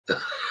Hello!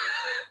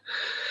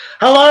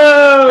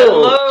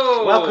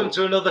 Hello! Welcome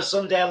to another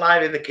Sunday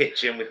Live in the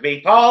Kitchen with me,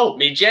 Paul.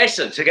 Me,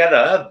 Jason.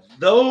 Together,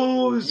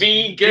 those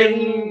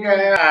vegan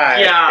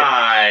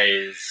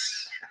guys.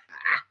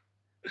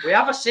 We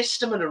have a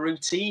system and a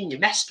routine. You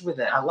messed with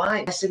it. I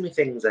like messing with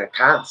things I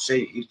can't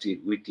see.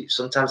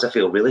 Sometimes I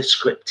feel really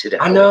scripted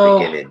at I know.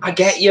 the beginning. I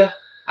get you.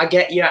 I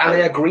get you, and I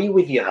agree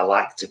with you. I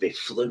like to be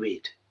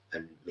fluid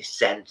and me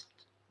sen.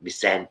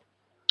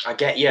 I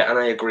get you, and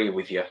I agree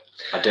with you.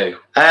 I do.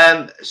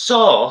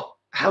 So,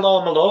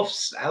 hello, my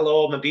loves.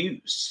 Hello, my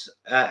beauts.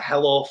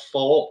 Hello,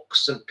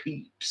 folks and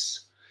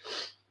peeps.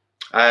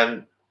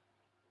 I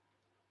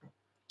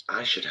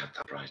should have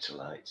that brighter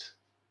light.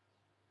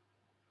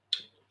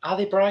 Are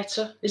they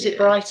brighter? Is it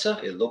brighter?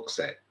 It looks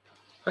it.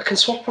 I can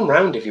swap them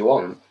round if you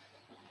want.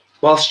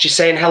 Whilst you're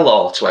saying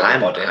hello to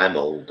everybody. I'm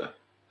older.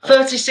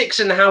 36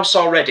 in the house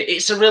already.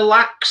 It's a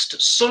relaxed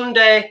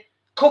Sunday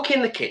cook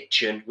in the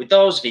kitchen with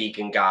those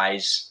vegan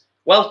guys.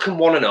 Welcome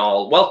one and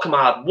all. Welcome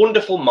our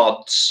wonderful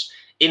mods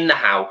in the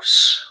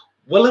house.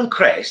 Will and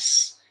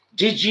Chris,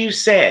 did you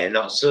say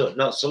not so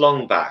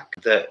long back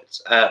that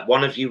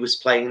one of you was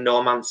playing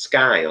No Man's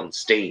Sky on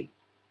Steam?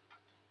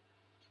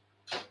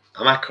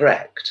 Am I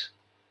correct?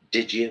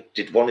 Did you?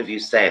 Did one of you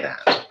say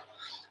that?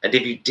 And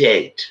if you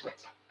did,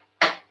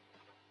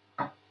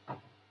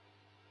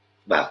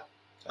 well,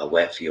 I'll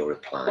wait for your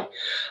reply.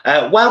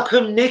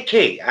 Welcome,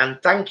 Nikki, and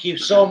thank you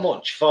so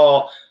much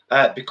for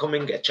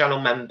becoming a channel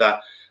member.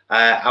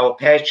 Our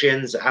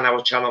patrons and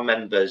our channel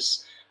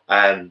members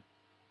are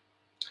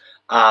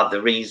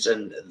the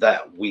reason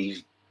that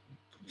we've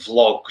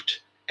vlogged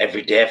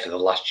every day for the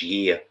last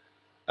year.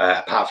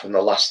 Apart from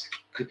the last,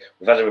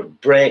 we've had a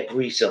break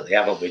recently,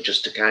 haven't we?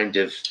 Just to kind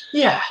of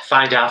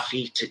find our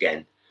feet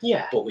again.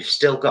 Yeah. But we've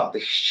still got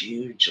this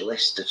huge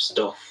list of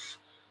stuff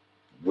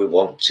we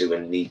want to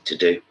and need to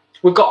do.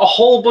 We've got a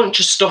whole bunch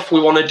of stuff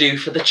we want to do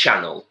for the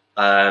channel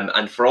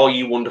and for all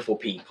you wonderful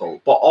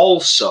people. But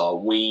also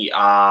we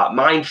are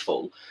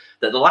mindful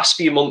that the last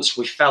few months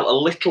we felt a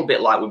little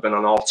bit like we've been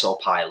on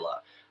autopilot.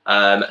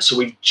 So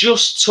we've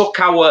just took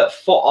our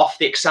foot off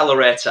the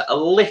accelerator a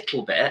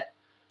little bit.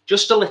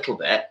 Just a little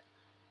bit.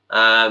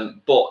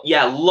 But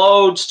yeah,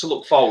 loads to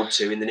look forward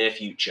to in the near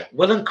future.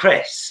 Will and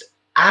Chris,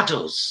 add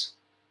us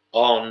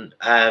on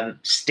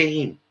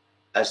Steam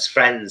as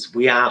friends.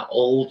 We are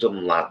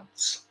Oldham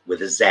lads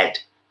with a Z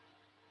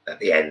at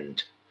the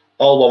end.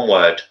 All one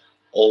word,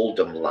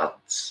 Oldham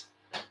lads.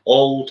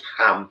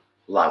 Oldham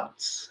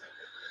lads.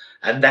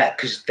 And that,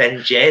 because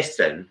then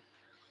Jason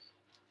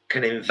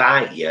can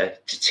invite you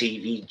to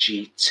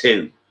TVG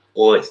 2.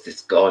 Oh, it's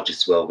this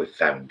gorgeous world we've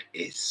found.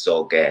 It's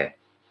so gay.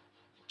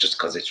 Just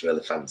because it's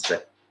really fancy.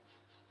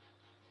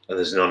 And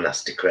there's no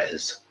nasty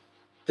critters.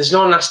 There's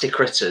no nasty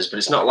critters, but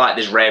it's not like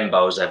there's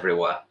rainbows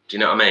everywhere. Do you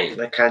know what I mean?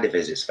 There kind of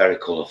is. It's very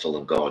colourful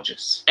and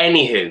gorgeous.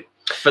 Anywho,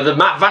 for the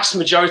vast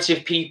majority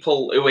of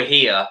people who are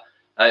here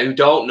who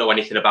don't know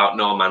anything about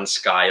No Man's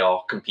Sky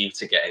or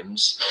computer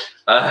games,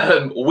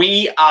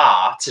 we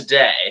are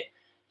today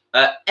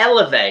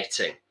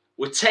elevating.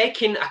 We're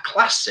taking a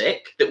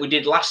classic that we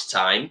did last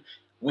time.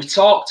 We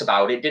talked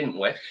about it, didn't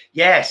we?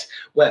 Yes.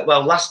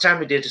 Well, last time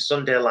we did a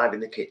Sunday Live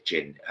in the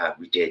Kitchen,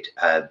 we did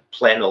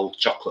plain old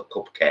chocolate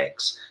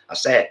cupcakes. I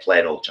say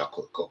plain old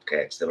chocolate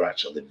cupcakes. They were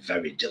actually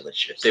very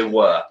delicious. They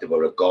were. They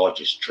were a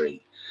gorgeous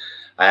treat.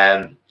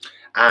 And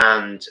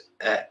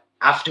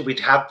after we'd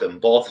had them,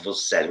 both of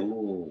us said,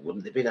 ooh,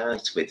 wouldn't they be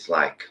nice with,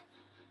 like,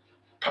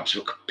 perhaps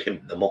we could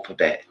pimp them up a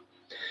bit.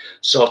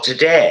 So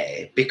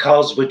today,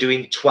 because we're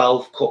doing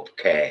 12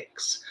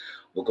 cupcakes,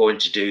 we're going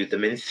to do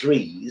them in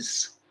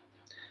threes.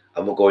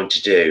 And we're going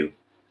to do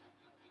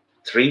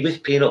 3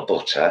 with peanut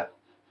butter,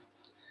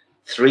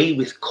 3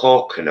 with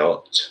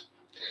coconut,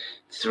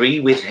 3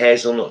 with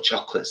hazelnut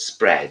chocolate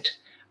spread,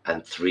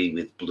 and 3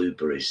 with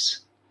blueberries.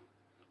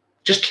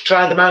 Just to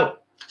try them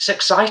out. It's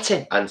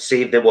exciting. And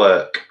see if they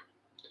work.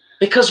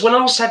 Because when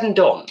all's said and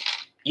done,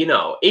 you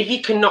know, if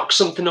you can knock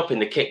something up in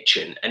the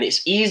kitchen and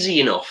it's easy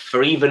enough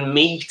for even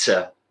me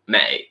to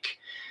make,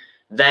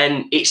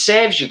 then it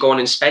saves you going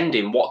and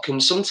spending what can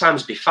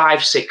sometimes be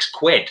 5-6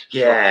 quid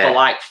for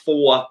like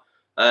 4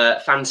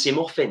 fancy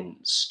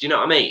muffins. Do you know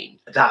what I mean?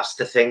 That's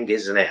the thing,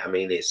 isn't it? I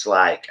mean, it's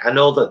like, I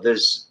know that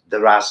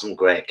there are some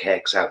great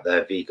cakes out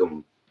there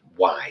vegan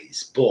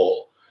wise,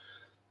 but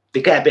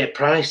they get a bit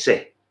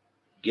pricey.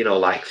 You know,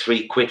 like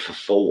 3 quid for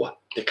 4.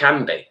 They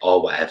can be.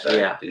 Or whatever.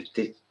 Yeah.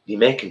 You're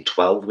making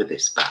 12 with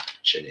this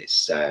batch, and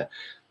it's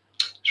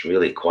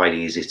really quite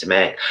easy to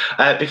make.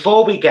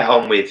 Before we get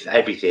on with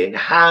everything,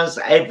 has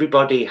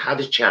everybody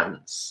had a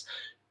chance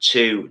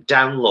to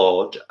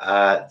download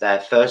their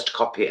first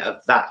copy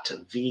of that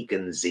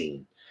vegan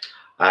zine?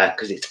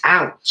 Because it's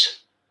out.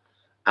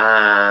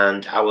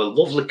 And our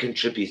lovely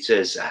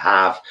contributors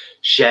have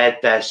shared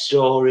their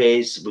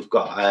stories. We've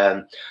got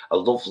a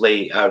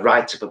lovely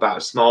write-up about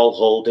a small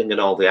holding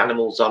and all the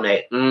animals on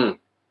it.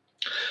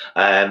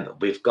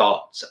 We've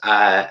got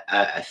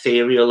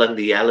Ethereal and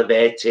the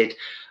Elevated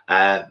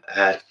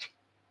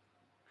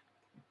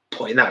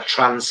putting that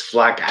trans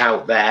flag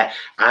out there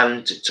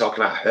and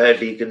talking about her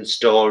vegan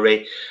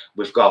story.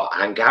 We've got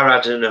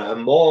Angarad and her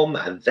mum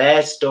and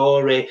their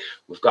story.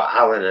 We've got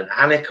Alan and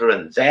Annika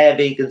and their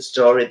vegan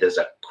story. There's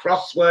a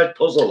crossword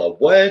puzzle, a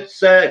word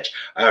search,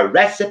 a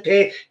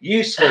recipe,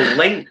 useful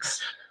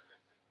links.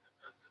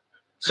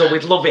 So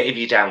we'd love it if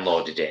you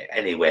downloaded it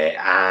anyway.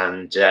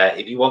 And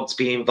if you want to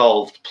be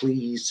involved,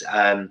 please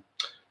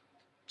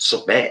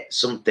submit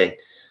something.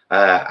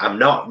 I'm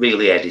not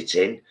really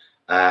editing.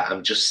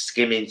 I'm just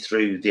skimming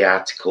through the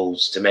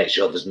articles to make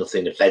sure there's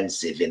nothing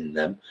offensive in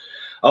them.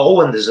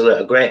 Oh, and there's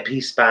a great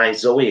piece by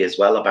Zoe as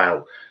well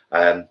about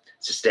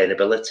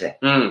sustainability.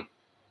 Mm.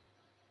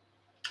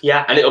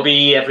 Yeah, and it'll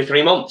be every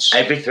 3 months.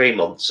 Every 3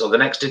 months. So the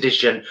next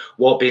edition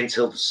won't be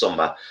until the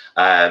summer.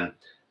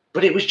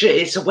 But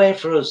it's a way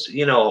for us,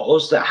 you know,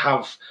 us that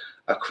have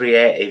a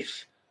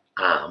creative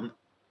arm,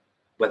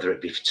 whether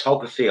it be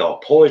photography or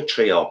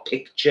poetry or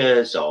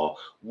pictures or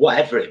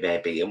whatever it may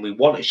be, and we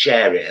want to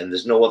share it and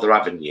there's no other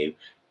avenue.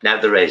 Now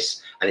there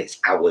is, and it's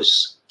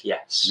ours.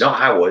 Yes.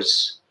 Not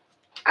ours.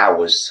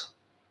 Ours.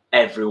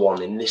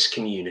 Everyone in this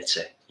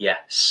community.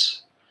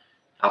 Yes.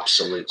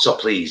 Absolutely. So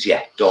please,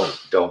 yeah, don't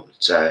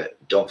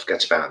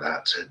forget about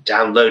that.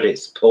 Download it,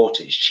 support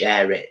it,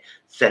 share it,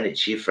 send it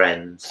to your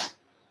friends.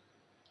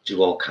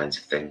 Do all kinds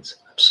of things.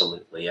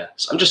 Absolutely,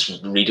 yes. I'm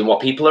just reading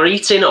what people are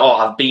eating or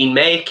have been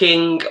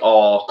making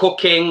or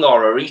cooking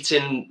or are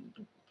eating,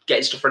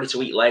 getting stuff ready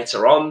to eat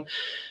later on.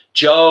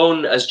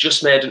 Joan has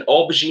just made an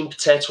aubergine,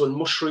 potato and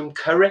mushroom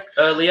curry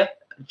earlier.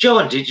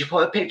 Joan, did you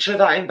put a picture of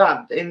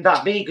that in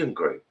that vegan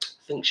group?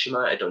 I think she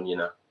might have done, you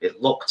know.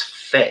 It looked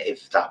fit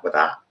if that were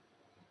that.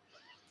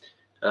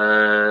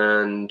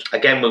 And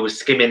again, we were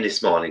skimming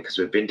this morning because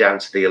we've been down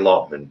to the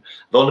allotment.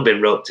 I've only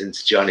been roped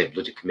into joining a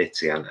bloody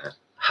committee, haven't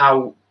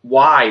I?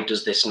 Why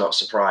does this not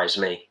surprise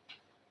me?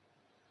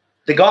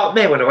 They got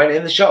me when I went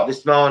in the shop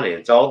this morning.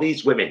 It's all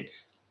these women,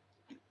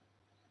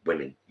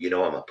 you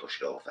know I'm a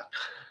pushover.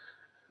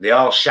 They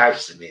all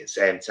shouts at me at the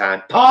same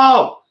time.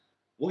 Paul,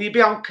 will you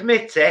be on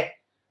committee?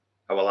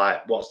 I was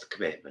like, what's the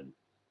commitment?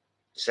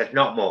 He said,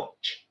 not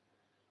much.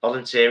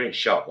 Volunteering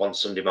shop one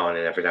Sunday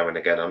morning every now and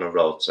again on a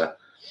rota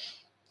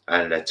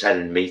and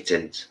attend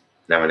meetings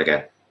now and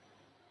again.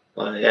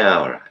 Well, yeah,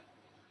 all right.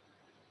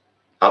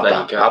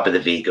 I'll be the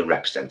vegan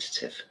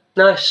representative.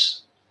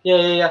 Nice.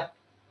 Yeah.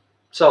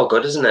 It's all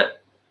good, isn't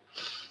it?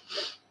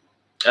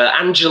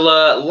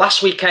 Angela,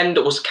 last weekend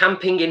was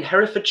camping in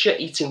Herefordshire,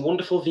 eating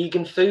wonderful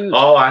vegan food.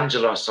 Oh,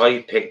 Angela, I saw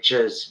your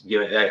pictures.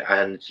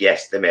 And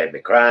yes, they made me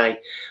cry.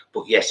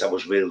 But yes, I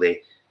was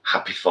really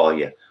happy for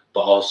you.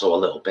 But also a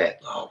little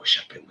bit, I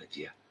wish I'd been with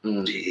you.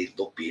 It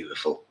looked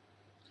beautiful.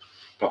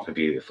 Proper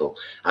beautiful.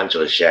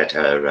 Angela shared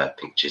her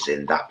pictures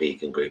in that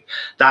vegan group.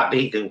 That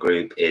vegan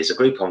group is a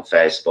group on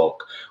Facebook.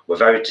 We're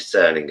very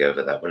discerning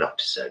over that. We're not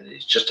discerning.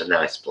 It's just a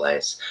nice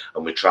place,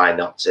 and we try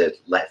not to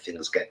let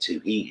things get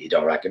too heated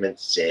or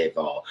argumentative.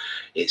 Or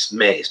it's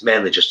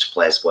mainly just a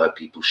place where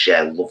people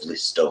share lovely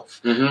stuff,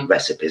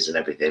 recipes and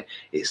everything.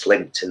 It's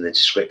linked in the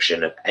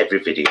description of every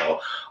video,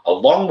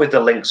 along with the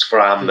links for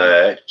our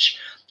merch.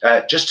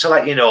 Just to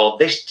let you know,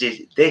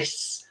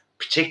 this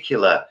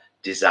particular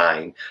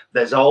design,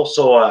 there's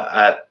also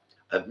a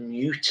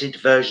muted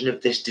version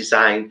of this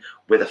design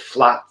with a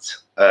flat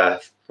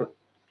earth.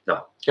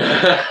 No, you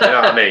know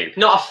what I mean?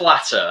 Not a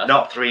flat earth.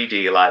 Not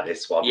 3D like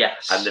this one.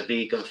 Yes. And the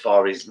vegan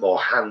 4 is more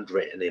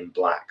handwritten in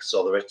black.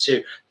 So there are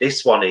two.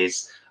 This one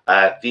is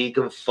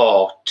vegan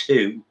 4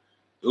 2.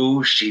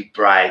 Ooh, she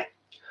bright.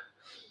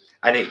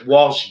 And it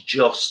was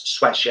just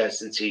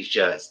sweatshirts and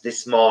t-shirts.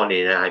 This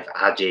morning I've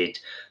added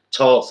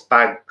tote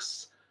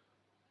bags,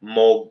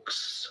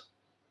 mugs,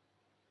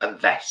 and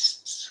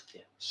vests,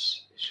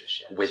 yes,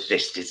 with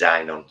this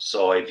design on.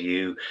 So if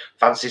you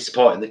fancy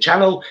supporting the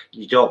channel,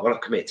 you don't want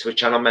to commit to a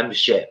channel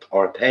membership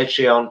or a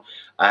Patreon,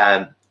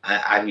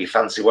 and you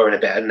fancy wearing a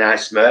bit of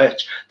nice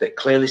merch that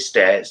clearly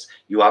states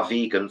you are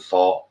vegan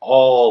for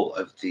all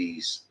of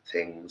these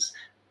things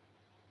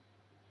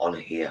on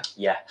here.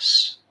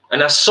 Yes.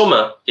 And as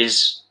summer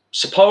is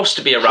supposed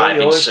to be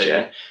arriving soon,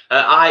 yeah.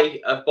 I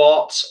have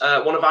bought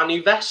one of our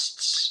new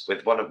vests.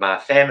 With one of my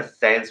famous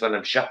sayings when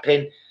I'm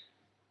shopping,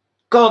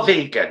 go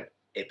vegan.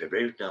 It'd be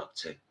rude not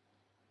to.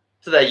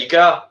 So there you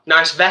go.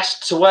 Nice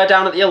vest to wear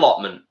down at the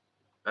allotment.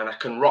 And I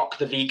can rock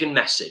the vegan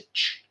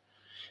message.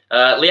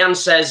 Leanne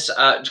says,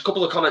 a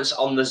couple of comments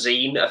on the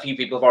zine. A few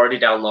people have already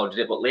downloaded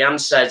it. But Leanne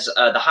says,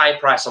 the high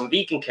price on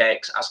vegan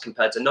cakes as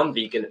compared to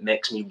non-vegan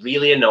makes me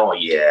really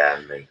annoyed.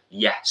 Yeah, me.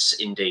 Yes,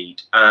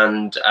 indeed.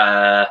 And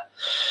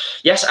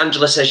yes,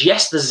 Angela says,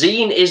 yes, the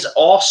zine is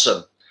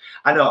awesome.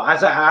 I know.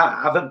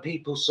 Haven't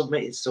people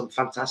submitted some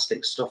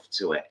fantastic stuff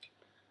to it?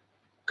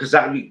 Because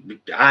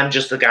I'm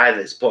just the guy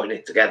that's putting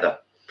it together,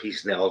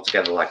 piecing it all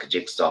together like a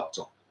jigsaw.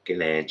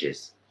 Fucking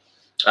ages.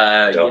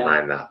 Don't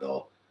mind that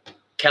though.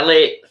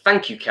 Kelly,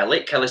 thank you, Kelly.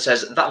 Kelly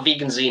says, that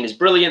vegan zine is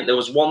brilliant. There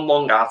was one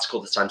long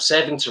article that I'm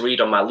saving to read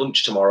on my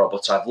lunch tomorrow,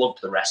 but I've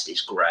loved the rest. It's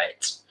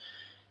great.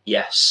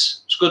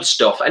 Yes, it's good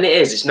stuff. And it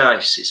is. It's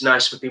nice. It's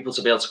nice for people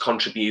to be able to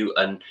contribute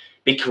and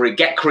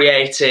get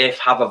creative,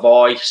 have a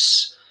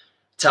voice.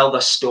 tell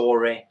their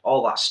story,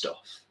 all that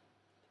stuff.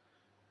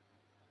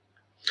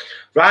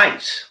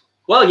 Right.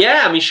 Well,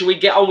 yeah, I mean, should we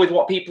get on with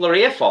what people are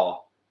here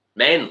for?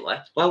 Mainly.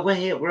 Well,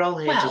 we're all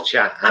here to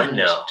chat and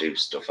do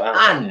stuff, aren't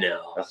we? I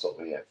know. That's what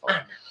we're here for.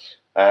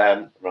 I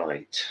know.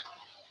 Right.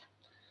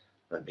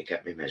 Let me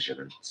get my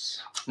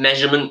measurements.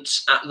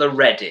 Measurements at the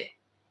ready.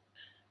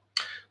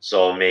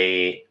 So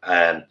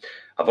I've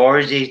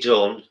already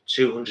done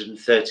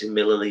 230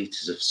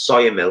 millilitres of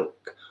soya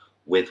milk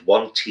with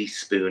 1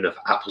 teaspoon of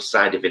apple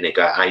cider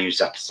vinegar. I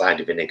use apple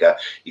cider vinegar.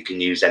 You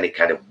can use any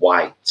kind of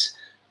white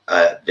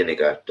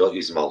vinegar. Don't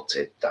use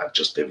malted. That'd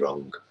just be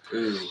wrong.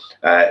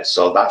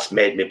 So that's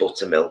made me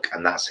buttermilk,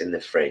 and that's in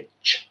the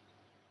fridge.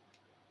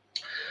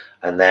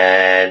 And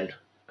then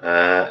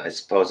I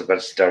suppose I've got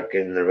to start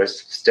getting the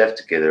rest of the stuff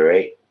together,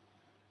 right?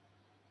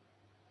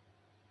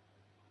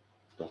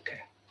 Okay.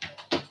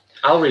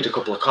 I'll read a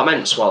couple of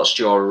comments whilst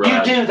you're...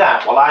 you do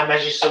that while I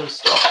measure some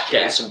stuff.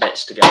 Getting some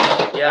bits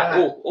together.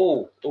 Yeah.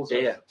 Oh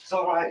dear. It's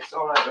all right. It's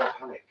all right. Don't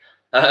panic.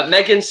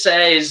 Megan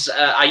says,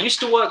 I used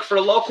to work for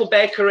a local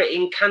bakery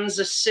in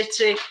Kansas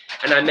City,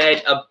 and I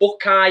made a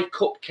Buckeye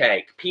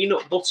cupcake,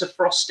 peanut butter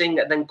frosting,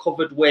 and then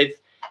covered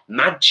with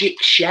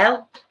magic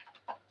shell.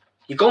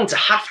 You're going to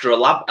have to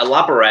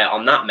elaborate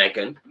on that,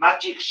 Megan.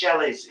 Magic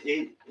shell is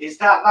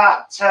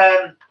that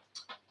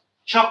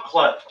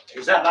chocolate?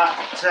 Is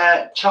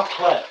that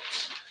chocolate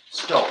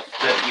stuff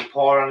that you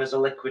pour on as a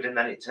liquid and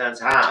then it turns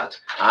hard?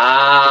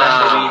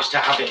 Remember we used to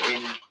have it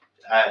in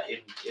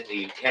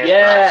the UK.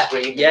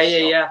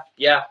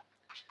 Yeah.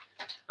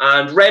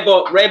 And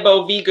Rainbow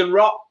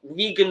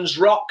Vegans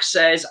Rock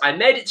says, I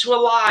made it to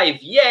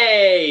alive.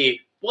 Yay!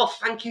 Well,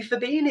 thank you for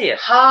being here.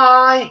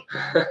 Hi.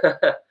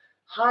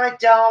 Hi,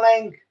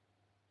 darling.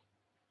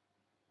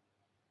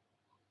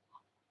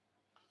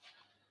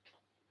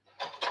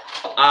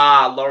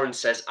 Lauren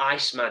says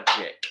ice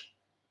magic.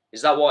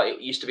 Is that what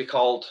it used to be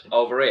called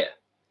over here?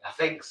 I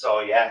think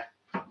so, yeah.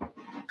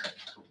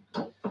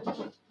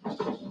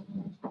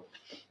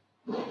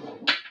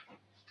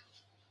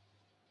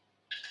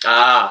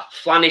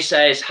 Flanny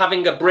says,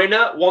 having a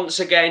Brinner once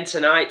again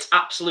tonight.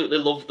 Absolutely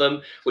love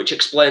them, which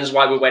explains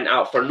why we went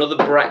out for another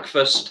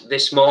breakfast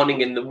this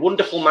morning in the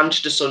wonderful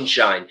Manchester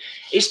sunshine.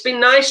 It's been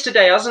nice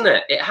today, hasn't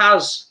it? It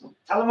has.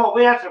 Tell them what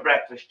we had for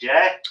breakfast,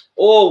 Jay.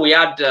 Oh, we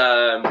had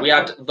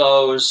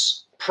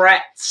those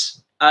Pret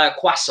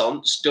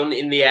croissants done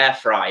in the air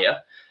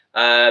fryer.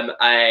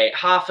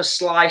 Half a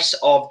slice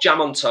of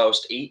jam on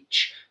toast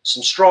each,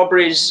 some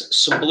strawberries,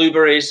 some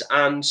blueberries,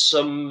 and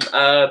some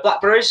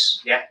blackberries.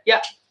 Yeah.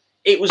 Yeah.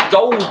 It was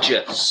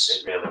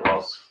gorgeous. It really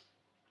was.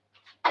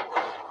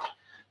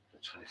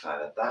 25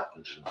 of that,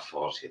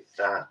 140 of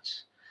that.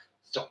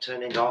 Stop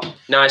turning off.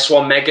 Nice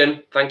one,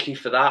 Megan. Thank you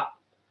for that.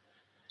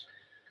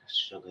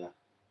 Sugar.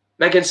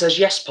 Megan says,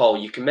 yes, Paul,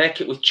 you can make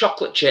it with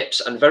chocolate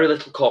chips and very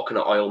little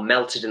coconut oil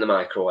melted in the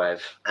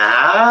microwave.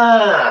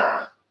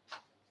 Oh,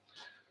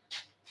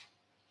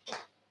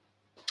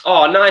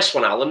 nice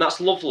one, Alan.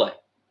 That's lovely.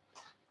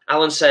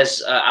 Alan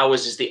says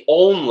ours is the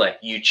only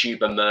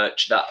YouTuber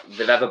merch that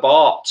they've ever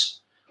bought.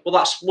 Well,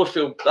 that's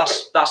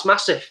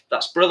massive.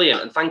 That's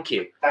brilliant, and thank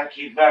you. Thank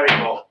you very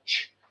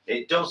much.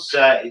 It does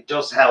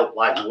help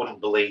like you wouldn't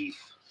believe,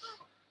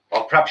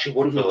 or perhaps you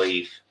wouldn't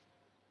believe.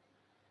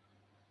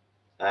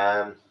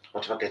 What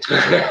do I get?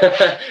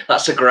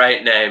 That's a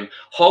great name.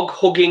 Hog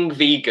Hugging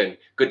Vegan.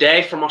 Good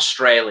day from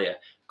Australia.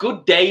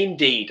 Good day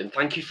indeed, and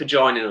thank you for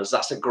joining us.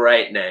 That's a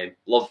great name.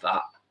 Love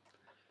that.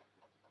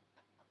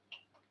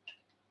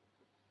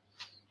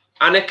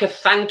 Annika,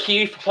 thank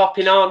you for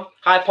popping on.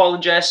 Hi, Paul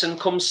and Jason.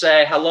 Come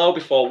say hello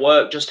before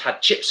work. Just had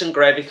chips and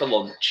gravy for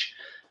lunch.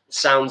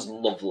 Sounds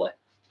lovely.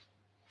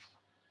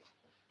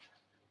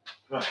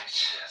 Right.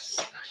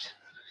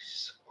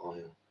 Oh,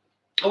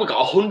 we've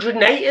got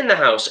 108 in the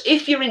house.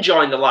 If you're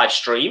enjoying the live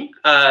stream,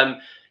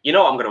 you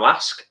know what I'm going to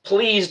ask.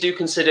 Please do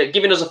consider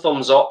giving us a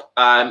thumbs up.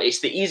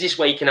 It's the easiest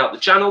way you can help the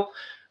channel.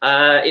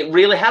 It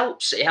really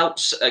helps. It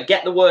helps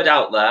get the word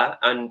out there,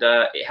 and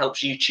it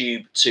helps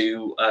YouTube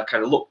to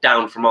kind of look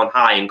down from on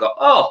high and go,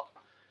 oh,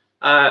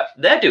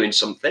 they're doing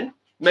something.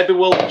 Maybe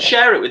we'll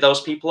share it with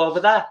those people over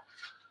there.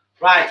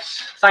 Right.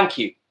 Thank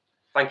you.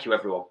 Thank you,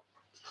 everyone.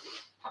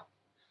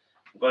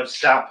 I'm going to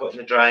start putting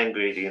the dry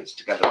ingredients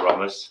together,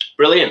 Rommers.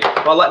 Brilliant.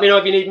 Well, let me know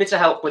if you need me to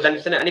help with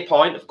anything at any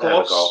point, of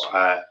course. There we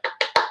go.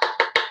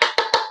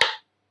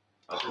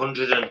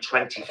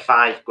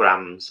 125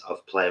 grams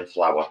of plain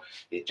flour.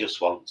 It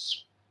just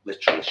wants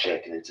literally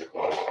shaking into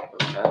place.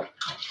 Okay.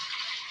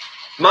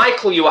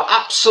 Michael, you are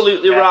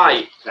absolutely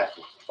right.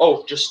 Careful.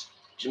 Oh, just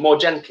more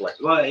gently.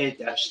 Well, I've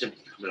just been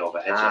coming over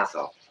edge, that's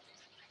all.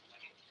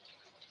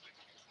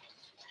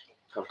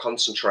 I'll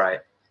concentrate.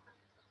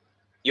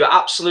 You're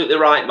absolutely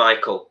right,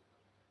 Michael.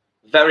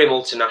 Very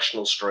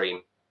multinational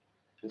stream.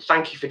 And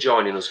thank you for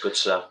joining us, good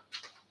sir.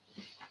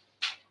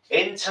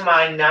 Into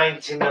my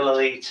 90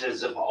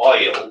 millilitres of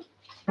oil,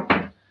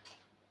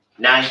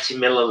 90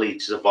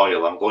 millilitres of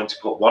oil, I'm going to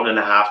put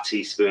 1.5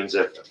 teaspoons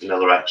of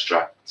vanilla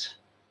extract.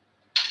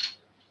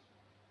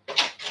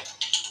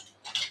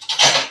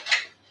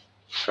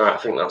 All right, I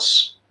think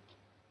that's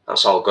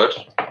That's all good.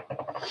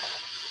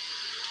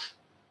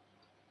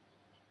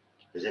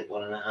 Is it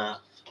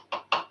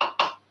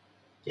 1.5?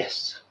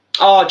 Yes.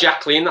 Oh,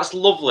 Jacqueline, that's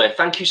lovely.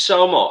 Thank you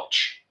so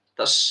much.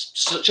 That's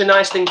such a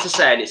nice thing to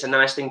say, and it's a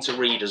nice thing to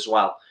read as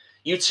well.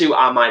 You two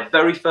are my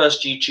very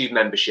first YouTube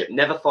membership.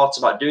 Never thought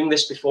about doing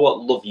this before.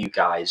 Love you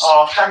guys.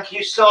 Oh, thank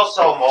you so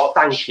much.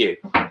 Thank you.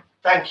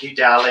 Thank you,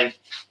 darling.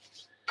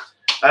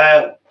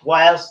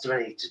 What else do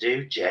I need to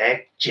do,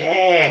 Jay?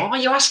 Jay! What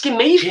are you asking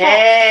me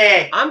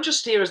Jay! for? I'm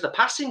just here as the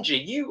passenger.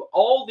 You,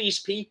 all these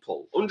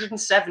people,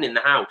 107 in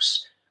the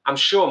house, I'm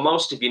sure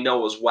most of you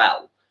know as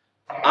well.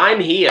 I'm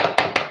here.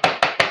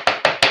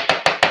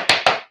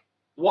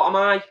 What am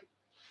I?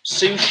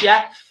 Sous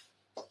chef?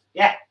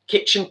 Yeah.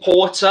 Kitchen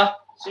porter?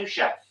 Sous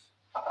chef.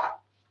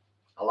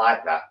 I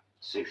like that.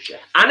 Sous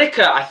chef.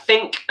 Annika, I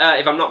think,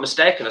 if I'm not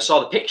mistaken, I saw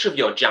the picture of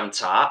your jam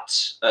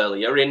tarts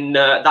earlier in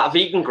that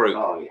vegan group.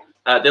 Oh, yeah.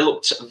 They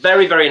looked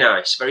very, very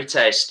nice, very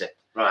tasty.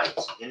 Right,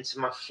 into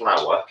my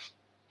flour,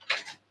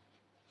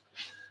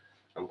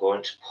 I'm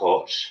going to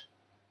put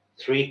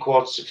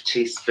 3/4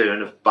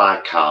 teaspoon of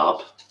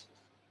bicarb.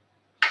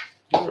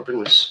 I'm going to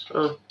bring this.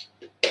 Oh.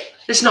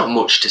 There's not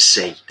much to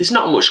see. There's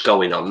not much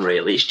going on,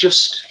 really. It's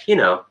just, you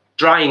know,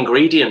 dry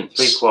ingredients.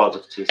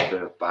 3/4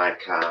 teaspoon of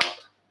bicarb.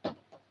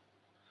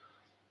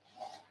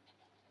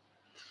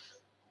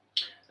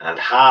 And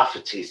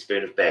 1/2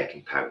 teaspoon of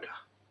baking powder.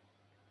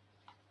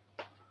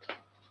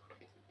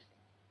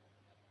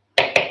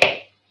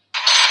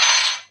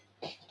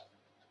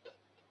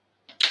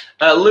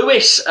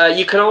 Lewis,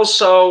 you can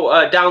also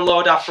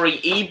download our free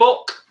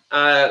ebook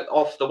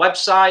off the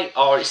website,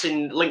 or it's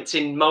linked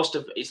in all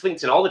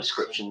the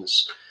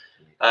descriptions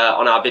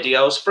on our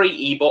videos.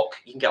 Free ebook,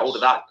 you can get hold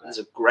of that. There's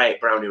a great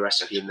brownie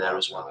recipe in there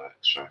as well.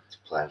 Extract,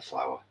 plain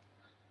flour.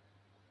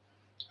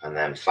 And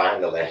then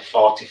finally,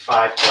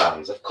 45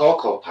 grams of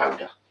cocoa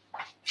powder.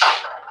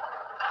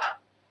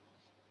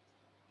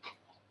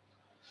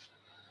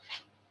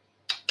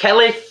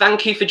 Kelly,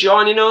 thank you for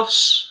joining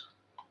us.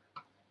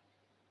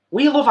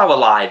 We love our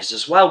lives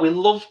as well. We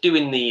love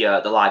doing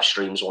the live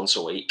streams once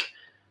a week.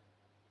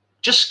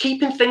 Just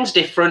keeping things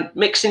different,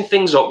 mixing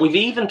things up. We've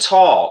even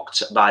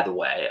talked, by the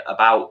way,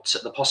 about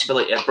the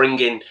possibility of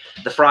bringing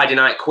the Friday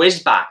night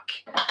quiz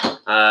back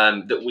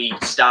that we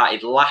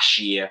started last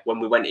year when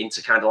we went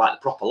into kind of like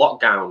the proper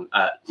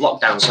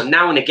lockdown. So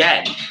now and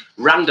again,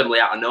 randomly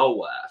out of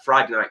nowhere, a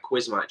Friday night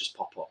quiz might just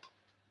pop up.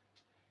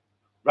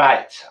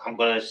 Right, I'm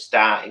going to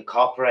start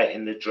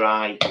incorporating the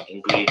dry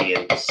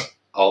ingredients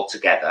all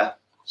together.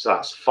 So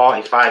that's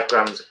 45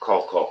 grams of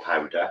cocoa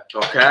powder.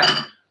 Okay.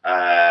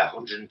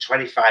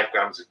 125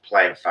 grams of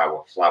plain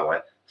flour,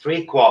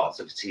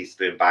 3/4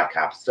 teaspoon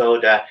bicarb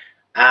soda,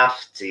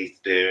 1/2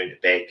 teaspoon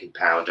baking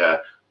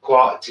powder,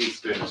 1/4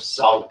 teaspoon of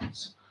salt.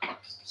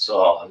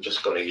 So I'm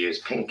just going to use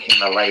pink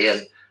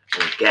Himalayan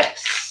and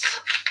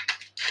guess.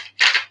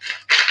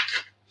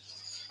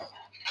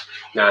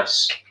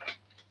 Nice.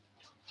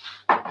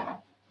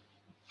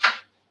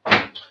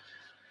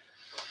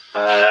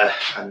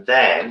 And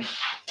then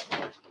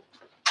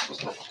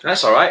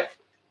that's all right.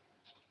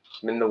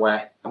 I'm in the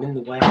way. I'm in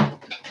the way.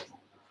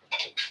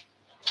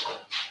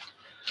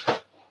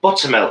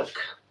 Buttermilk.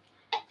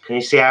 Can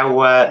you see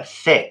how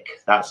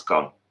thick that's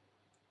gone?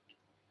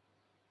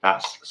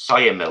 That's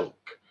soya milk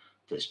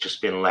that's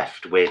just been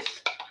left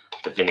with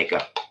the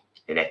vinegar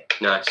in it.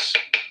 Nice.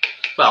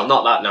 Well,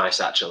 not that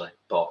nice actually,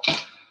 but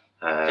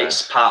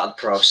it's part of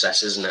the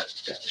process, isn't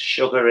it? Get the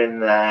sugar in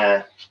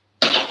there.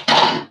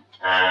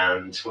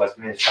 And where's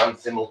my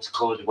fancy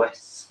multicoloured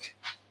whisk?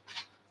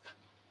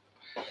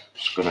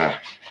 Just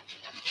gonna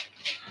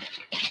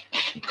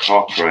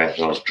incorporate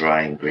those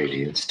dry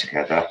ingredients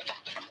together.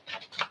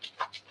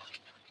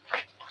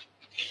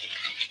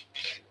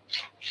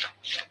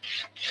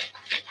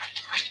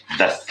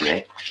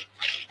 Thusly,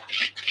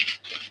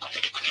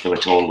 so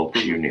it all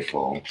looks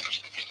uniform.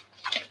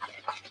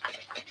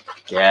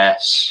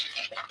 Yes.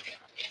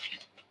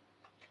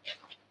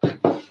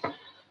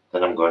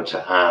 Then I'm going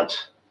to add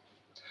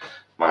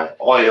my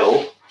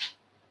oil.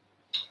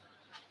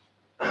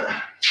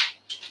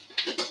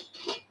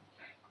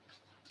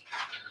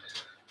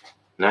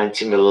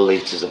 90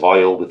 millilitres of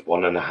oil with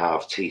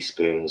 1.5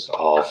 teaspoons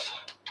of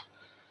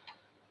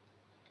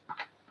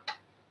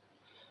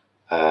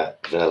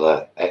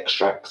vanilla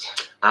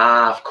extract.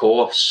 Ah, of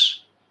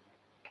course.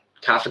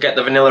 Can't forget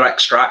the vanilla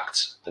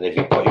extract. And if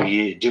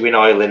you're doing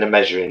oil in a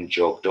measuring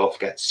jug, don't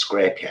forget to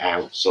scrape it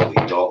out so that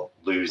you don't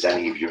lose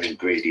any of your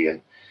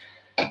ingredient.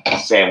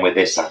 Same with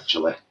this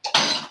actually.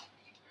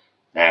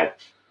 Now,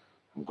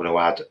 I'm going to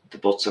add the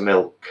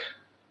buttermilk.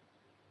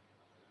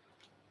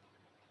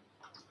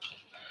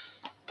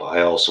 But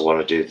I also want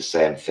to do the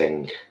same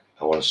thing.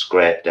 I want to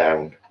scrape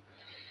down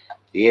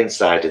the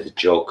inside of the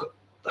jug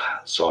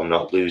so I'm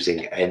not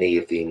losing any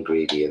of the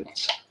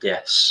ingredients.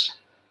 Yes.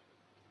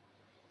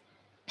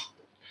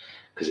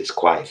 Because it's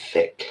quite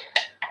thick.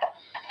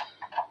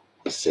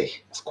 You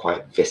see, it's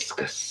quite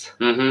viscous.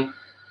 Mm-hmm.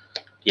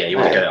 Yeah, you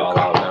want to get it all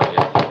out now,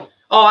 yeah.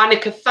 Oh,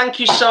 Annika, thank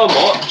you so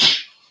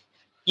much.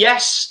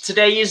 yes,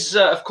 today is,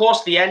 of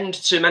course, the end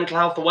to Mental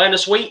Health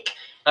Awareness Week.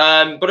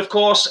 But, of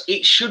course,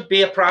 it should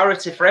be a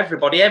priority for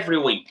everybody every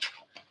week.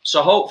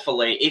 So,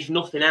 hopefully, if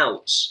nothing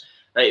else,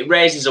 it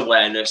raises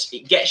awareness.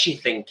 It gets you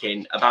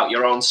thinking about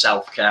your own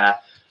self-care.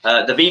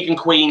 The Vegan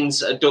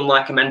Queens have done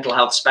like a mental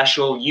health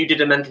special. You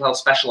did a mental health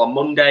special on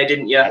Monday,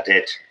 didn't you? I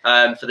did.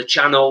 For the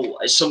channel.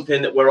 It's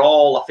something that we're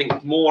all, I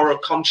think, more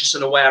conscious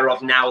and aware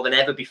of now than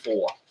ever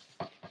before.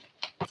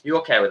 You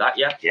okay with that,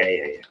 yeah?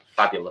 Yeah.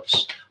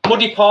 Fabulous.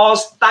 Muddy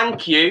Paws,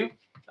 thank you.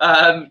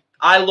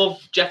 I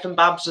love Jeff and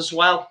Babs as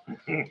well.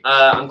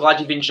 I'm glad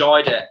you've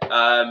enjoyed it.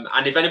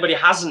 And if anybody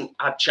hasn't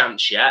had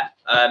chance yet,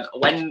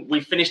 when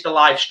we finish the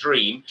live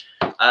stream,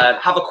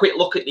 have a quick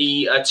look at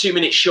the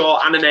 2-minute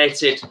short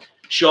animated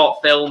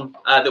short film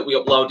that we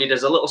uploaded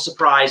as a little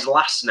surprise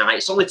last night.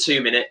 It's only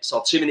 2 minutes,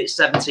 or 2 minutes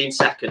 17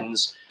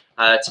 seconds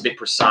to be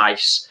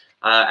precise.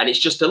 And it's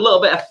just a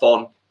little bit of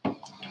fun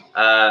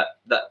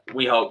that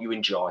we hope you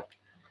enjoy.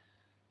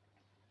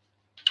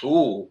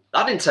 Ooh,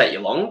 that didn't take you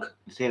long.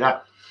 You see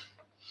that?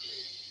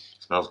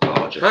 Smells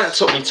gorgeous. That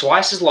took me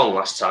twice as long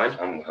last time.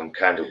 I'm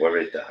kind of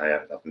worried that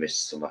I've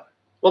missed some.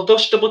 Well,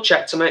 just double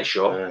check to make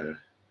sure.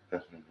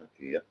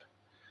 Yep.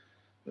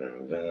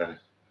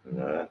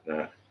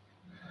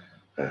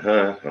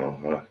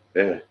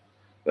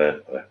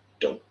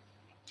 Done.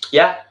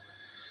 Yeah.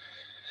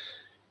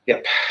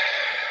 Yep.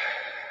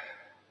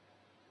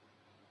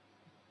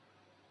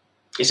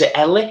 Is it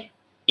Ellie?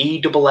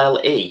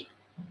 E-double-L-E?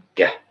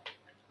 Yeah.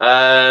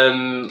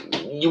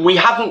 We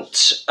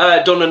haven't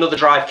done another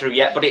drive-through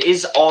yet, but it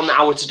is on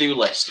our to-do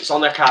list. It's on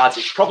their cards.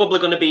 It's probably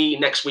going to be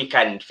next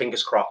weekend,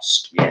 fingers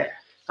crossed. Yeah.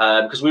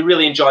 Because we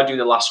really enjoyed doing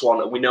the last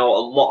one, and we know a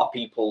lot of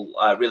people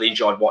really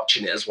enjoyed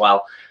watching it as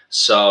well.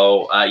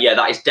 So, yeah,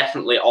 that is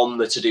definitely on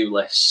the to-do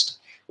list,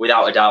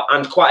 without a doubt.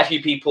 And quite a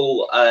few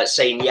people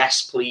saying,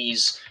 yes,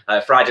 please.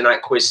 Friday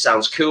night quiz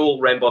sounds cool.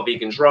 Rainbow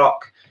Vegans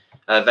rock.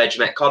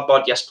 Vegemite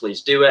Codbod, yes,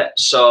 please do it.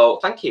 So,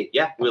 thank you.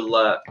 Yeah,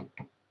 we'll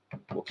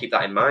keep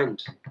that in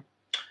mind.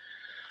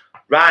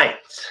 Right.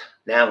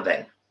 Now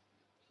then.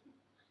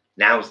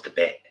 Now's the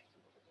bit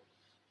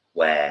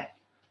where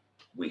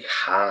we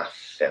half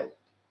fill.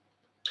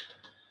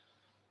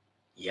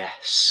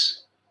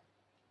 Yes.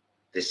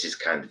 This is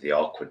kind of the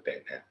awkward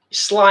bit now. It's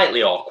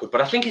slightly awkward,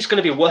 but I think it's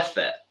going to be worth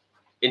it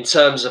in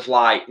terms of,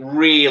 like,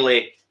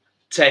 really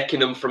taking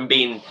them from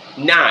being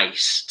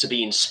nice to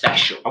being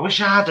special. I wish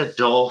I had a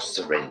door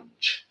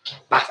syringe,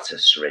 batter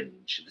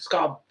syringe.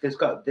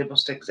 They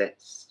must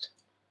exist.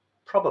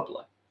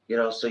 Probably. You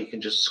know, so you can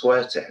just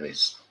squirt it and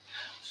it's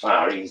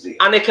far easier.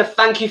 Annika,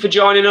 thank you for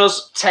joining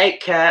us.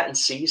 Take care and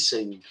see you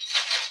soon.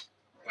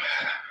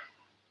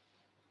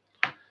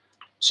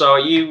 So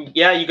you're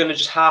going to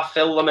just half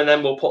fill them and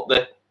then we'll put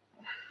the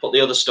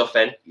other stuff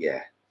in.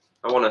 Yeah.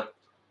 I want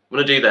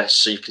to do this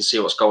so you can see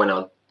what's going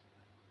on.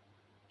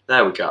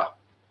 There we go.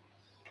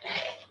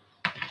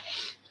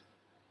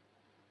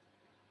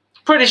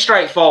 Pretty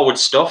straightforward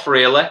stuff,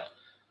 really.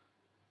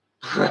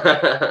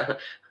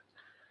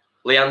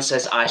 Leanne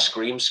says ice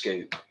cream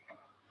scoop.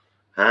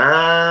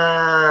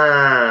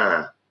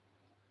 Ah.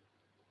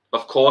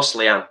 Of course,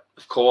 Leanne.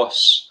 Of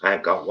course. I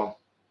ain't got one.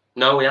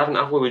 No, we haven't,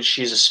 have we? We just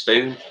use a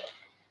spoon.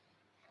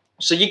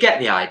 So you get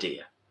the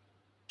idea.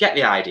 Get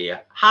the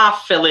idea.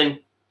 Half filling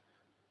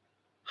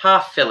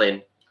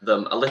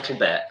them a little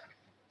bit.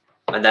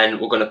 And then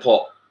we're going to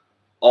put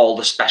all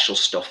the special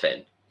stuff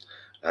in.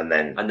 And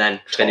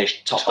then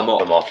finish, top them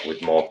off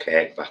with more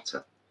cake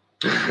batter.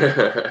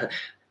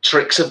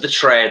 Tricks of the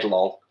trade,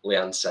 lol,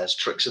 Leanne says.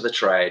 Tricks of the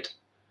trade.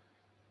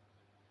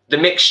 The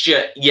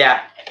mixture,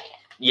 yeah,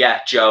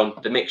 Joan,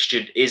 the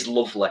mixture is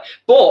lovely.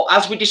 But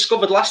as we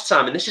discovered last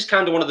time, and this is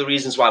kind of one of the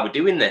reasons why we're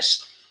doing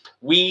this,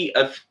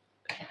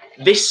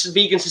 this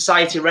Vegan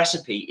Society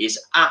recipe is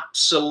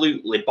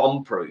absolutely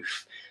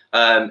bomb-proof.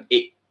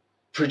 It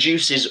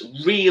produces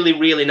really,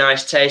 really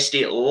nice,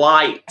 tasty,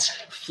 light,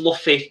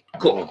 fluffy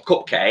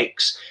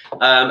cupcakes.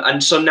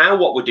 And so now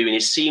what we're doing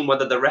is seeing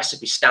whether the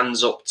recipe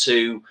stands up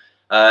to,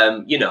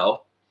 you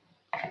know,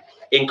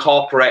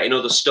 incorporating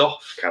other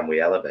stuff. Can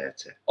we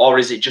elevate it? Or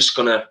is it just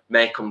going to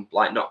make them,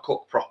 like, not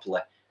cook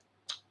properly?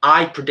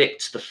 I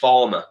predict the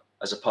former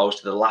as opposed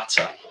to the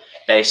latter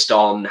based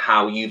on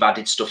how you've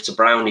added stuff to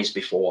brownies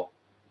before.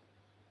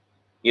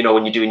 You know,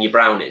 when you're doing your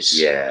brownies.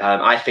 Yeah.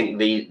 I think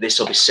this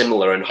will be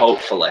similar, and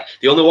hopefully.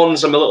 The only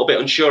ones I'm a little bit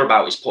unsure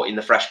about is putting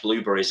the fresh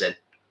blueberries in.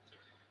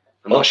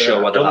 I'm not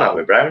sure whether I've done that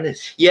with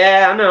brownies.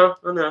 Yeah, I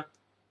know.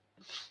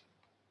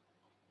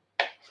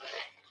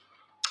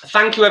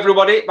 Thank you,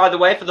 everybody, by the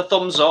way, for the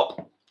thumbs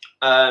up.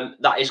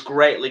 That is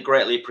greatly,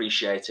 greatly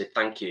appreciated.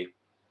 Thank you.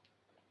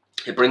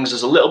 It brings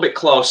us a little bit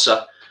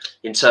closer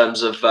in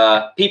terms of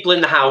people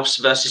in the house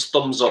versus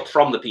thumbs up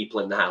from the people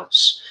in the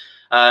house.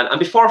 And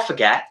before I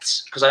forget,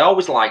 because I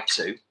always like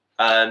to,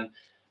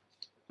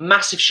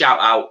 massive shout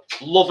out,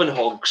 love and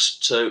hugs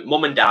to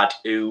Mum and Dad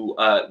who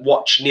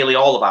watch nearly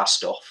all of our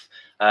stuff.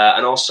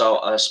 And also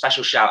a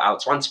special shout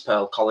out to Auntie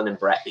Pearl, Colin and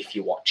Brett if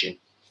you're watching.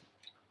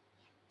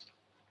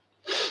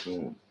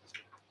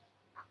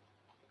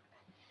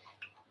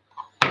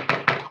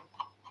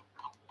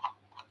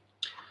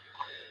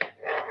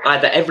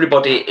 Either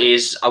everybody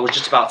is, I was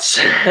just about to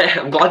say,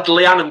 I'm glad,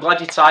 Leanne, I'm glad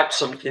you typed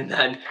something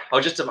then. I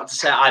was just about to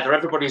say either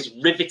everybody's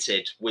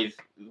riveted with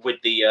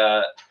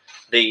the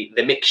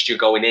mixture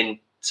going in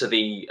to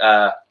the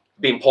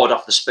being poured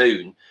off the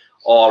spoon,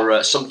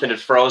 or something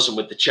had frozen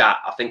with the chat.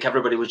 I think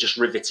everybody was just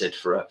riveted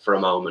for a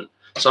moment.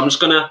 So I'm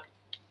just gonna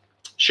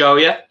show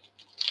you.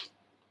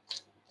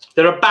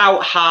 They're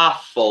about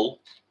half full,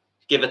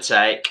 give or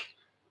take.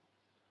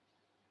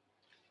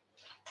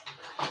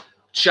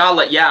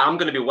 Charlotte, yeah, I'm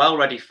going to be well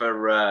ready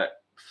for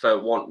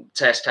one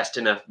taste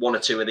testing one or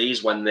two of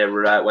these when they're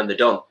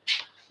done.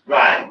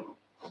 Right.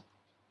 Are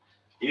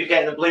you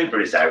getting the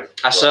blueberries out?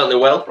 I certainly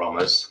will. From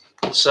us.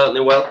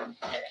 Certainly will.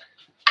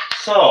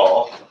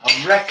 So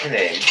I'm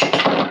reckoning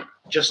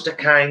just a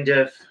kind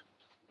of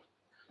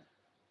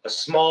a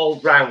small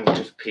round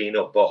of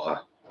peanut butter,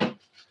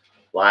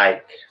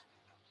 like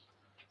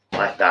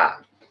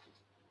that.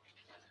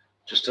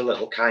 Just a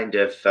little kind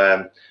of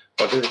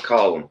what do they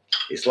call them?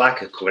 It's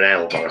like a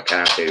quenelle, but I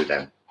can't do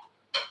them.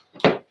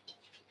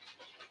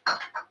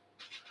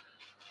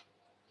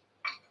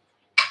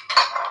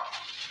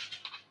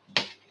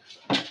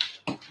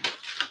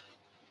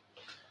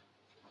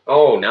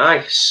 Oh,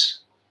 nice.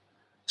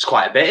 There's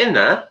quite a bit in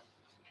there.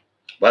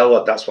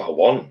 Well, that's what I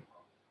want.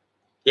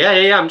 Yeah.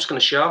 I'm just going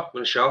to show. I'm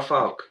going to show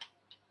folk.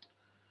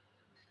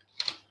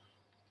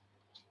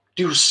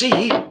 Do you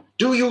see?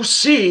 Do you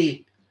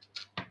see?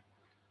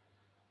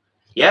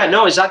 Yeah,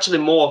 no, it's actually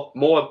more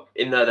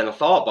in there than I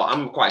thought, but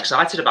I'm quite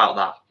excited about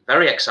that.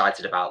 Very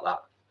excited about that.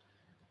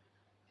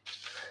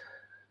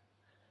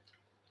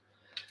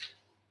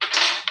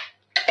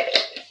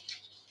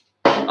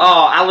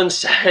 Oh, Alan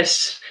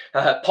says,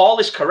 Paul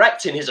is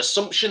correct in his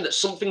assumption that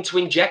something to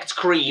inject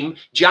cream,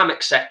 jam,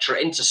 etc.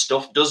 into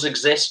stuff does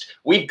exist.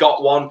 We've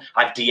got one.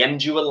 I've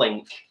DM'd you a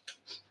link.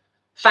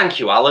 Thank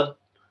you, Alan.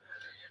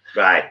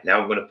 Right, now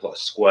I'm going to put a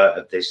squirt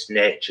of this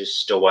Nature's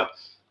Store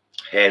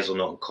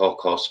hazelnut and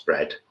cocoa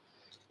spread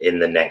in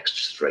the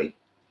next three.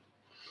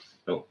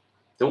 Oh,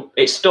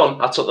 it's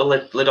done. I took the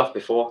lid off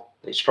before.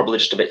 It's probably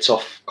just a bit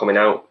tough coming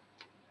out.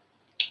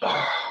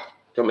 Oh,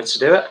 do you want me to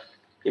do it?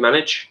 You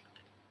manage?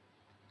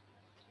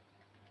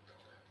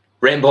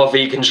 Rainbow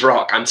Vegans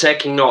rock. I'm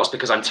taking notes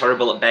because I'm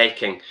terrible at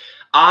baking.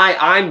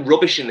 I'm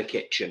rubbish in the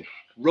kitchen.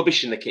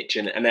 Rubbish in the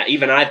kitchen. And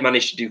even I've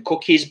managed to do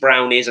cookies,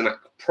 brownies, and I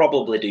could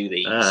probably do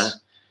these.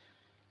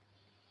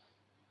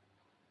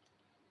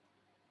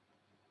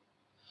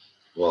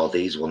 Well,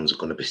 these ones are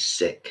going to be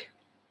sick.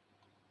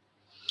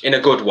 In a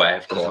good way,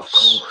 of course. Of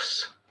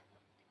course.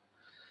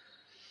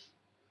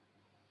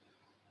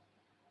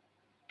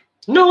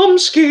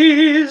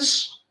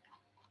 Nomskis!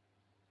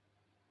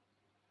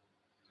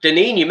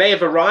 Deneen, you may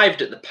have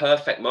arrived at the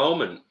perfect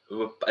moment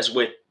as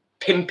we're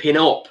pimping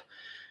up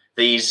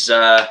these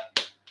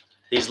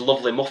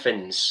lovely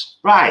muffins.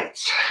 Right.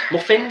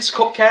 Muffins?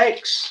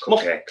 Cupcakes?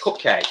 Cupcakes.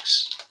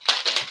 Cupcakes.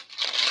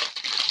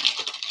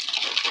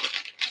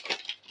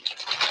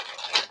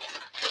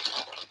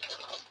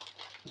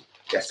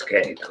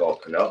 Desiccated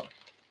coconut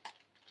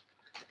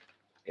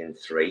in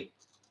three.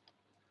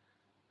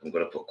 I'm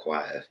going to put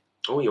quite a.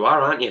 Oh, you are,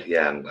 aren't you?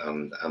 Yeah,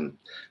 I'm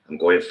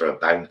going for a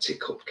bounty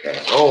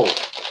cupcake. Oh.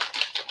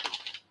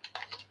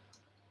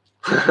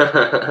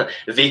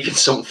 Vegan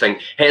something.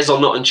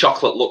 Hazelnut and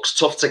chocolate looks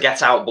tough to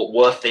get out, but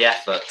worth the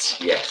effort.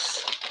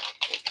 Yes.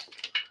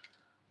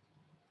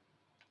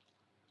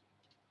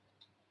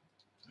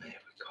 There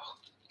we go.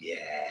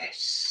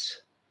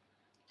 Yes.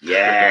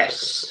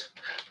 Yes.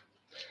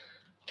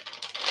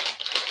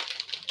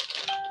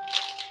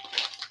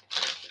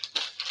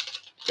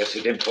 Guess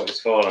who didn't put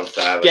his phone on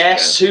silent?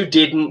 Guess who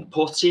didn't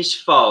put his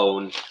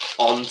phone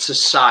onto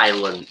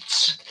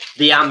silent?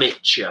 The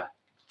amateur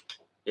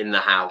in the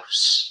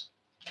house.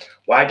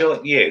 Why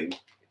don't you,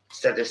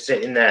 instead of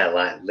sitting there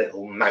like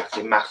little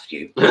Mouthy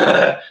Matthew,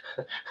 why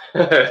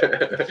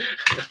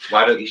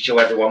don't you show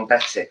everyone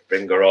Betty?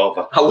 Bring her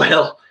over. I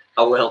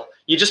will.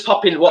 You just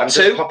pop in what, I'm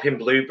two? just popping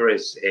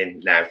blueberries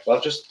in now.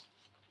 Well, just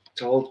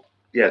do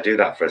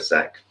that for a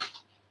sec.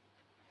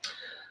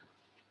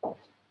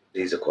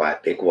 These are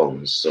quite big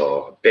ones,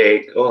 so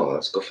big. Oh,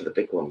 let's go for the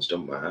big ones,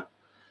 don't we?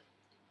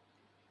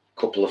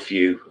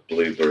 Few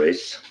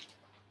blueberries.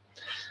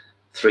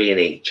 3 in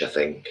each, I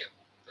think.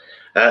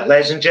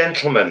 Ladies and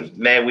gentlemen,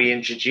 may we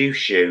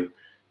introduce you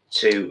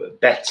to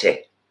Betty.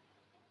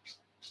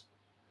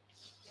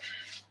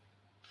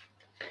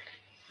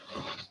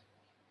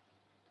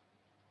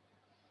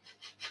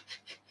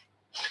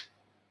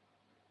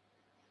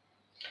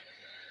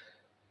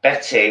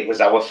 Betty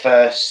was our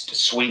first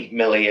sweet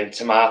million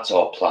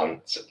tomato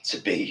plant to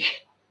be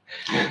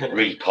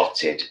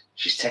repotted.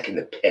 She's taking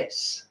the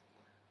piss.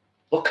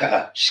 Look at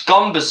her. She's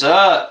gone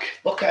berserk.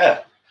 Look at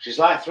her. She's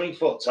like 3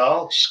 foot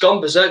tall. She's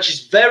gone berserk.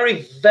 She's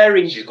very,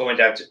 very... She's going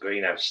down to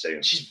greenhouse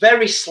soon. She's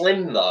very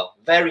slim, though.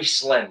 Very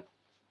slim.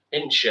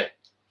 Isn't she?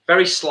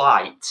 Very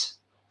slight.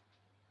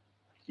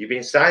 You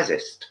being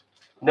sizist?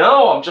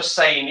 No, I'm just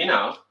saying, you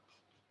know.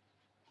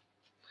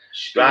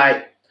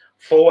 Right.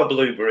 4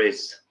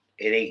 blueberries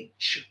in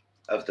each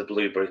of the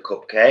blueberry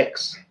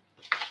cupcakes.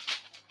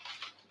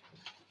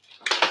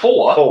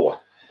 4? 4.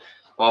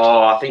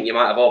 Oh, I think you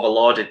might have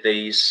overloaded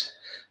these.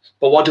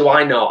 But what do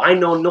I know? I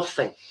know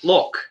nothing.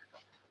 Look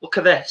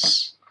at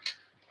this.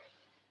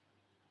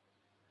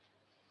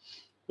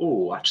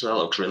 Oh, actually, that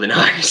looks really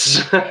nice.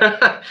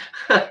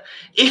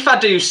 If I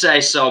do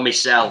say so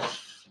myself.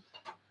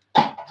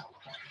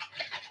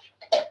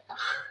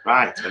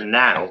 Right, and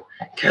now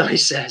Kelly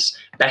says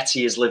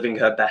Betty is living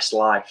her best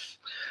life.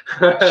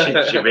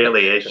 she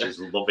really is. She's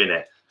loving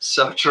it.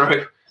 So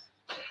true.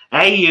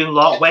 Hey, you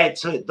lot, wait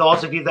till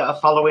those of you that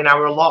are following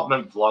our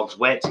allotment vlogs,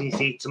 wait till you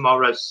see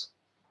tomorrow's.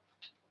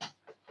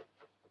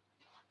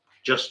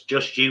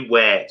 Just you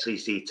wait till you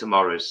see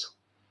tomorrow's.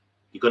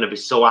 You're going to be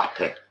so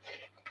happy.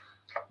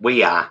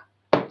 We are.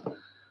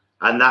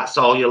 And that's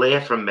all you'll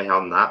hear from me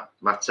on that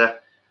matter.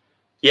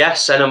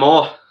 Yes, and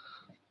more.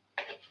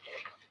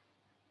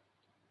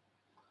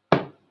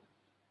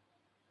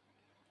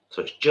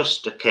 So it's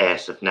just a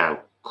case of now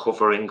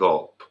covering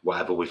up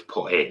whatever we've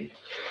put in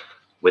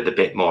with a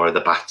bit more of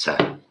the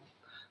batter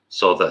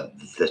so that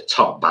the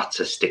top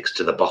batter sticks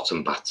to the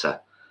bottom batter,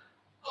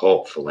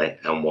 hopefully,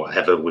 and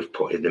whatever we've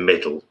put in the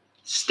middle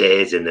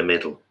stays in the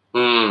middle.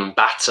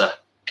 Batter.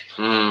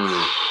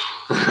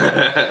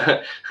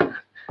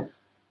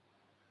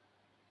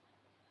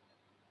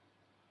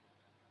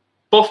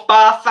 Buff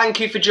Bar, thank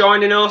you for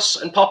joining us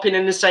and popping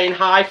in and saying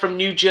hi from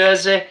New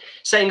Jersey,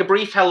 saying a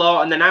brief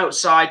hello, and then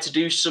outside to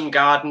do some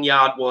garden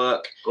yard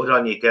work. Good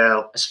on you,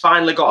 girl. Has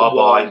finally got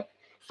warm.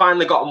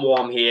 Finally got them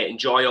warm here.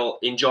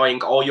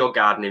 Enjoying all your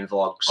gardening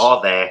vlogs.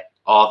 Or they,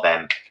 or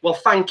them. Well,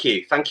 thank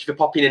you. Thank you for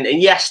popping in. And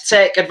yes,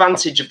 take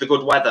advantage of the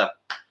good weather.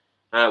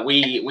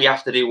 We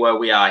have to do where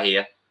we are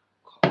here.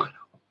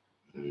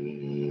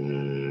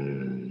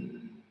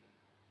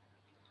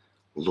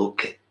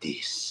 Look at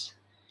this.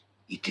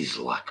 It is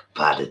like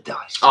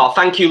paradise. Oh,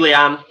 thank you,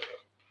 Leanne.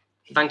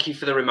 Thank you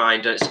for the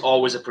reminder. It's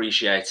always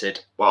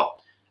appreciated. What?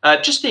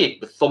 Just the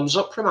thumbs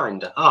up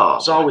reminder. Oh,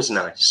 it's always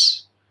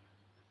nice.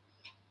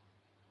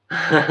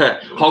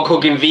 Hog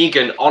hugging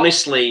vegan.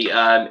 Honestly,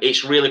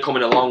 it's really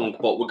coming along,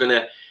 but we're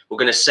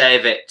gonna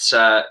save it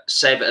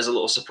as a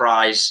little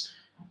surprise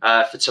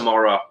for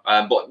tomorrow.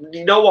 But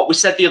you know what we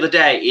said the other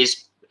day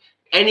is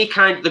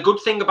the good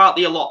thing about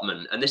the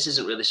allotment, and this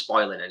isn't really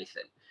spoiling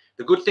anything.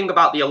 The good thing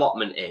about the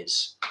allotment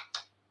is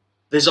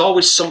there's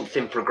always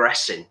something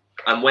progressing.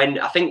 And when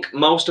I think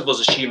most of us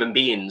as human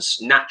beings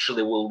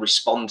naturally will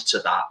respond to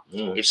that.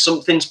 If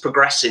something's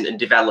progressing and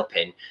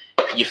developing,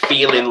 you're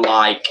feeling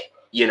like,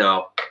 you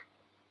know,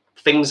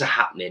 things are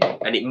happening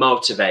and it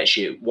motivates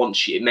you.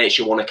 It makes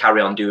you want to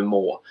carry on doing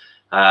more.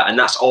 And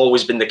that's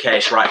always been the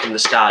case right from the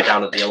start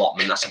down at the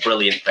allotment. That's a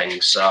brilliant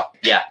thing. So,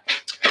 yeah.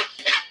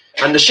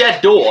 And the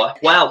shed door,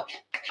 well,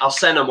 I'll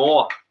send them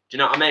more. Do you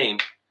know what I mean?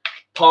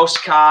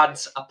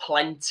 Postcards are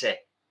plenty.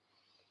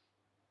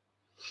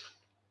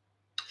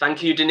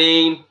 Thank you,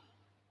 Deneen.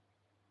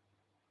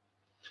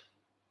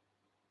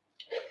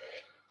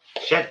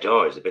 Shed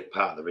door is a big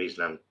part of the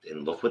reason I'm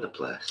in love with the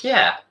place.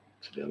 Yeah.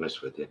 To be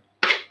honest with you.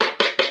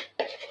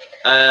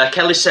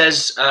 Kelly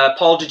says,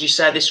 Paul, did you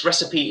say this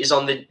recipe is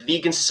on the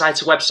Vegan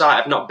Society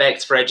website? I've not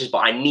baked for ages, but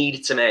I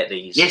need to make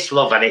these. Yes,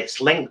 love, and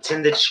it's linked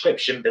in the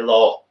description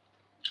below.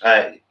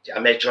 I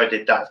made sure I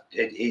did that.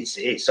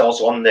 It's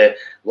also on the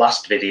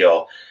last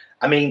video.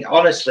 I mean,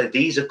 honestly,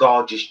 these are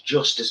gorgeous,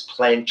 just as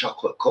plain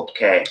chocolate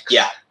cupcakes.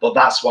 Yeah. But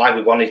that's why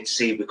we wanted to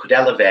see if we could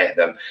elevate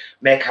them,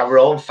 make our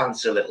own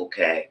fancy little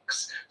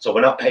cakes. So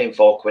we're not paying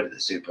 £4 at the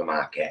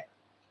supermarket.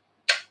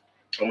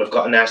 And we've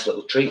got a nice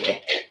little treat here.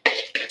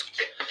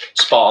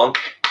 Spot on.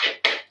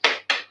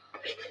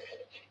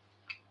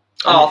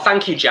 Oh,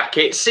 thank you,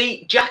 Jackie.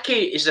 See,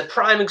 Jackie is a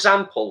prime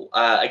example,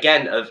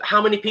 again, of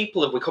how many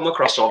people have we come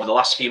across over the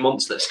last few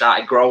months that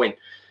started growing.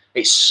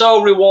 It's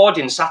so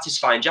rewarding,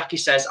 satisfying. Jackie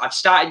says, I've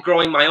started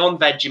growing my own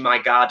veg in my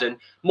garden.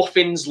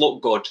 Muffins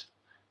look good.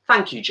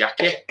 Thank you,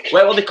 Jackie.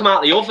 Where will they come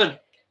out of the oven?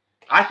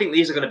 I think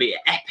these are going to be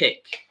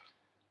epic.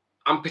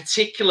 I'll be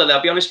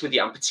honest with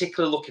you, I'm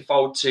particularly looking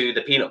forward to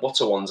the peanut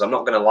butter ones. I'm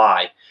not going to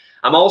lie.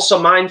 I'm also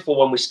mindful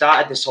when we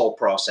started this whole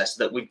process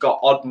that we've got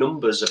odd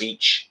numbers of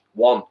each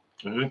one,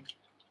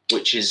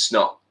 which is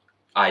not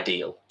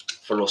ideal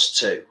for us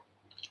too,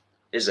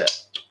 is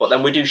it? But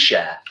then we do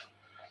share.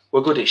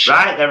 We're good at share.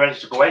 Right, they're ready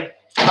to go in.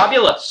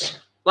 Fabulous.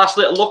 Last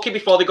little looky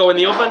before they go in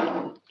the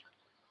oven.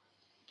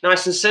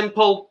 Nice and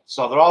simple.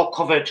 So they're all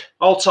covered.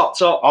 All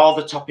topped up. All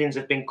the toppings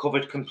have been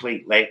covered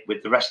completely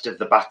with the rest of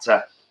the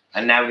batter.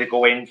 And now they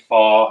go in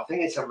for, I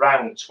think it's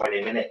around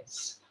 20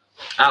 minutes.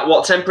 At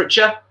what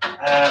temperature?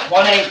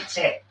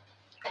 180.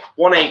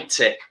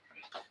 180.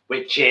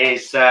 Which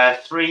is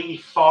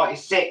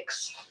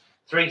 346,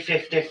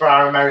 350 for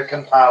our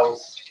American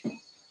pals.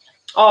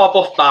 Oh,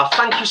 Buff Bar,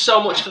 thank you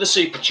so much for the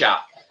super chat.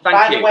 Thank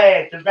you. By the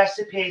way, the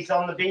recipes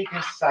on the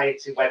Vegan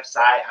Society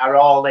website are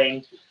all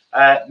in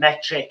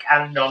metric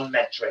and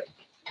non-metric.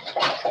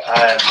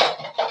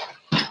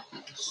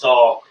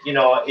 So, you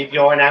know, if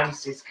you're an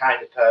ounces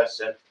kind of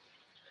person,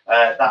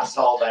 that's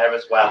all there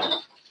as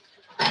well.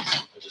 I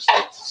just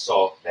need to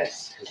soak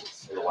this because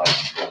it's otherwise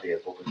it's going to be a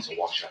bubble to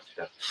wash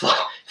after.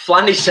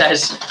 Flanny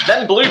says,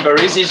 them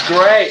blueberries is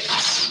great.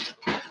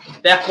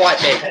 They're quite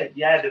big.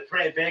 Yeah, they're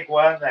pretty big,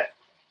 weren't they?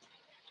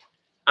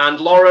 And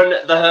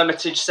Lauren the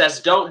Hermitage says,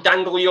 don't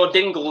dangle your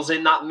dingles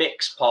in that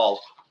mix,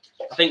 Paul.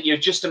 I think you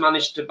just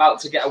managed about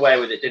to get away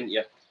with it, didn't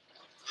you?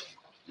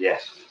 Yeah.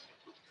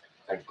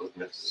 Thank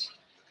goodness.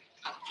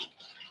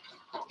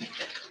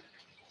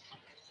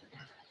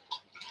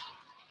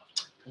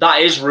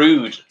 That is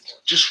rude.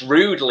 Just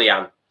rude,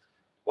 Leanne.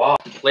 What?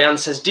 Leanne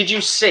says, did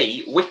you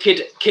see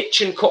Wicked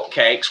Kitchen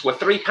cupcakes were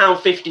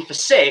 £3.50 for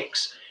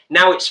 6?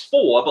 Now it's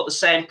 4, but the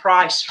same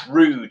price.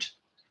 Rude.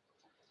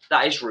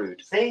 That is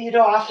rude. See, you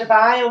don't have to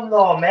buy them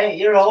though, mate.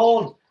 Your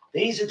own.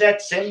 These are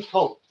dead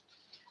simple.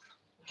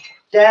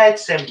 Dead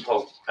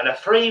simple. And a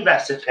free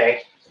recipe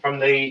from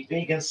the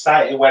Vegan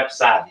Society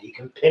website that you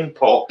can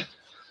pimp up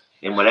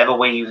in whatever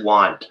way you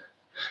want.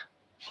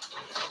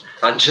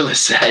 Angela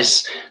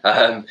says,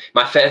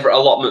 my favourite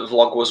allotment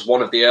vlog was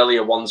one of the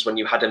earlier ones when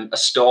you had a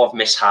stove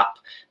mishap.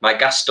 My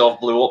gas stove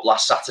blew up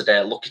last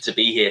Saturday. Lucky to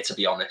be here, to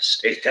be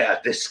honest.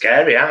 They're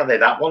scary, aren't they?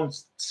 That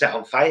one's set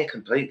on fire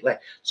completely.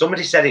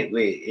 Somebody said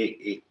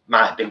it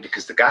might have been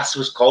because the gas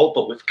was cold,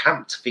 but we've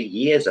camped for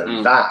years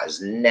and that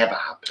has never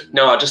happened.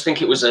 No, I just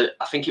think it was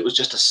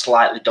just a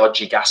slightly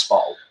dodgy gas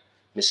bottle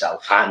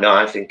myself. No,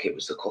 I think it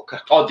was the cooker.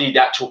 Oh, the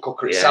actual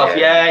cooker itself.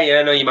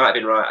 Yeah, no, you might have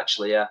been right,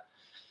 actually, yeah.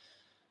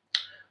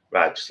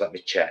 Right, just let me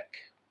check.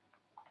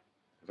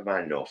 Never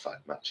mind, no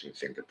fact matching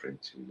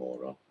fingerprinting,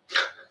 moron.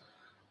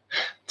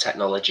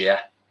 Technology,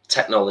 yeah.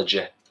 Technology.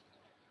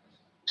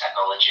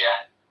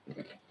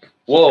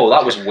 Whoa,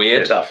 that was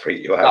weird. Did that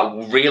freak you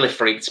out? That really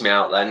freaked me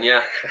out then,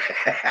 yeah.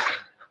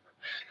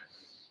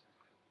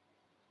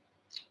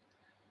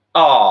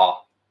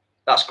 Oh,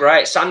 that's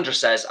great. Sandra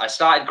says, I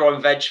started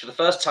growing veg for the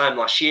first time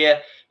last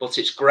year, but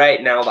it's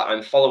great now that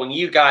I'm following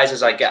you guys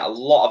as I get a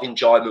lot of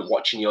enjoyment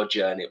watching your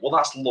journey. Well,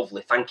 that's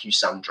lovely. Thank you,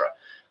 Sandra.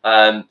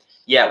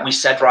 Yeah, we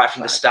said right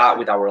from the start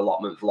with our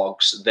allotment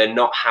vlogs, they're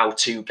not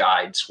how-to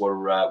guides.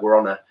 We're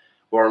on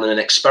an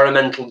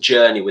experimental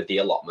journey with the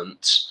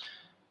allotments,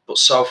 but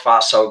so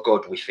far so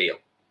good, we feel.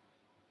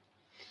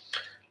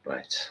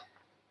 Right.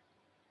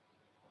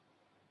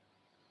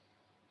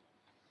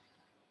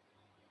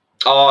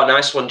 Oh,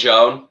 nice one,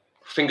 Joan.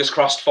 Fingers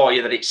crossed for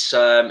you that it's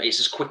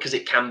as quick as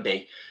it can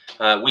be.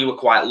 We were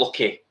quite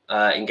lucky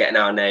in getting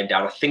our name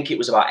down. I think it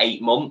was about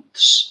 8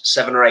 months,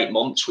 7 or 8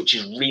 months, which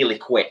is really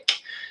quick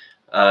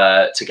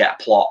to get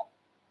a plot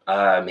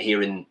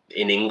here in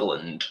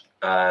England.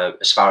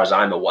 As far as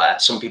I'm aware,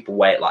 some people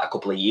wait like a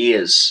couple of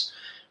years.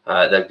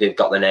 They've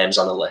got their names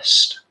on a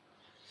list.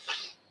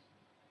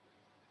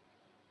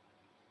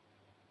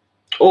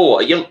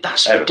 Oh,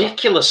 that's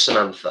ridiculous,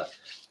 Samantha.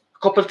 A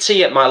cup of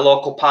tea at my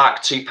local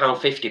park,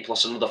 £2.50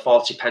 plus another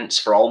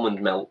 40p for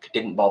almond milk.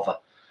 Didn't bother.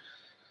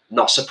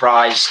 Not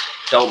surprised.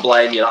 Don't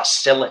blame you. That's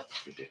silly.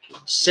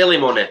 Ridiculous. Silly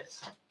money.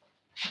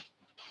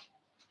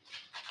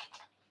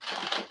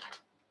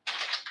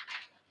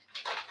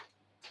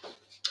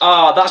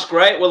 Oh, that's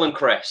great, Will and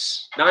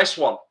Chris. Nice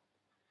one.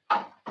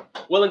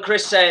 Will and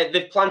Chris say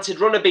they've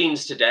planted runner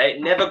beans today.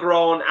 Never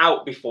grown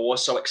out before,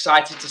 so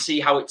excited to see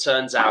how it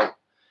turns out.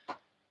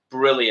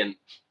 Brilliant.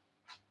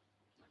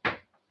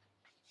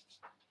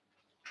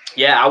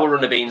 Yeah, our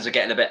runner beans are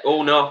getting a bit...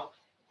 Oh, no.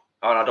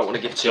 Oh, I don't want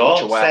to give too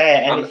much away. Say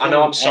anything, I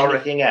know, I'm sorry.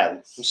 Anything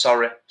else? I'm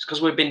sorry. It's because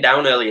we've been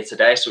down earlier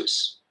today, so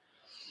it's...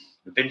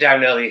 We've been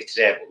down earlier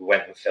today, but we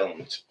went and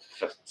filmed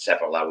for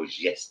several hours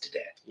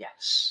yesterday.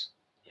 Yes.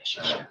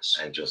 Yes.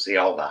 And you'll see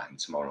all that in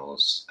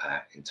tomorrow's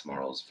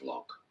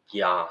vlog.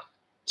 Yeah.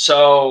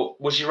 So,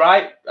 was you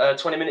right?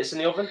 20 minutes in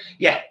the oven?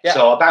 Yeah.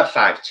 So about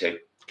 5 to.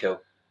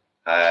 Cool.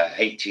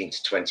 18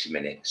 to 20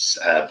 minutes.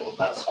 But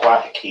that's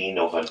quite a keen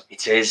oven.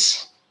 It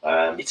is.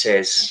 It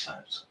is.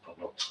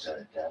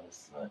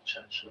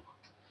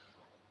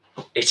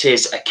 It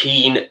is a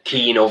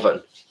keen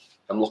oven.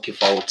 I'm looking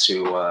forward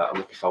to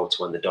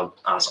when they're done,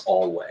 as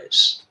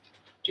always.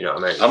 Do you know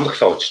what I mean? I'm looking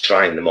forward to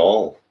trying them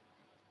all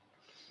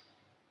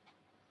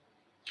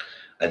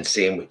and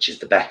seeing which is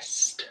the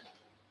best.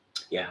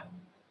 Yeah.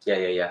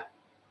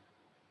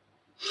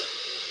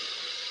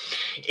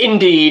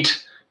 Indeed.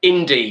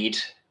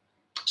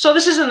 So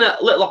this is a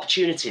little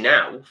opportunity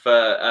now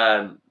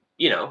for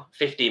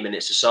 15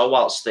 minutes or so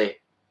whilst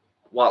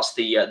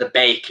the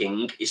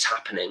baking is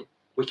happening.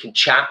 We can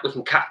chat, we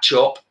can catch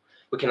up,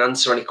 we can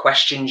answer any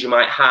questions you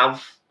might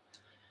have.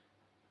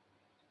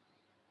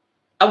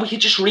 And we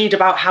could just read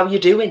about how you're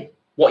doing,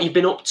 what you've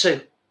been up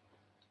to.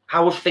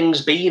 How have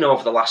things been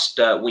over the last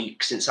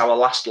week since our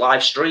last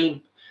live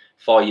stream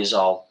for you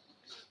all?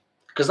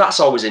 Because that's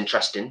always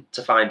interesting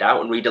to find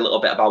out and read a little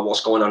bit about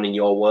what's going on in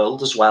your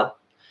world as well.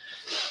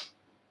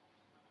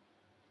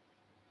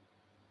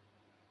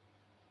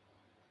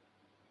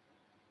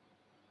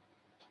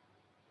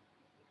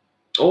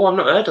 Oh, I've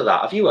not heard of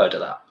that. Have you heard of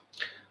that?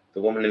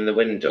 The woman in the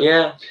window?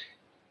 Yeah.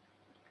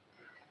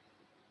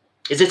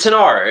 Is it an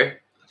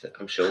horror?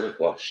 I'm sure we've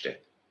watched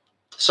it.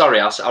 Sorry,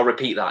 I'll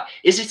repeat that.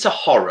 Is it a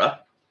horror?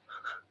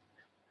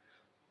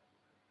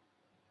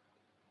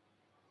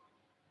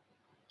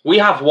 We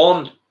have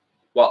one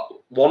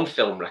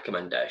film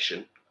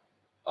recommendation,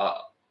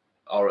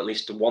 or at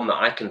least one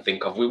that I can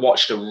think of. We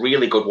watched a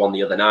really good one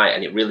the other night,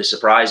 and it really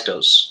surprised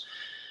us.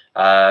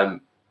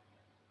 The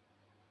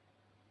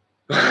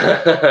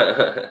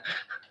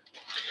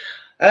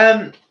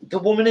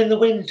Woman in the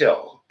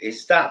Window,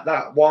 is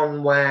that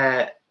one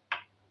where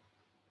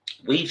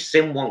we've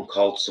seen one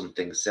called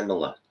something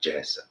similar,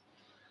 Jason,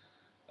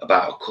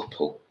 about a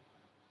couple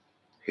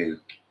who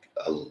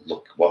are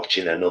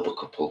watching another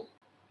couple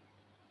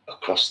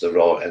across the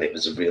road, and it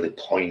was a really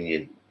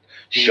poignant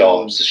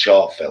short. It's a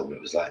short film. It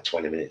was like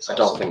 20 minutes. I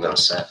don't think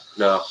that's it.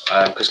 No,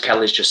 because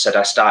Kelly's just said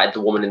I started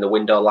The Woman in the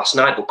Window last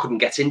night, but couldn't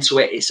get into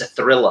it. It's a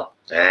thriller,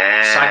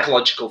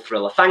 psychological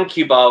thriller. Thank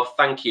you both.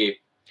 Thank you.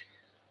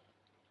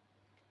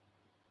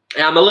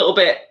 Yeah, I'm a little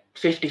bit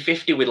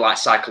 50-50 with like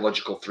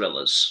psychological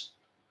thrillers.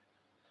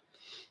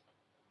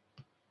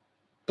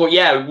 But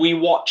yeah, we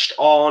watched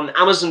on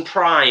Amazon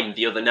Prime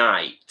the other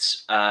night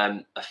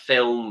a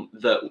film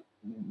that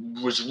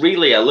was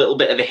really a little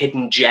bit of a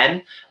hidden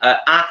gem,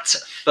 At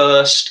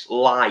First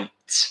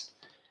Light.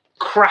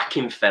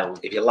 Cracking film.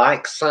 If you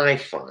like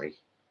sci-fi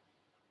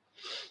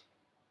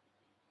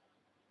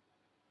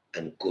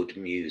and good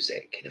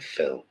music in a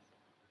film,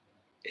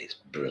 it's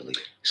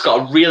brilliant. It's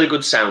got a really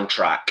good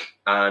soundtrack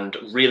and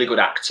really good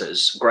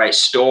actors. Great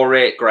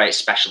story, great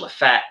special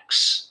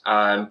effects.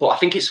 But I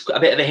think it's a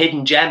bit of a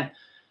hidden gem.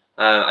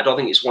 I don't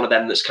think it's one of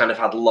them that's kind of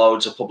had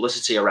loads of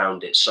publicity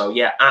around it. So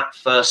yeah, At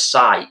First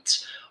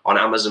Sight on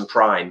Amazon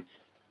Prime,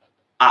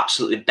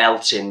 absolutely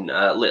belting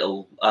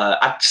little.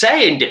 I'd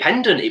say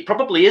independent. It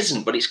probably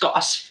isn't, but it's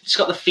got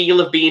the feel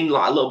of being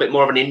like a little bit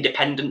more of an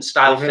independent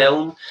style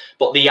film.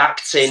 But the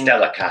acting,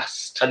 stellar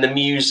cast, and the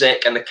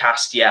music and the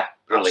cast, yeah,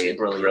 brilliant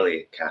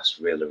cast,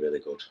 really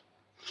good.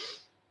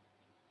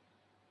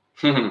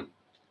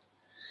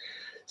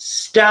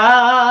 Star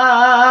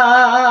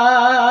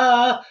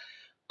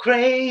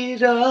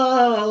Cradle,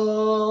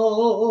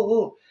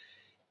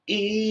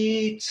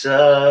 eat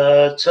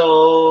a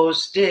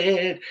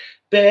toasted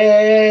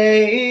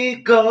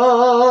bagel.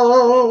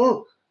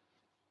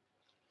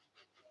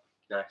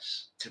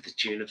 Nice. To the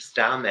tune of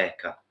Star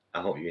Maker.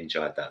 I hope you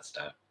enjoyed that,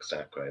 Star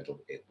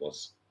Cradle. It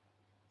was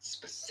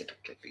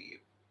specifically for you.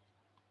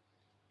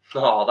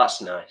 Oh, that's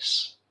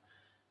nice.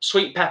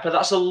 Sweet Pepper,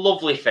 that's a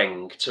lovely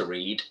thing to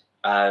read.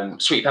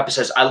 Sweet Pepper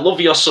says, I love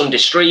your Sunday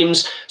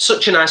streams.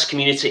 Such a nice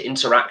community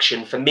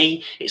interaction. For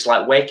me, it's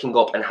like waking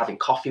up and having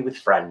coffee with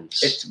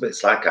friends.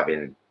 It's like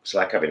having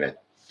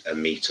a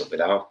meet up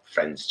with our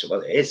friends too.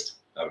 Well, it is.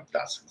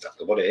 That's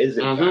exactly what it is,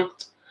 in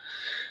fact.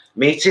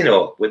 Meeting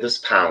up with us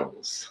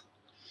pals.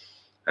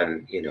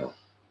 And, you know,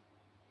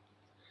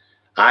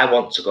 I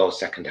want to go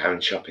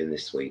second-hand shopping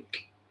this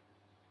week.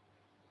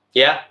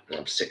 Yeah?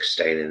 I'm sick of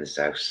staying in this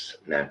house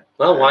now.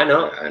 Well, why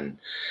not? And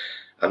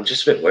I'm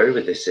just a bit worried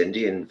with this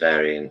Indian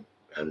variant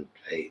and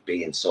it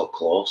being so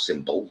close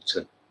in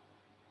Bolton.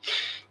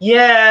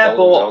 Yeah,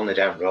 Bolton's but on the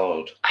down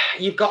road.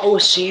 You've got to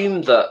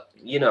assume that,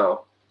 you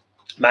know.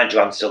 Mind you,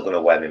 I'm still going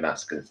to wear my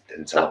mask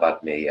until I've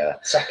had my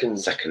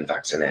second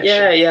vaccination.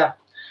 Yeah.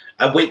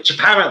 Which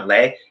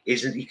apparently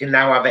is that you can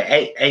now have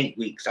it eight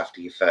weeks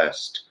after your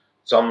first.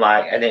 So I'm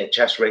like,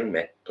 NHS, ring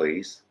me,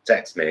 please.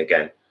 Text me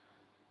again.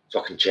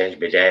 So I can change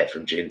my date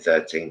from June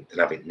 13th and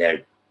have it now.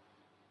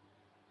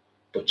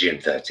 But June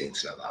 13th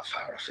is not that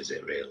far off, is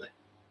it really?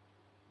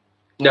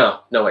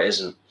 No, it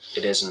isn't.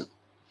 It isn't.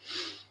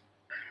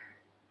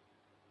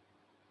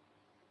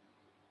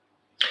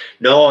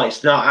 No,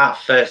 it's not At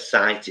First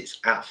Sight. It's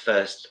At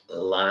First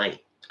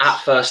Light. At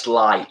First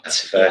Light. At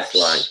First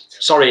Light.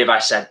 Sorry if I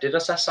said, did I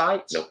say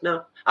sight?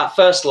 No. At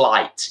First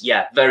Light.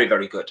 Yeah, very,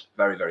 very good.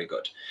 Very, very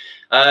good.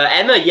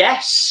 Emma,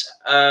 yes.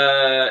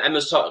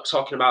 Emma's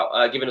talking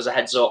about giving us a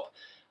heads up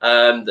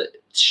that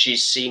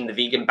she's seen the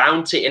vegan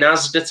bounty in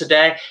Asda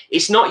today.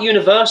 It's not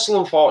universal,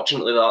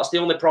 unfortunately, though. That's the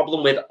only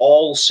problem with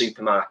all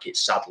supermarkets,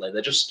 sadly.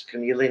 They're just...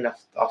 Can you lean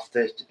off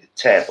the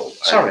table?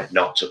 Sorry. And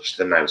not touch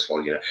the mouse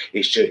while you know.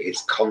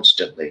 It's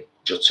constantly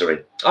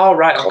juttering. Oh,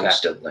 right, okay.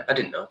 Constantly. I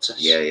didn't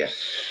notice. Yeah.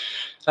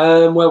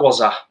 Where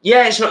was I?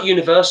 Yeah, it's not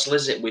universal,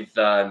 is it, with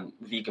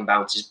vegan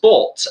bounties?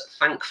 But,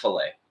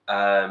 thankfully...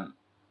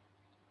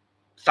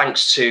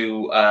 thanks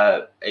to,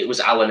 it was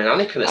Alan and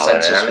Annika that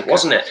sent us,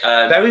 wasn't it?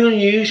 Very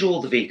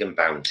unusual, the vegan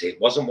bounty. It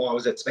wasn't what I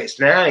was expecting. It's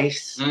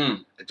nice.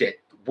 I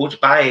would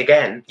buy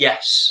again.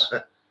 Yes.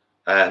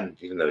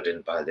 Even though I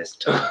didn't buy this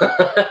time.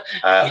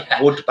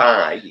 Would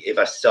buy if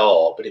I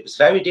saw, but it was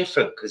very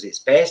different because it's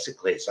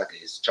basically, it's like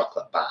a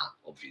chocolate bar,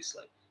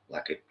 obviously,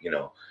 like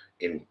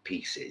in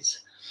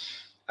pieces.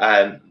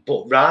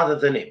 But rather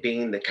than it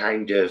being the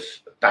kind of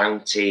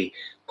bounty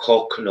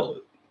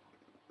coconut,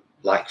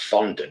 like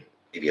fondant,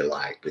 if you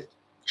like, with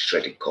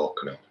shredded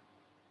coconut.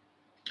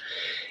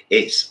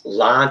 It's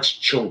large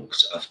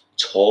chunks of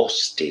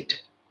toasted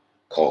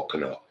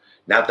coconut.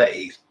 Now that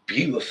is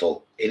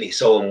beautiful in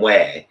its own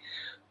way,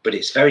 but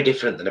it's very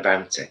different than a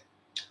bounty.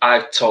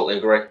 I totally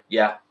agree.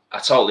 Yeah, I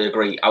totally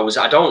agree.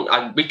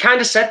 We kind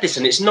of said this,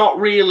 and it's not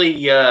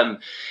really a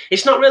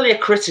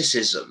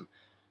criticism,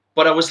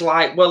 But I was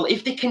like, well,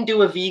 if they can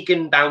do a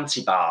vegan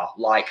bounty bar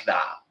like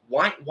that,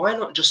 why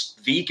not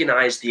just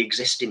veganize the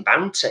existing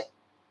bounty?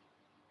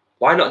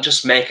 Why not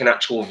just make an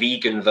actual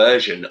vegan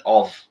version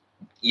of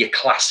your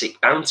classic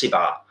bounty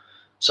bar?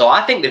 So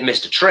I think they've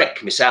missed a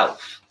trick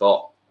myself,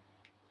 but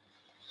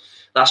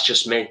that's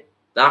just me.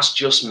 That's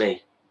just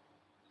me.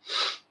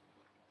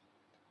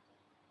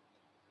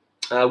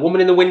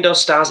 Woman in the Window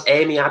stars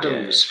Amy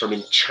Adams from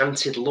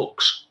Enchanted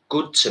looks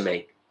good to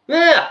me.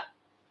 Yeah.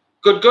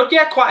 Good, good.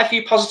 Yeah, quite a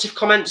few positive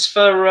comments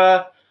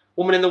for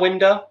Woman in the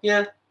Window.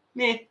 Yeah.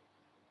 Yeah.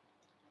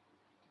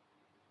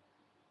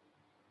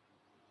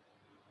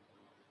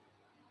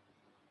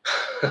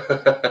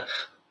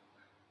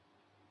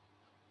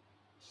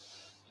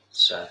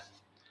 So,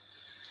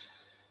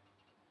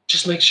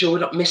 just make sure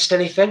we've not missed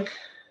anything.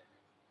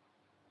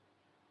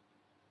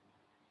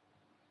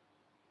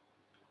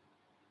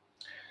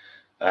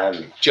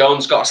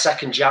 Jones got a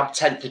second jab,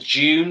 10th of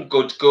June.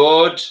 Good,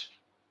 good.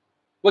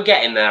 We're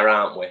getting there,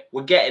 aren't we?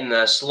 We're getting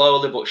there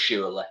slowly but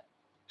surely.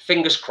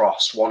 Fingers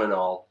crossed, one and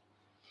all.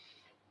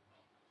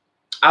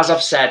 As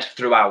I've said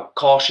throughout,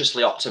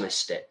 cautiously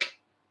optimistic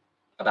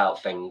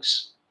about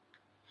things.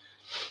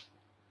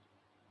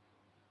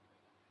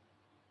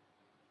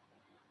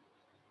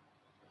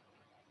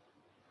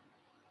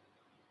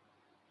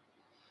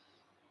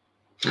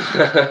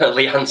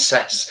 Leanne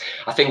says,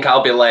 I think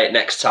I'll be late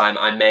next time.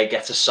 I may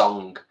get a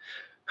song.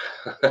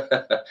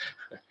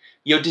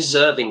 You're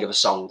deserving of a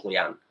song,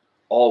 Leanne.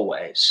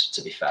 Always,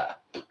 to be fair.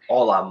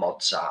 All our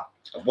mods are.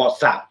 What's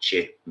that,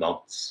 you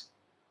mods?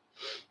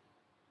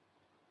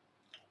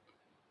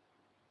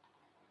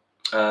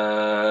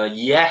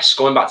 Yes,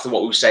 going back to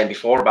what we were saying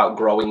before about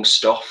growing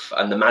stuff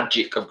and the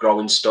magic of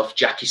growing stuff,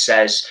 Jackie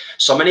says,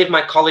 so many of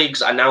my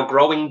colleagues are now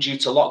growing due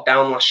to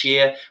lockdown last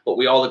year, but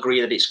we all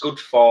agree that it's good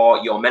for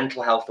your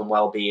mental health and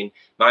well-being.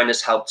 Mine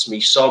has helped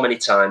me so many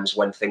times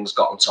when things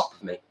got on top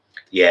of me.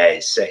 Yeah,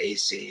 it's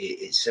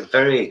a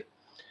very,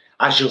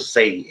 as you'll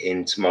see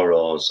in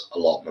tomorrow's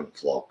allotment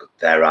vlog,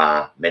 there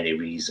are many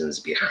reasons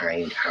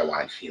behind how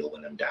I feel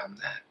when I'm down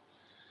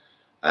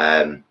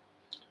there.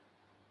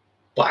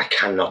 But I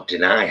cannot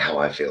deny how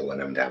I feel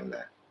when I'm down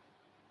there.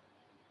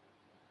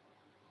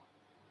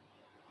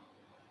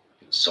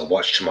 So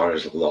watch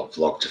tomorrow's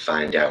vlog to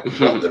find out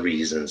what the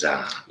reasons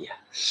are.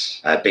 Yes.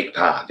 A big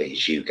part of it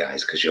is you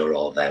guys, because you're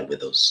all there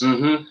with us.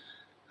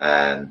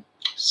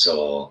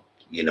 So,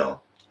 you know,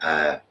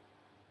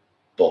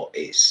 but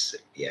it's,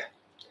 yeah,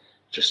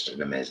 just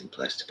an amazing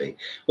place to be.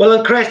 Well,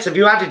 and Chris, have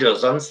you added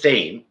us on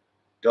Steam?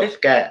 Don't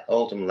forget,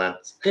 Oldham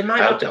lads. They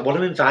might I want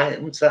to invite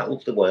them to that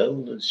lovely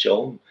world and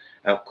show them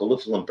how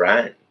colourful and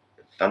bright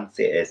and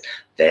fancy it is.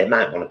 They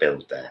might want to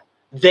build there.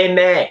 They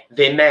may.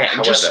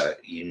 However,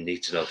 you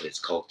need to know that it's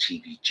called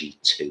TVG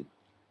 2.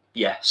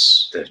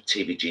 Yes. The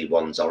TVG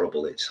 1's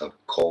horrible. It's a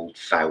cold,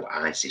 foul,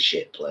 icy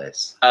shit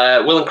place.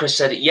 Will and Chris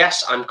said,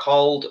 yes, I'm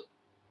called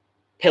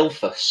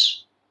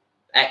Pilfus.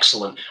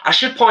 Excellent. I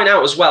should point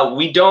out as well,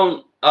 we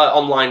don't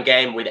online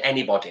game with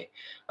anybody.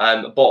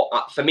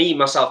 But for me,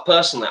 myself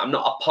personally, I'm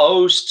not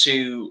opposed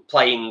to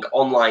playing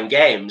online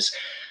games.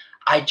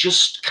 I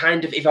just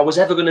kind of, if I was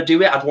ever going to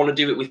do it, I'd want to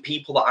do it with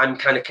people that I'm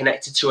kind of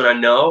connected to and I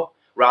know,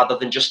 rather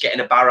than just getting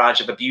a barrage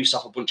of abuse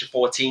off a bunch of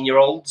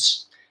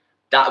 14-year-olds.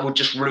 That would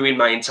just ruin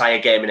my entire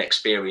gaming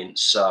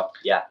experience. So,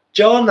 yeah.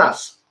 John,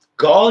 that's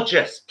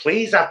gorgeous.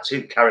 Please add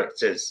 2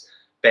 characters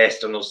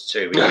based on us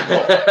 2 in your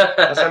book.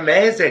 That's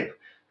amazing.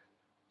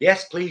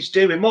 Yes, please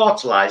do.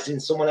 Immortalised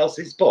in someone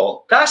else's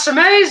book. That's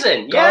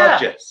amazing.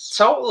 Gorgeous.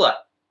 Yeah, totally.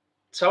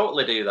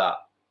 Totally do that.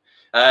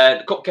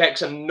 The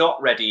cupcakes are not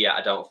ready yet,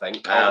 I don't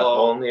think.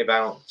 Only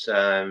about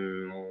 5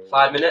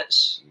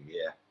 minutes.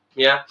 Yeah.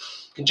 Yeah.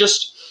 Can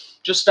just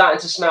starting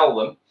to smell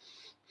them.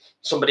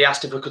 Somebody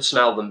asked if we could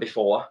smell them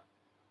before.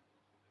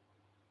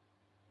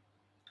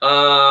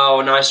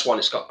 Oh, nice one.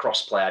 It's got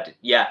crossplay.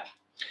 Yeah.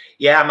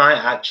 Yeah, I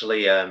might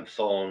actually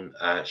phone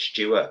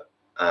Stuart,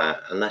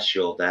 unless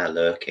you're there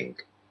lurking,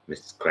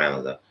 Mr.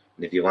 Crowther.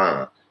 And if you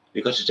are,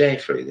 we've got a day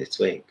free this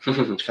week. Do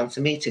you fancy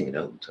meeting in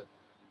Oldham?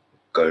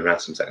 Going around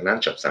some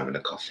second-hand shops having a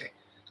coffee,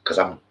 because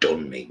I'm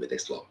done me with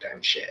this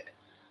lockdown shit.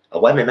 I'll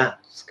wear my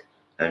mask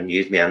and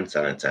use my hand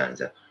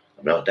sanitizer.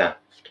 I'm not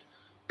daft,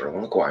 but I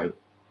want to go out.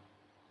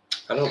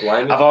 I don't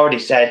blame you. I've already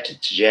said to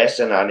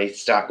Jason I need to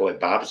start going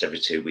barbers every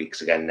 2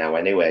 weeks again now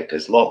anyway,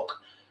 because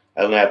look,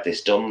 I only had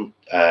this done.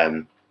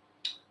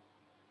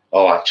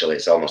 Oh, actually,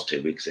 it's almost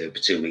 2 weeks. It'll be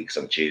 2 weeks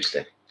on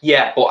Tuesday.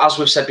 Yeah, but as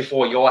we've said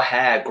before, your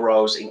hair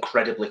grows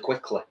incredibly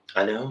quickly.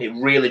 I know. It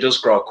really does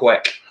grow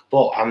quick.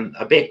 But I'm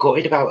a bit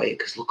gutted about it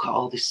because look at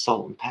all this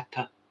salt and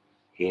pepper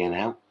here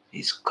now.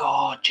 It's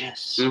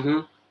gorgeous.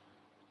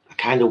 I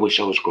kind of wish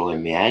I was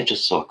growing my hair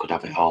just so I could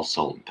have it all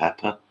salt and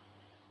pepper.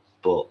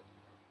 But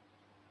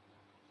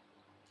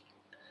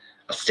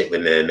I'll stick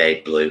with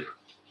mermaid blue.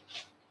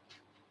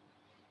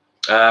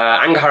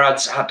 Angharad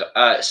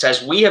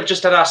says, we have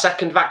just had our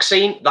second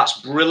vaccine.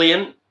 That's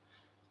brilliant.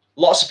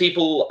 Lots of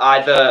people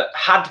either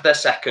had their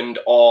second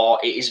or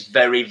it is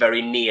very,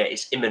 very near.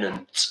 It's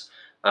imminent.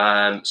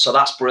 So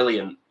that's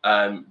brilliant,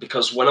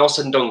 because when all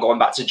said and done, going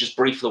back to just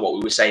briefly what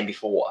we were saying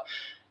before,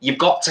 you've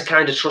got to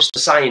kind of trust the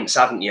science,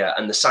 haven't you?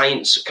 And the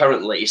science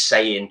currently is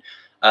saying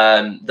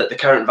that the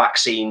current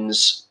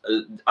vaccines,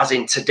 as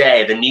in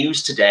today, the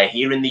news today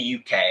here in the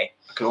UK, I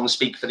can only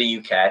speak for the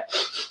UK,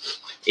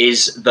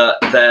 is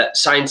that the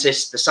science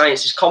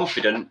is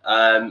confident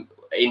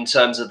in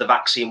terms of the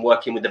vaccine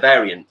working with the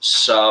variants.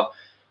 So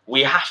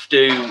we have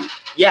to,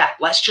 yeah,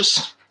 let's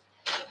just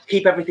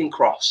keep everything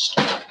crossed.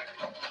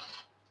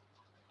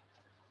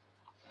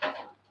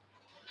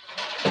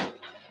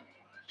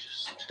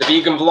 The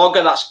vegan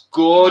vlogger, that's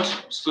good.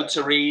 It's good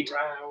to read.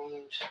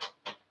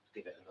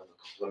 Give it another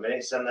couple of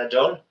minutes and they're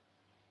done.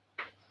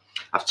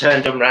 I've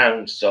turned them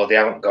round so they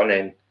haven't gone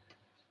in.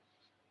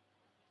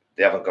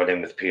 They haven't gone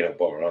in with peanut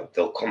butter on.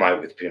 They'll come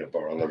out with peanut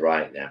butter on the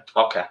right now.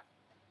 Okay.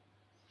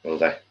 Will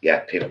they? Yeah,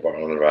 peanut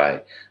butter on the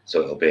right.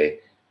 So it'll be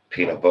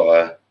peanut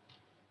butter,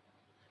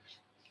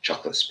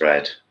 chocolate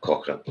spread,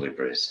 coconut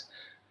blueberries,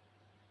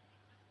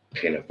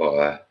 peanut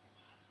butter,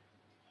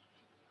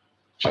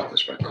 chocolate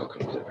spread,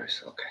 coconut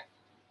blueberries. Okay.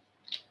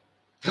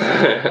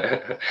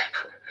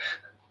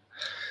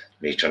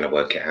 Me trying to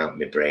work it out,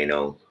 my brain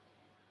all.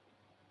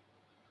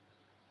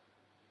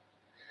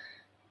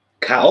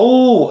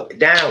 Oh,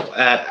 now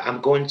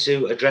I'm going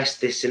to address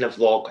this in a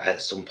vlog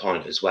at some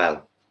point as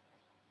well.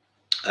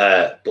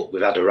 But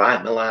we've had a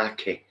right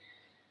malarkey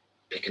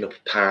picking up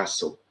a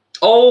parcel.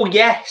 Oh,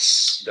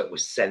 yes. That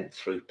was sent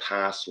through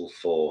Parcel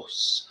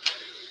Force.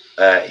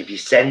 If you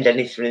send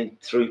anything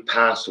through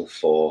Parcel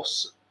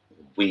Force,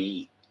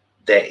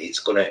 it's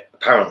gonna,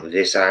 apparently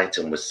this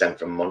item was sent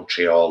from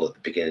Montreal at the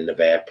beginning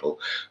of April.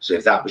 So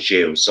if that was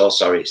you, I'm so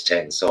sorry it's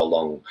taken so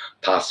long.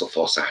 Parcel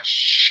Force are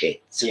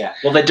shit. Yeah.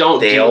 Well,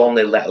 they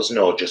only let us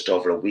know just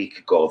over a week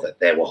ago that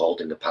they were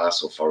holding a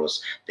parcel for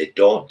us. They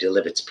don't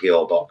deliver to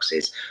PO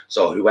boxes.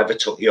 So whoever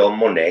took your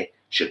money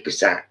should be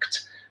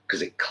sacked,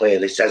 because it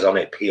clearly says on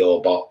it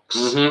PO Box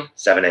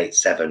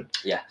 787.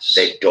 Yes.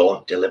 They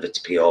don't deliver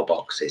to PO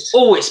boxes.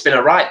 Oh, it's been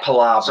a right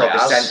palaver. So they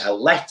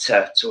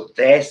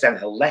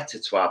sent a letter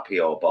to our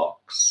PO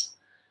box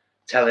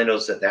telling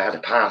us that they had a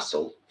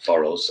parcel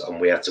for us and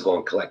we had to go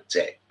and collect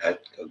it a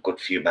good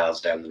few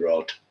miles down the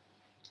road.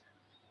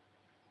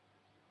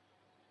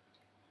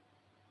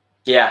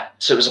 Yeah,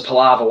 so it was a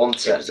palaver,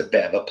 wasn't it? It was a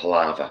bit of a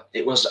palaver.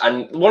 It was,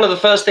 and one of the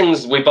first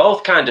things we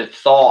both kind of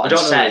thought and said...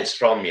 I don't know where it's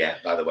from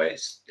yet, by the way.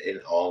 It's in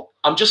all.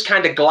 I'm just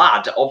kind of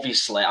glad,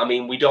 obviously. I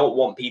mean, we don't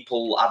want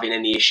people having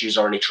any issues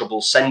or any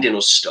trouble sending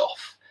us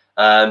stuff.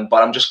 But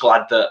I'm just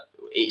glad that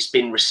it's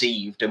been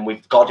received and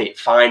we've got it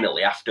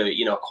finally after,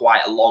 you know,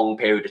 quite a long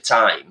period of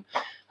time.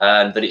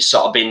 That it's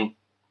sort of been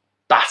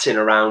batting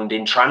around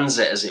in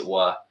transit, as it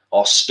were,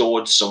 or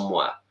stored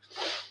somewhere.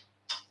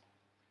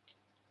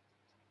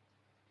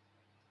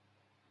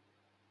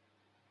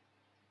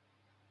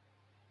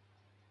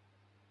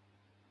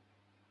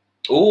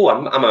 Oh,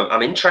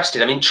 I'm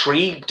interested. I'm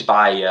intrigued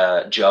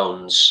by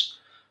Joan's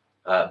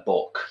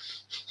book.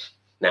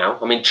 Now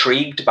I'm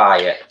intrigued by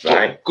it.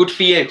 Right. Good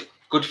for you.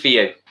 Good for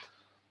you.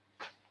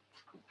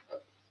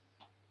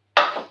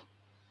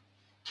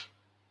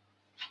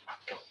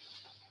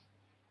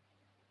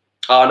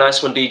 Oh,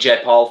 nice one,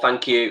 DJ Paul.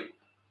 Thank you.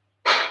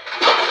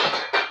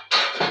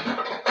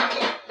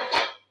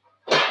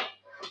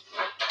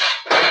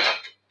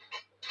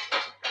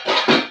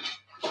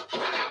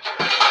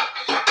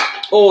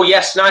 Oh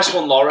yes, nice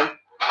one, Lauren.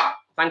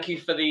 Thank you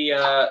for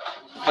the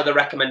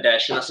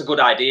recommendation. That's a good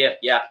idea.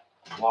 Yeah.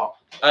 What?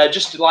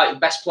 Just like the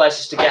best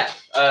places to get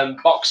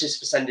boxes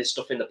for sending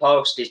stuff in the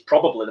post is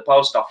probably the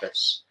post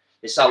office.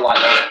 They sell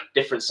like those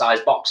different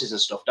size boxes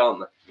and stuff, don't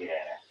they? Yeah.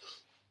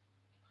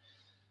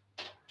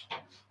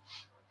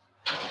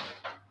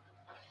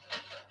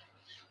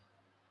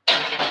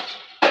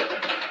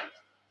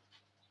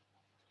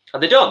 Are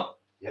they done?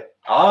 Yep.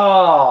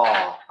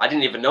 Oh, I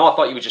didn't even know. I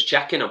thought you were just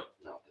checking them.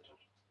 No, they don't.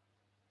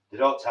 They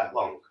don't take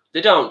long.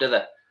 They don't, do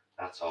they?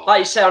 That's all. Like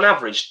you say, on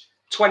average,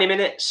 20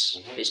 minutes.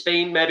 It's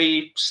been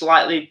maybe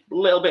slightly, a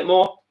little bit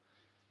more.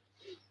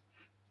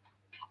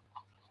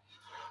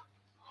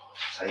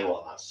 Tell you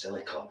what, that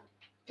silicone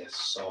gets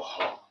so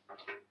hot.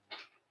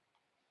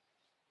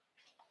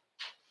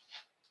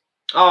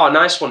 Oh,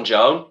 nice one,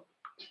 Joan.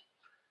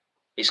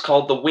 It's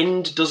called The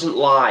Wind Doesn't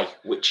Lie,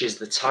 which is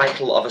the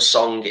title of a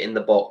song in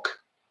the book.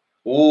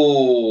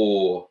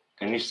 Ooh.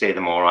 Can you see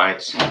them all right?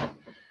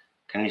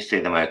 Can you see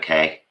them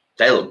okay?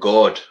 They look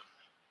good.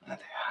 There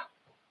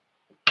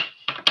they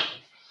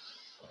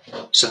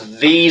are. So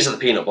these are the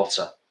peanut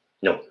butter?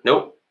 No.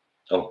 Nope.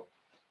 Oh.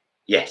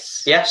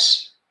 Yes.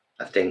 Yes?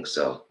 I think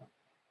so.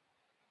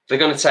 They're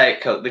going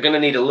to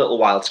need a little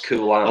while to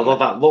cool out. Although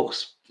that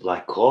looks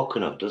like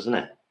coconut, doesn't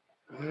it?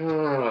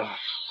 I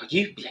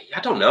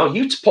don't know.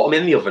 You put them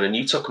in the oven and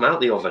you took them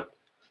out the oven.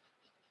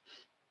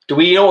 Do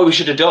we know what we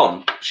should have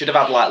done? Should have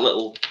had like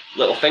little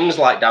things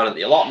like down at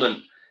the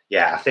allotment.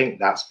 Yeah, I think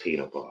that's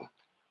peanut butter.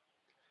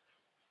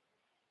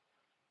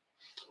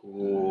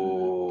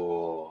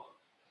 Ooh.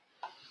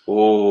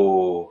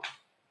 Ooh.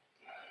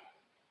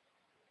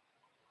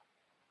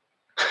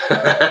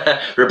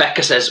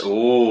 Rebecca says,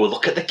 "Ooh,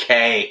 look at the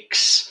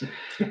cakes.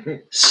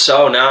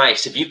 So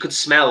nice. If you could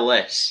smell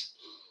this."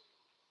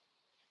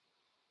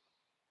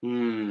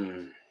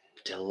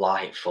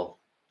 Delightful.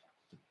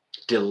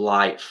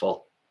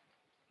 Delightful.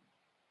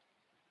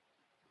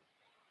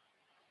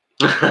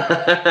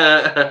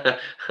 I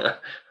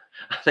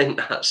think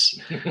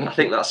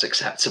that's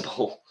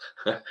acceptable.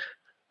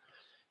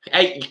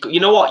 Hey, you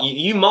know what?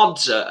 You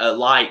mods are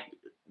like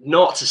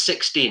 0 to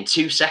 60 in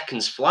 2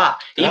 seconds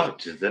flat.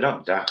 They're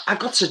not daft. I've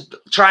got to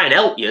try and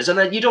help you, and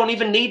then you don't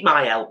even need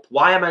my help.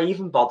 Why am I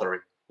even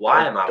bothering?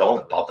 Why am I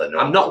Don't bother no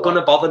more. I'm not going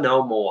to bother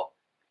no more.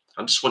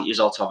 I just want you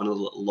all to have a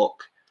little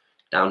look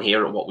down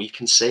here at what we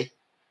can see.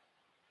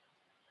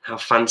 How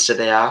fancy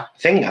they are. I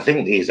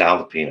think these are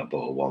the peanut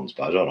butter ones,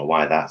 but I don't know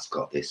why that's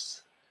got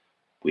this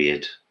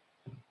weird.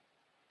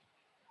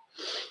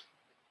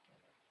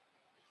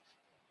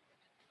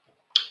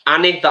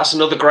 Annie, that's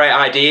another great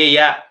idea,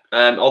 yeah.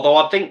 Although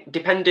I think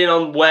depending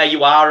on where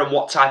you are and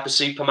what type of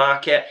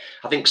supermarket,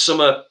 I think some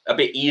are a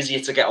bit easier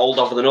to get hold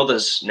of than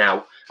others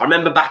now. I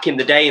remember back in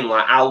the day in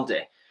like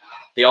Aldi,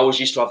 they always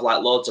used to have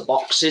like loads of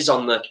boxes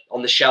on the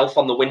shelf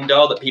on the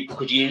window that people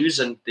could use,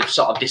 and they've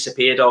sort of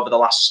disappeared over the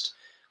last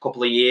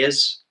couple of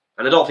years.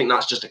 And I don't think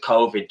that's just a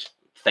COVID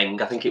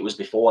thing. I think it was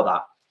before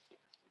that.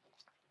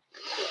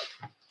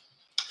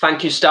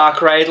 Thank you, Star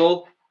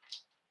Cradle.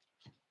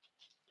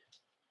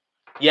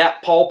 Yeah,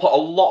 Paul put a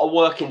lot of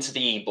work into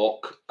the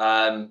ebook,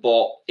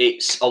 but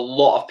it's a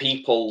lot of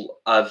people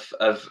have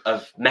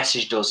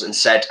messaged us and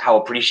said how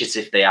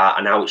appreciative they are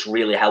and how it's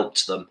really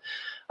helped them.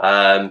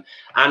 And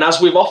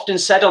as we've often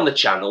said on the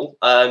channel,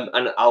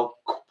 and I'll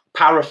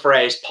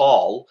paraphrase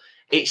Paul,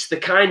 it's the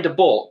kind of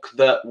book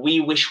that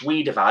we wish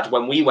we'd have had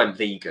when we went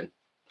vegan.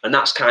 And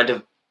that's kind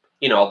of,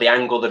 you know, the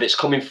angle that it's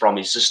coming from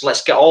is just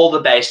let's get all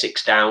the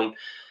basics down.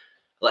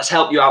 Let's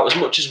help you out as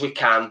much as we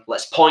can.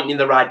 Let's point in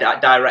the right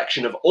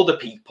direction of other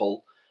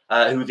people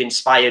who've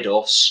inspired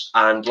us.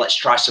 And let's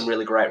try some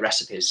really great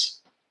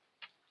recipes.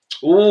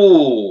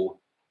 Ooh.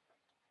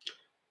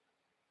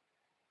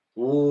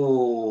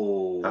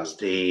 Ooh. That's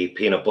the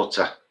peanut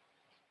butter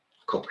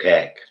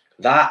cupcake.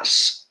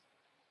 That's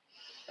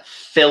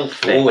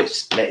filthy. Oh, it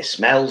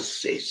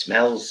smells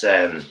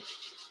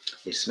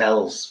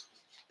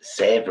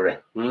savoury.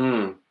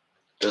 Doesn't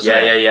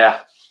it? Yeah.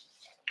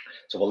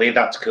 So we'll leave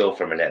that to cool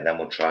for a minute and then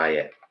we'll try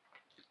it.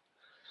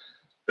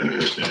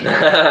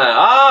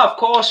 Of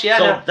course, yeah.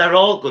 So they're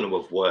all going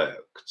to have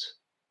worked,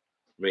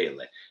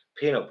 really.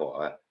 Peanut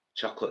butter,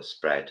 chocolate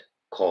spread,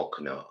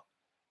 coconut,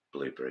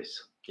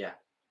 blueberries.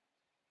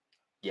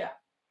 Yeah.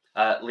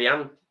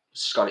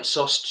 Leanne's got it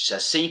sussed. She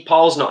says, see,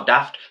 Paul's not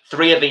daft.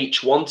 3 of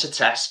each, 1 to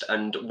test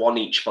and 1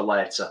 each for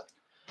later.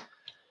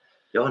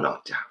 You're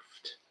not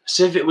daft.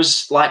 So if it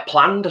was like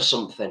planned or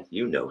something.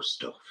 You know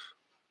stuff.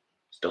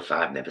 Stuff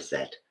I've never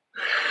said.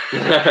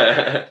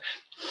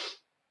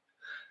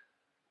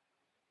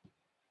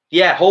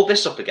 Yeah, hold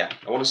this up again.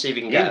 I want to see if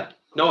you can get her.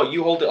 No,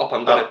 you hold it up.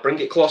 I'm going to bring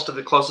it closer to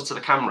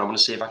the camera. I want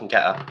to see if I can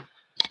get her.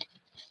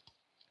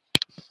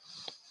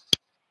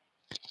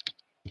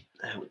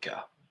 There we go.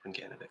 Bring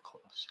it in a bit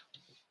closer.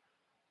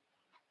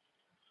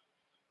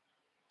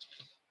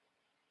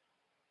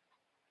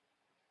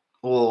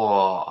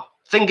 Oh,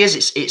 thing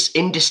is, it's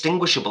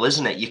indistinguishable,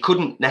 isn't it? You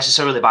couldn't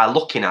necessarily, by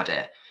looking at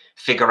it,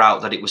 figure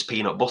out that it was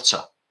peanut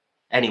butter.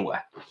 Anyway,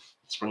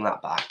 let's bring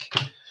that back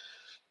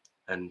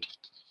and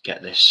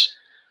get this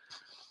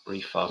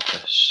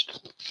refocused.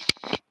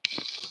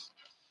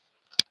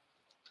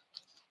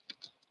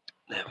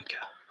 There we go.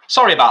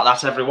 Sorry about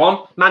that,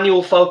 everyone.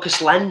 Manual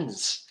focus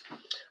lens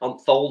on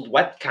the old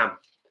webcam.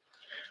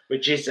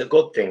 Which is a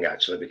good thing,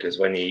 actually, because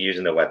when you're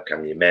using a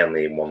webcam, you're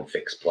mainly in one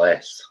fixed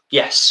place.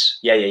 Yes.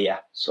 Yeah.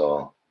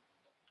 So.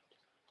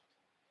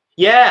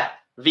 Yeah.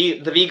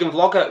 The vegan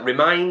vlogger,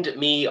 remind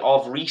me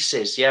of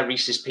Reese's. Yeah,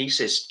 Reese's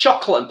Pieces.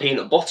 Chocolate and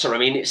peanut butter. I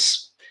mean,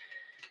 it's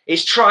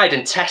tried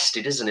and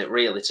tested, isn't it,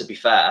 really, to be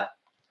fair?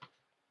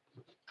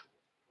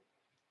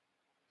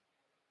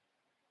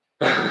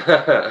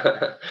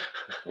 Oh,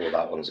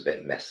 that one's a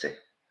bit messy.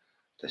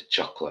 The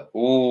chocolate.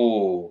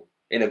 Ooh,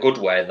 in a good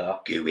way,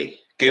 though.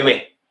 Gooey.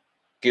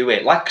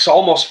 Like it's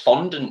almost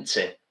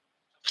fondant-y.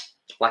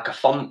 Like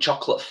a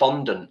chocolate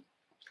fondant.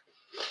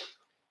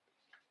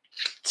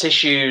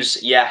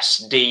 Tissues, yes.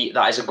 D,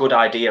 that is a good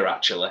idea,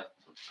 actually.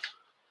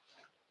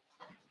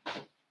 I'm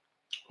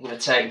going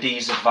to take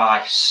D's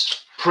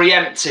advice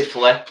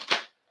preemptively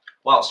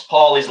whilst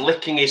Paul is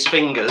licking his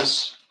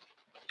fingers.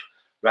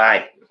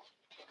 Right. Do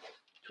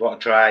you want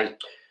to try?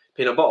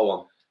 Peanut butter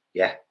one?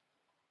 Yeah.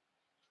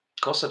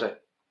 Of course I do.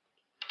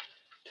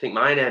 I think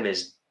my name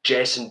is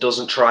Jason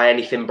Doesn't Try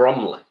Anything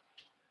Bromley.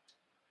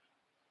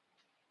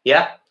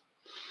 Yeah?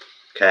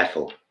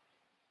 Careful.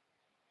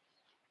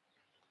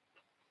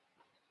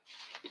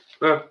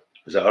 Yeah.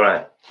 Is that all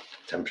right?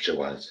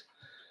 Temperature-wise?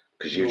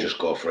 Because you just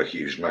go for a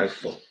huge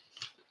mouthful.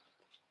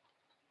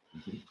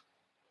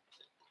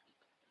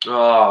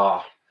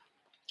 Oh.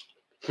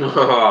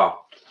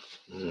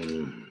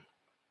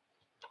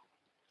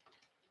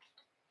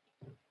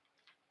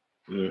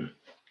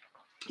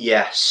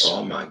 Yes.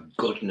 Oh my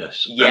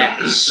goodness.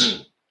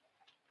 Yes.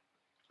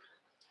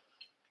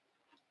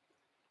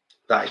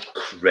 That is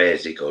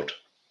crazy good.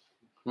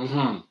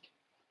 Mm-hmm.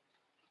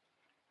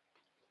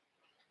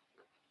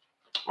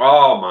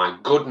 Oh my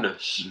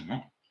goodness.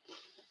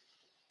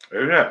 Mm-hmm.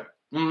 Isn't it?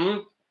 Mm-hmm.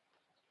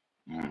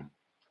 Mm.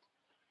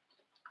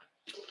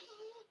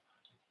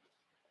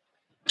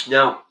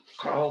 Now,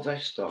 Look at all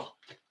this stuff.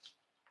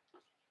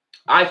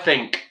 I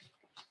think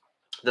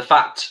the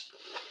fact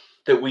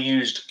that we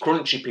used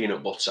crunchy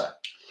peanut butter,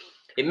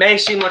 it may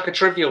seem like a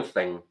trivial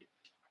thing,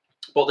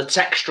 but the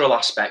textural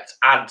aspect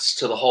adds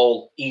to the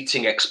whole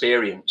eating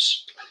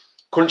experience.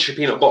 Crunchy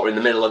peanut butter in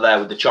the middle of there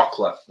with the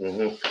chocolate.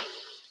 Mm-hmm.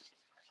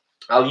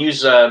 I'll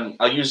use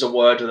a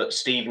word that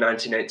Steve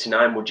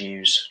 1989 would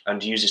use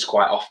and uses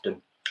quite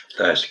often.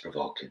 Thirst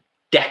provoking.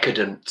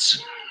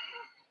 Decadent.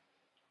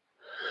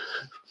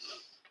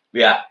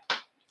 Yeah,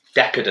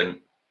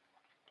 decadent.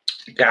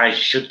 Guys,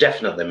 you should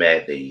definitely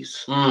make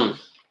these. Mm.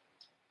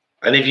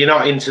 And if you're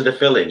not into the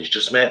fillings,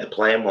 just make the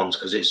plain ones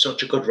because it's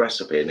such a good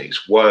recipe and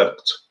it's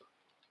worked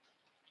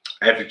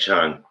every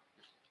time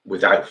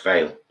without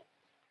fail.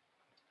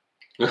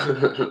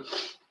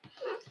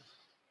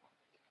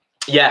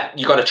 Yeah,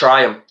 you got to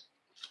try them.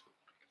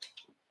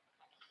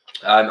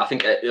 I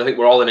think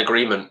we're all in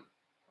agreement.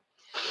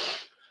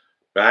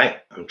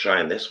 Right, I'm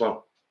trying this one.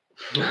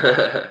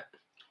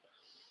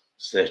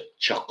 It's the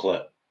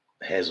chocolate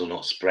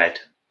hazelnut spread.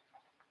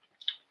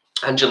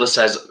 Angela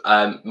says,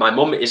 my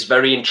mum is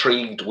very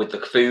intrigued with the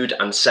food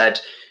and said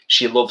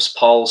she loves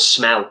Paul's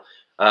smell.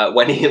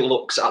 When he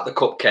looks at the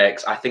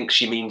cupcakes, I think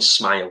she means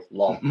smile.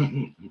 Lol.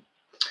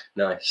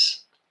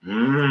 Nice.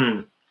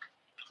 Mm.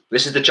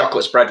 This is the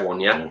chocolate spread one,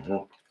 yeah? Mm-hmm.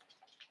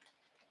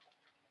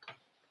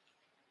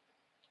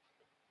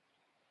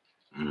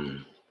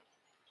 Mm.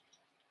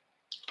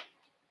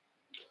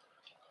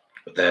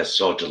 But they're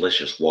so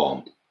delicious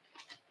warm.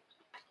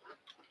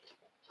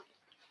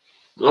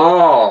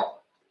 Oh.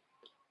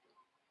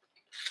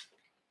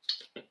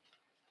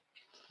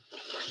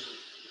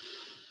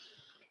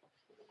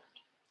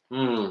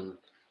 Mm.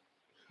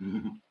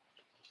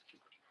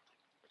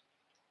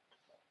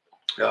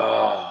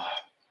 Oh.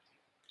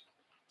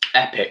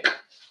 Epic.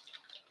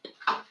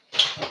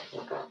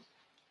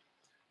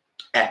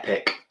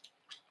 Epic.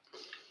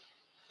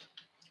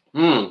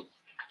 Mm.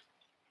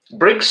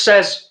 Briggs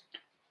says,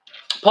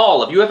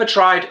 Paul, have you ever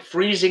tried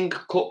freezing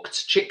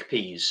cooked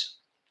chickpeas?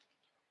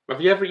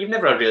 You've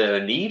never really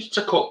had a need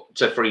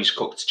to freeze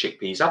cooked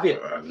chickpeas, have you?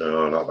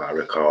 No, not that I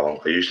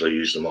recall. I usually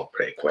use them up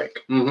pretty quick.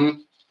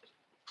 Mm-hmm.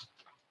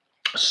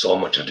 So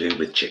much I do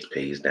with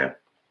chickpeas now.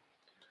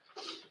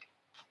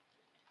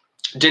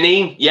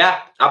 Deneen,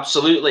 yeah,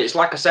 absolutely. It's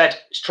like I said,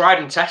 it's tried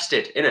and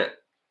tested, innit?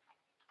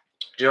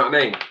 Do you know what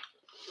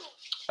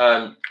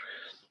I mean?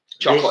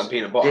 Chocolate and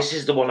peanut butter. This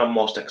is the one I'm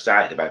most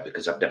excited about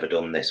because I've never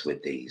done this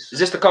with these. Is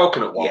this the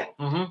coconut one? Yeah.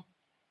 Mm-hmm.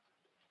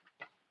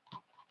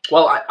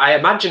 Well, I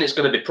imagine it's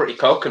going to be pretty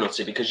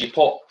coconutty because you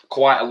put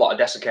quite a lot of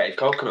desiccated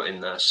coconut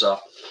in there, so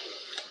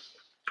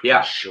yeah.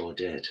 I sure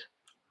did.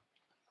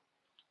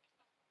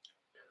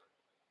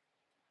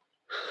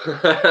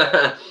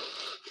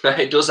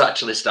 It does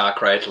actually star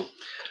cradle.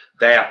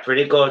 They are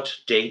pretty good,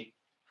 D.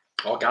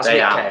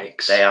 Orgasmic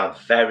cakes. They are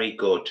very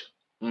good.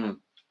 Mm.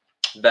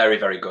 Very,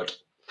 very good.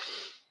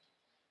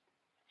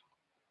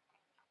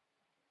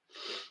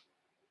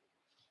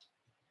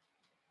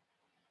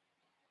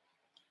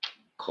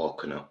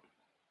 Coconut.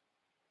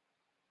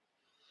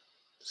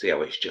 See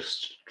how it's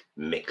just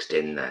mixed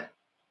in there.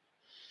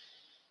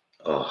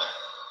 Oh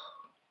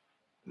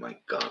my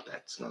God,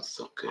 that's not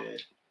so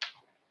good.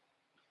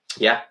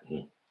 Yeah.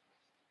 Mm.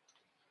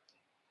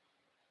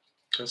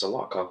 There's a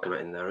lot of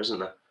coconut in there, isn't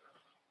there?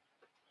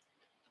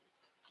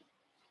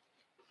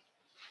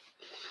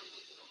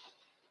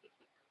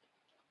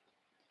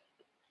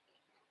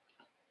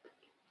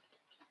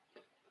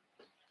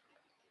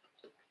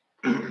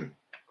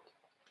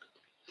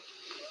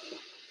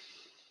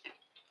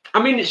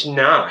 I mean, it's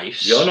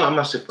nice. You're not a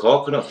massive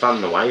coconut fan,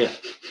 though, are you?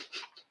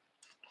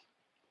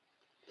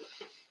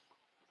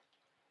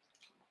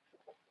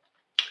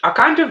 I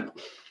kind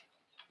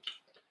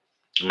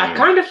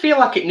of feel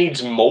like it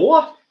needs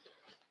more.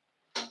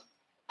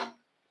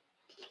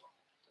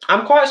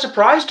 I'm quite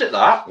surprised at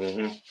that.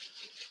 Mm-hmm.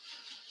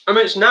 I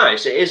mean, it's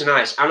nice. It is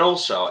nice, and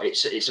also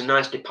it's a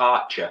nice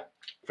departure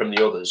from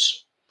the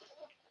others.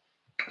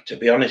 To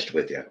be honest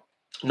with you,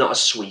 Not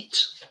as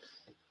sweet.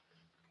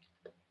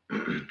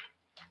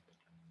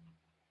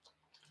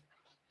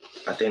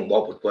 I think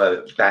what would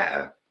work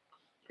better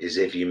is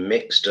if you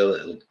mixed a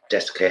little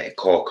desiccated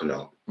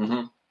coconut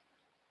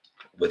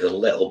with a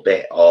little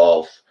bit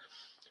of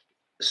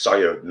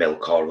soya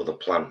milk or other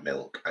plant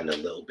milk and a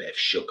little bit of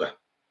sugar.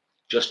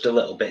 Just a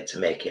little bit to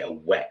make it a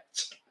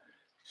wet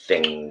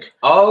thing.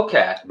 Oh,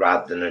 okay.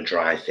 Rather than a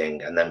dry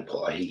thing, and then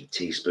put a heaped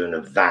teaspoon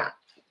of that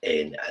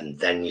in and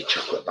then your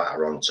chocolate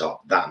batter on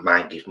top. That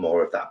might give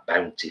more of that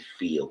bounty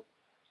feel.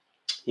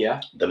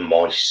 Yeah. The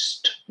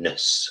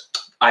moistness.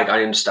 I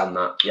understand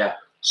that, yeah.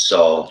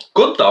 So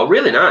good though,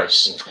 really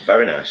nice.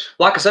 Very nice.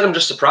 Like I said, I'm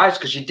just surprised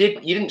because you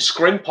didn't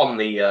scrimp on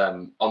the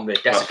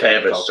desiccated. My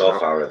favourite so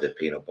far are the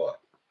peanut butter.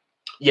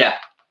 Yeah,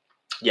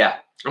 yeah.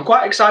 I'm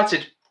quite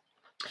excited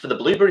for the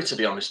blueberry, to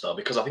be honest, though,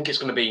 because I think it's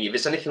going to be, if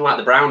it's anything like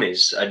the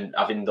brownies and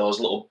having those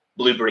little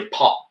blueberry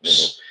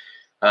pops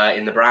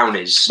in the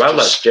brownies. Well,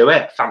 let's do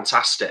it.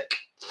 Fantastic.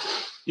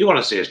 You want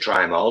to see us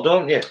try them all,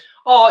 don't you?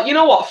 Oh, you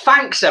know what?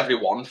 Thanks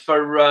everyone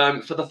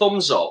for the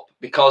thumbs up,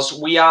 because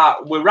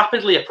we're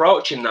rapidly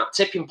approaching that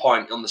tipping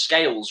point on the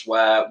scales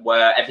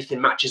where everything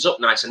matches up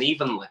nice and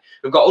evenly.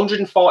 We've got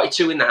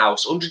 142 in the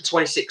house,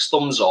 126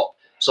 thumbs up.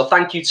 So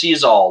thank you to you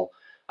all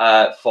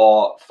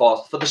for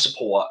the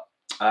support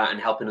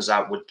and helping us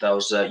out with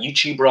those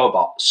YouTube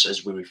robots,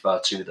 as we refer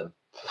to them.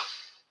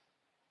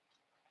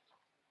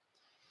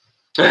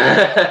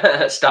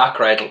 Star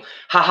Cradle.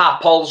 Haha,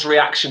 Paul's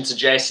reaction to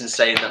Jason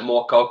saying that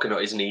more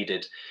coconut is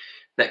needed.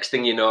 Next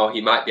thing you know, he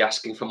might be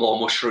asking for more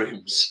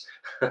mushrooms.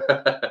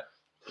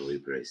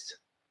 Blueberries.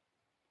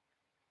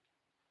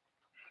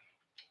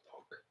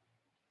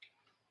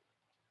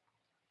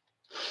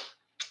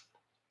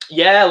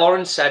 Yeah,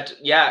 Lauren said,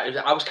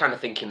 yeah, I was kind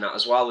of thinking that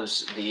as well,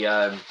 as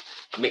the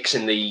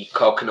mixing the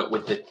coconut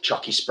with the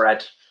chalky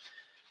spread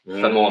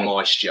for more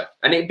moisture.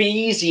 And it'd be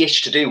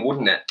easy-ish to do,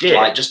 wouldn't it?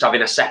 Yeah. Like just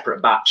having a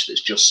separate batch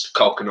that's just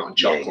coconut and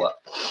chocolate.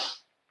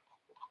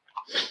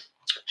 Yeah.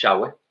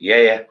 Shall we?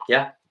 Yeah.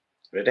 Yeah.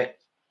 Ready?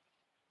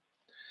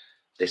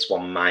 This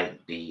one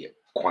might be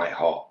quite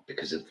hot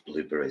because of the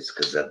blueberries,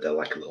 because they're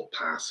like a little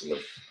parcel of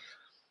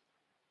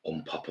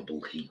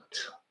unpoppable heat.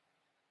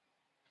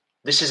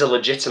 This is a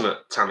legitimate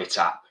Tammy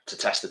tap to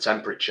test the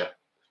temperature.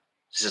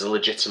 This is a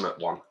legitimate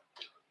one.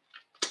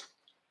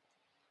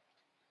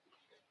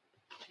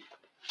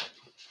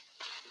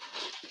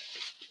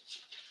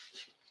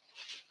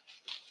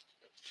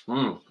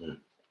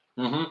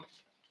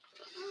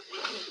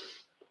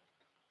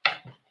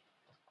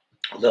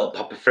 A little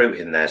pop of fruit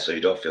in there so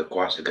you don't feel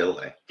quite so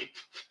guilty.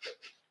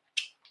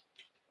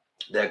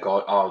 They're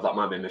good. Oh, that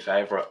might be my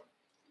favourite.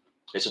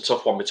 It's a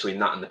tough one between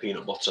that and the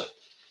peanut butter.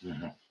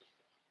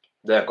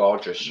 They're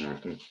gorgeous.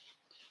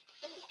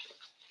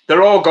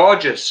 They're all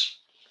gorgeous.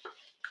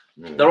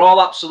 They're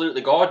all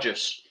absolutely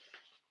gorgeous.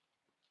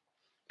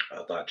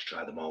 I'd like to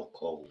try them all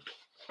cold.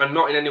 And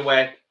not in any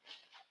way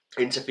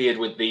interfered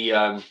with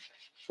the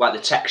like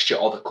the texture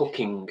or the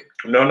cooking.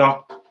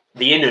 No.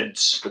 The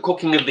innards. The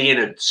cooking of the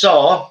innards.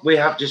 So we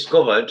have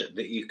discovered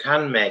that you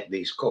can make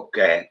these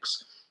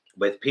cupcakes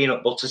with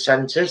peanut butter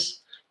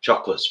centres,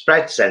 chocolate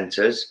spread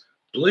centres,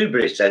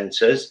 blueberry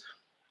centres,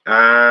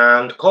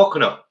 and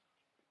coconut.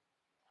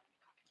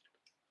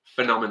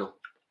 Phenomenal.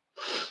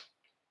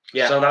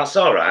 Yeah. So that's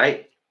all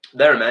right.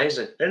 They're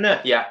amazing. Isn't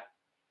it? Yeah.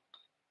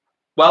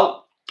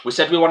 Well, we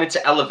said we wanted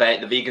to elevate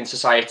the Vegan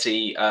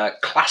Society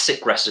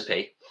classic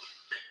recipe.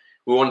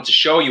 We wanted to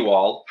show you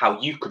all how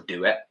you could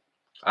do it.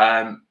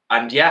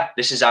 And yeah,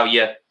 this is how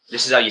you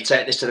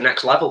take this to the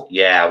next level.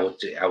 Yeah,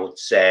 I would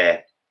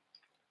say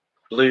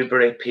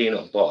blueberry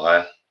peanut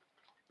butter,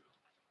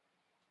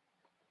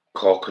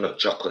 coconut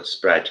chocolate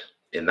spread,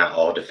 in that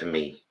order for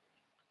me.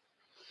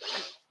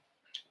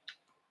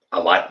 I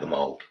like them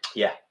all.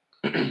 Yeah.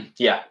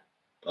 Yeah.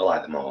 I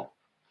like them all.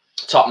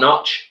 Top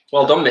notch.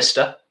 Well done,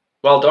 mister.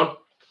 Well done.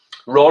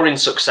 Roaring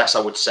success, I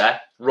would say.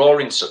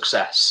 Roaring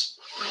success.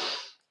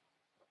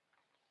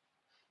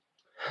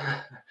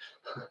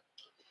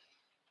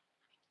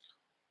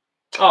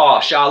 Oh,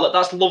 Charlotte,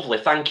 that's lovely.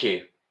 Thank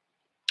you.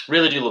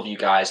 Really do love you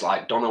guys.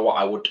 Like, don't know what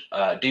I would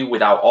do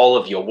without all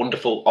of you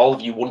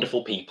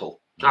wonderful people.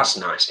 That's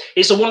nice.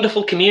 It's a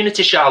wonderful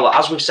community, Charlotte,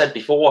 as we've said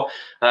before,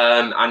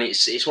 and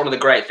it's one of the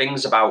great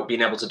things about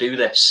being able to do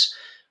this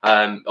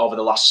over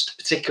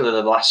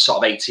particularly the last sort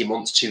of 18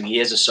 months, 2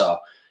 years or so.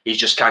 Is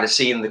just kind of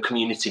seeing the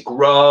community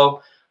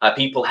grow,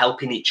 people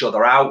helping each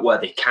other out where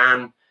they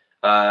can.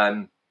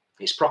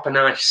 It's proper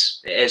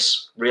nice. It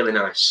is really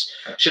nice.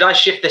 Should I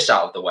shift this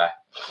out of the way?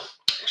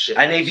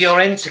 And if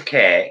you're into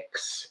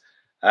cakes,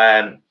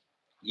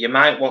 you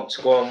might want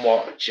to go and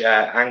watch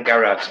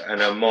Angarad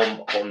and her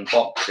mum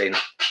unboxing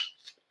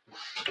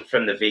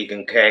from the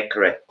Vegan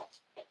Cakery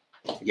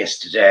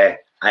yesterday.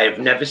 I have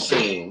never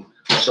seen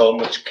so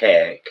much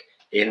cake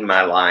in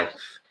my life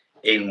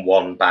in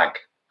one bag.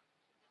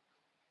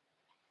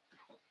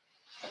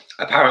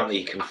 Apparently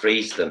you can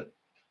freeze them.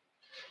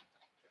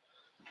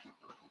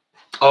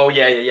 Oh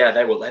yeah.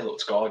 They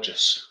looked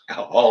gorgeous.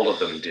 All of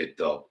them did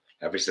though.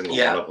 Every single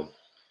one of them.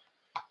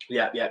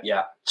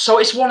 Yeah. So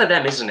it's one of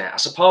them, isn't it? I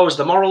suppose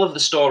the moral of the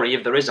story,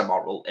 if there is a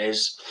moral,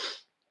 is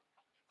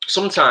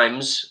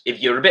sometimes if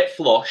you're a bit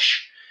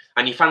flush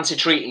and you fancy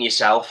treating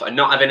yourself and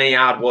not having any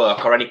hard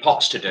work or any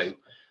pots to do,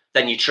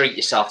 then you treat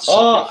yourself to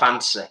something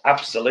fancy.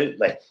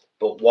 Absolutely.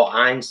 But what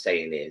I'm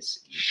saying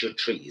is you should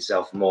treat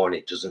yourself more, and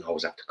it doesn't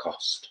always have to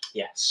cost.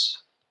 Yes.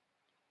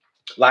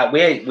 Like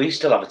we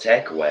still have a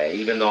takeaway,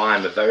 even though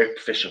I'm a very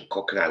proficient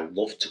cook and I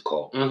love to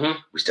cook.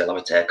 We still have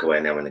a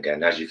takeaway now and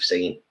again, as you've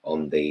seen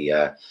on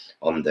the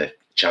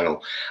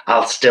channel.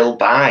 I'll still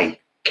buy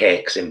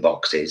cakes in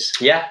boxes.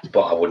 Yeah.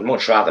 But I would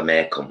much rather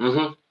make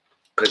them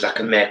because I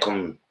can make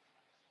them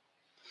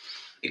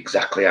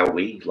exactly how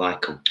we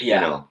like them. Yeah.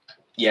 You know?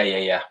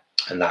 Yeah.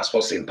 And that's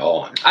what's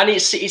important. And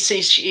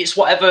it's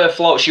whatever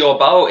floats your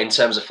boat in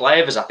terms of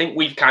flavours. I think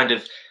we've kind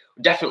of,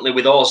 definitely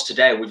with ours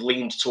today, we've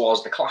leaned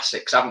towards the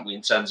classics, haven't we,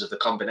 in terms of the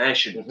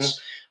combinations.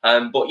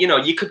 But, you know,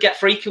 you could get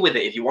freaky with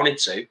it if you wanted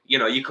to. You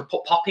know, you could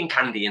put popping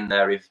candy in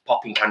there if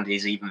popping candy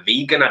is even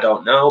vegan. I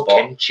don't know, but...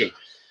 Kimchi.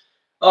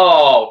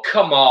 Oh,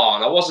 come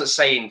on. I wasn't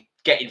saying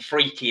getting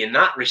freaky in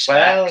that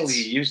respect. Well,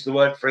 you used the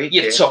word freaky.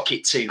 You took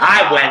it too far.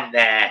 I went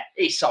there.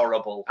 It's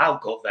horrible. I'll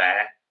go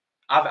there.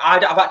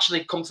 I've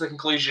actually come to the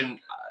conclusion,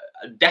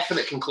 a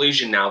definite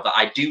conclusion now, that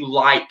I do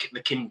like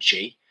the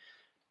kimchi,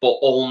 but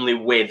only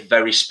with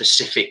very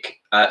specific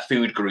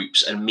food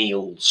groups and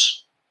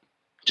meals.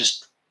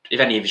 Just, if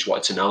any of you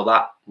wanted to know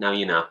that, now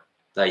you know.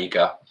 There you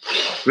go.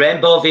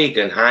 Rainbow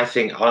vegan, I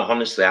think,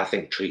 honestly, I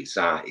think treats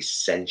are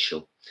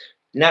essential.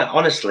 Now,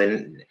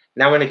 honestly,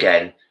 now and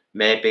again,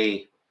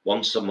 maybe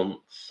once a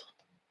month,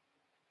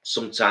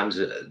 sometimes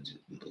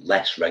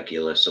less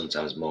regular,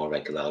 sometimes more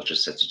regular. I'll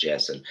just say to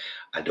Jason,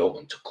 I don't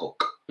want to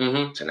cook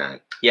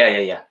tonight.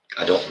 Yeah.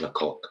 I don't want to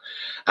cook.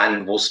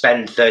 And we'll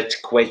spend 30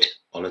 quid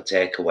on a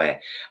takeaway.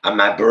 And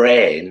my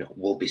brain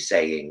will be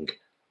saying,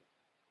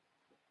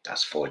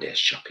 that's 4 days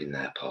shopping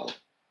there, Paul.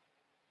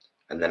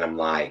 And then I'm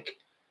like,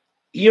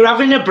 you're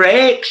having a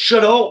break.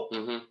 Shut up.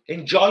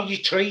 Enjoy your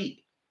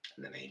treat.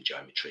 And then I enjoy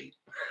my treat.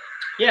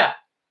 Yeah,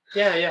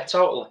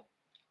 totally.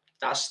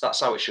 That's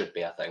how it should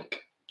be, I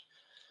think.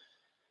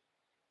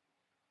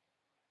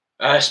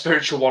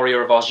 Spiritual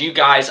warrior of Oz, you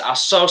guys are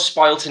so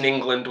spoilt in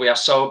England. We are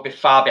so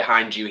far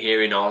behind you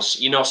here in Oz.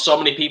 You know, so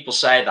many people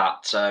say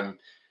that,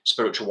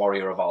 spiritual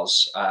warrior of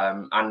Oz.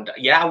 And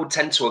yeah, I would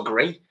tend to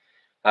agree.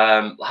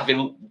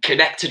 Having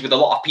connected with a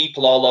lot of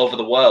people all over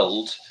the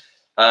world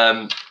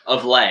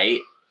of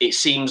late, it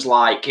seems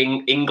like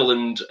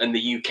England and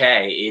the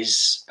UK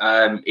is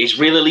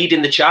really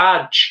leading the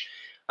charge.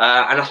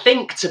 And I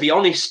think, to be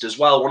honest as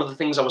well, one of the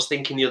things I was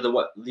thinking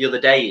the other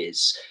day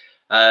is,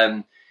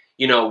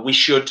 you know, we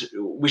should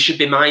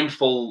be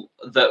mindful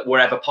that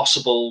wherever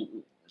possible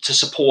to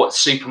support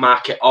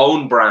supermarket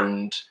own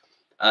brand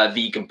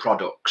vegan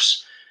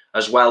products,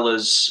 as well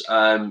as,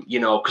 you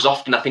know, because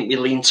often I think we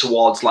lean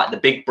towards like the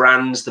big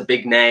brands, the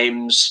big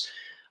names,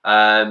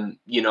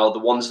 you know, the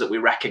ones that we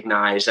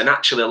recognise. And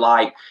actually,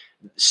 like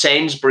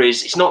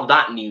Sainsbury's, it's not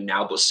that new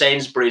now, but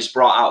Sainsbury's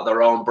brought out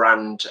their own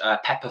brand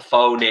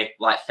pepperoni,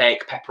 like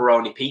fake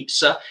pepperoni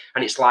pizza,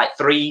 and it's like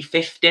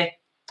 $3.50,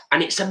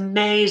 and it's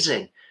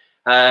amazing.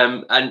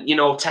 And you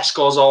know,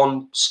 Tesco's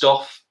own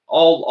stuff,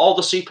 all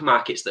the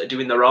supermarkets that are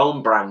doing their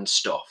own brand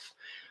stuff,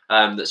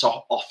 that's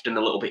often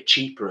a little bit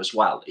cheaper as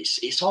well.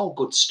 It's all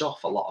good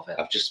stuff, a lot of it.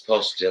 I've just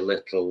posted a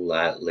little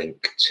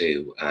link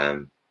to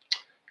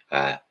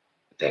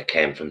They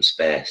Came From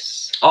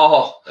Space.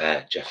 Oh,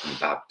 Jeff and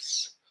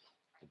Babs.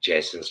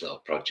 Jason's little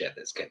project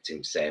that's kept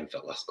him sane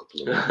for the last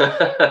couple of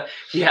months.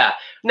 Yeah.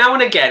 Now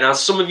and again, as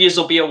some of you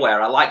will be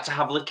aware, I like to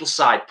have little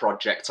side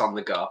projects on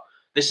the go.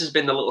 This has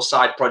been the little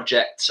side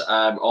project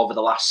over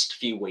the last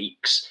few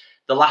weeks.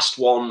 The last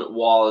one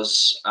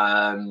was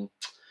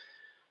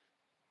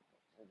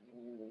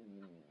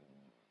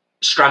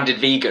Stranded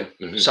Vegan.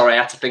 Sorry, I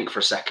had to think for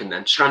a second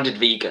then. Stranded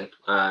Vegan,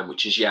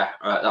 which is,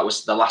 that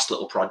was the last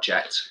little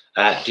project.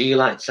 Do you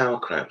like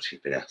sauerkraut,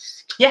 you've been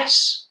asked?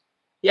 Yes.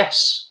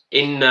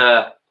 In,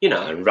 you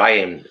know. And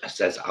Ryan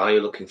says, are you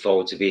looking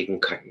forward to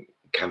vegan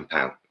camp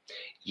out?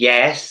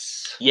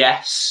 Yes.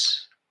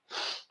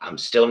 I'm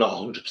still not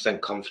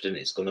 100% confident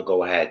it's going to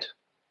go ahead.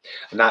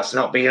 And that's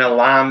not being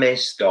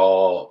alarmist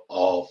or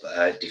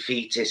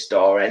defeatist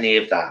or any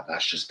of that.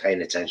 That's just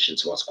paying attention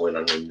to what's going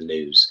on in the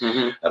news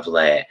of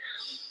late.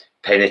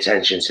 Paying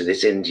attention to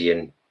this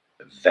Indian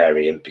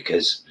variant,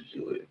 because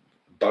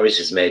Boris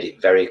has made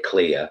it very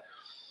clear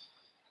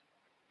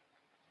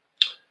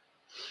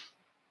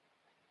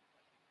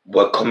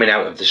we're coming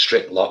out of the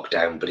strict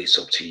lockdown, but it's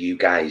up to you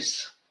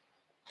guys.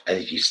 And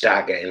if you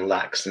start getting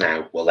lax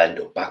now, we'll end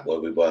up back where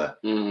we were.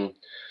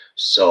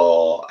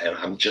 So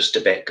I'm just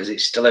a bit, because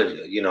it's still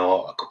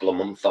a couple of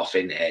months off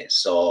in it.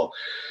 So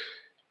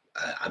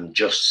I'm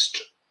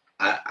just,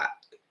 I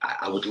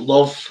would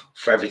love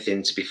for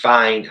everything to be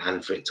fine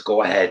and for it to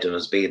go ahead and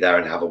us be there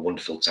and have a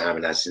wonderful time.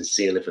 And I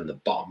sincerely, from the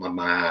bottom of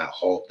my heart,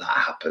 hope that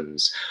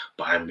happens.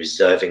 But I'm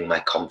reserving my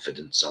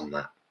confidence on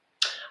that.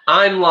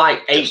 I'm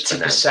like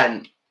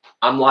 80%.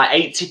 I'm like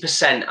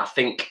 80%. I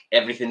think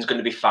everything's going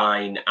to be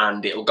fine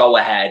and it'll go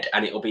ahead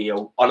and it'll be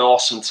an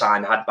awesome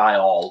time had by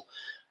all.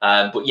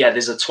 But yeah,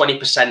 there's a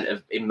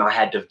 20% in my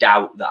head of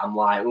doubt that I'm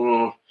like,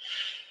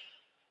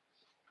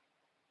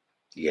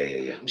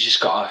 Yeah. Just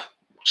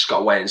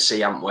gotta wait and see,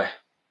 haven't we?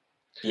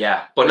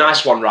 Yeah. But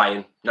nice one,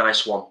 Ryan.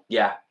 Nice one.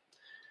 Yeah.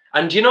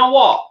 And you know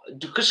what?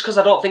 Because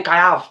I don't think I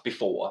have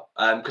before,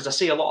 because I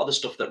see a lot of the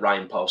stuff that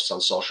Ryan posts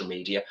on social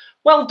media.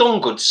 Well done,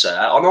 good sir,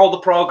 on all the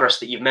progress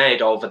that you've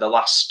made over the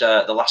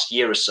last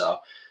year or so,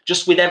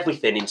 just with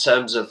everything in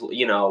terms of,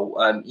 you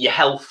know, your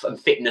health and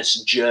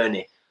fitness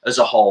journey as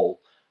a whole.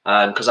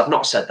 Because I've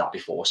not said that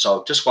before.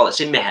 So just while it's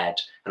in my head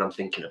and I'm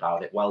thinking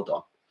about it, well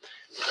done.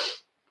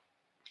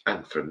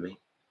 And from me.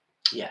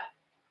 Yeah.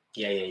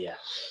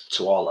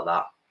 To all of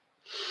that.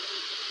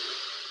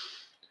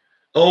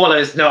 Oh, well,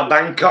 it's not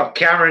Bangkok,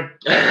 Karen.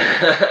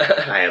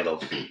 I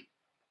love you.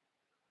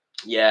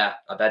 Yeah,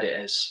 I bet it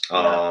is.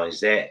 Oh,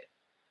 is it?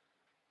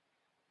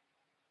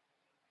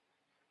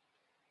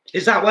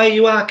 Is that where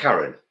you are,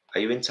 Karen?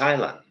 Are you in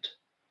Thailand?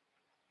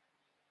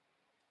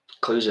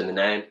 Clues in the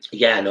name.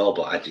 Yeah, I know,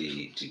 but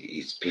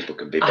people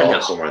can be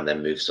born somewhere and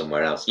then move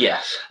somewhere else. Yeah.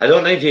 I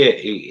don't know if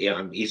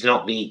he's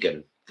not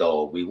vegan,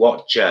 though. We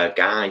watch a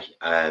guy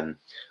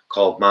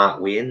called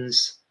Mark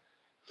Wiens,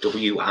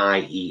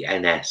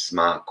 Wiens,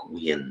 Mark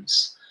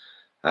Wiens.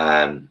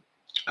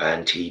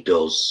 And he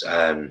does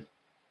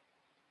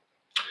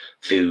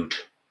food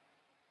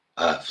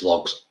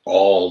vlogs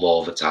all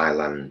over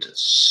Thailand.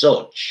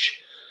 Such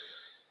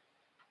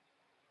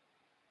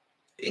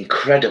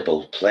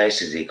incredible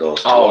places he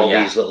goes to, all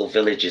these little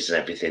villages and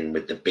everything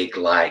with the big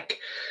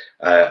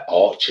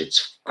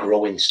orchards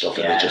growing stuff,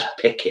 and they just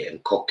pick it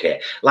and cook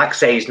it. Like I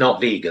say, he's not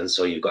vegan,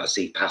 so you've got to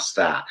see past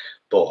that,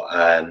 but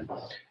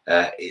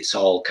it's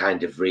all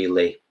kind of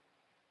really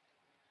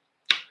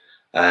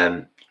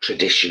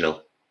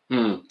traditional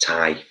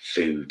Thai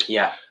food.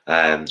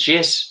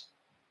 Cheers.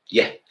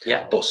 Yeah,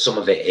 but some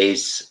of it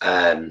is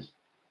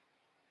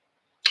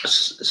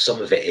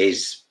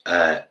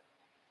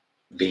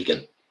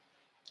vegan.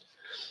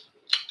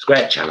 It's a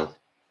great channel.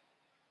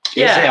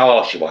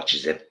 Yeah. She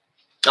watches him.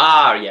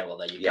 Ah, yeah, well,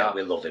 there you go.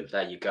 We love him.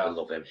 There you go. We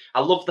love him.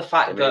 I love the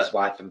fact that his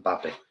wife and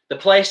baby. The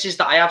places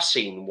that I have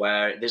seen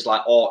where there's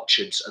like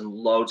orchards and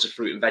loads of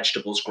fruit and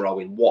vegetables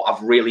growing, what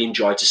I've really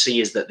enjoyed to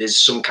see is that there's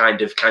some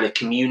kind of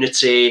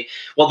community.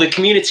 Well, the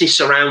community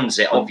surrounds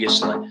it,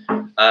 obviously.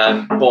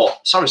 But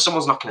sorry,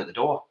 someone's knocking at the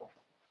door.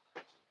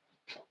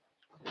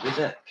 Who is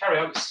it? Carry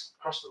on, it's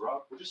across the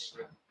road. We'll just...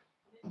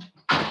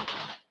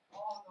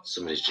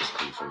 Somebody's just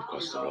come from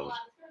across the road.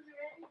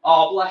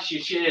 Oh, bless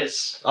you,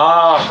 cheers.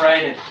 Oh,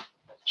 training.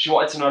 She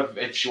wanted to know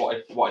if she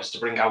wanted us to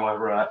bring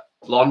our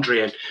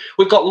laundry in.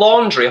 We've got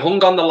laundry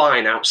hung on the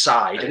line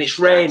outside and it's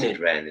raining.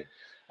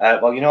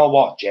 Well, you know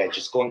what, Jay?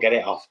 Just go and get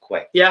it off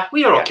quick. Yeah,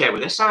 well, you're okay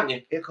with this, aren't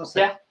you? Yeah, of course.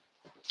 Yeah.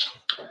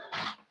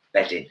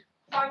 Bedding.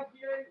 Thank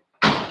you.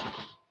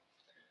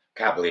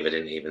 Can't believe I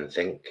didn't even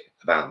think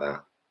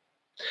about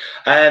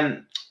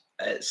that.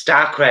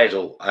 Star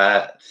Cradle,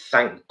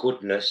 thank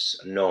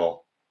goodness,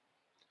 no.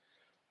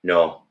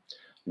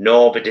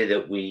 Nobody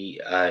that we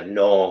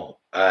know,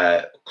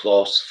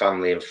 close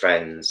family and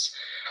friends,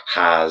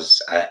 has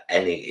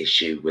any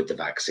issue with the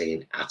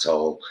vaccine at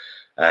all.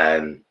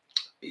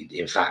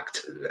 In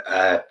fact,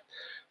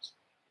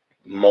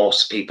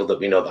 most people that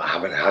we know that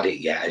haven't had it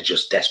yet are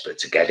just desperate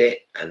to get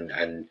it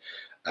and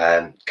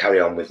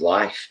carry on with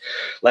life.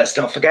 Let's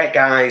not forget,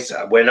 guys,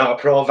 we're not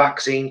a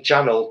pro-vaccine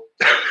channel.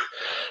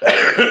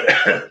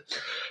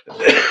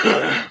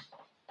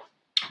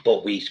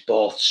 But we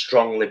both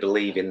strongly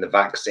believe in the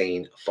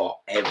vaccine for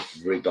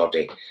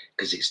everybody,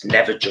 because it's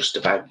never just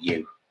about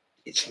you.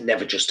 It's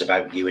never just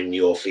about you and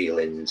your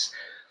feelings.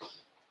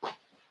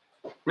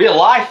 Real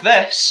life,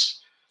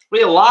 this.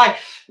 Real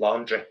life.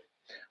 Laundry.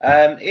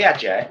 Yeah,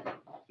 Jay,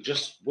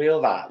 just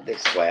wheel that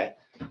this way.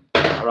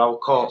 Our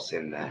old coat's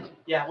in there.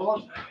 Yeah,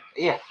 well,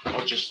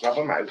 I'll just grab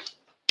them out.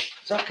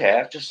 It's okay,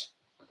 I've just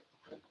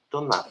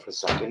done that for a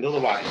second.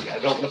 Otherwise, I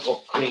don't want to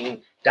put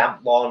clean,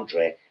 damp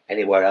laundry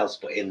anywhere else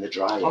but in the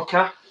dryer.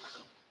 Okay.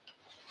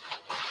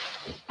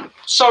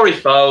 Sorry,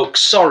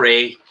 folks.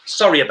 Sorry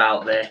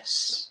about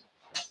this.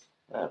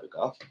 There we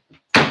go.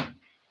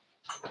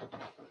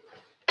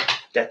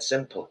 Dead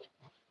simple.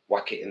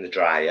 Whack it in the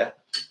dryer.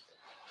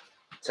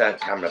 Turn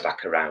camera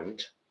back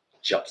around.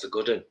 Job's a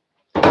good one.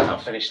 I'll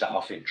finish that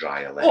off in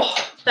dryer later.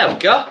 Oh, there we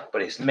go.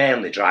 But it's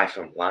mainly dry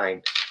front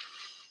line.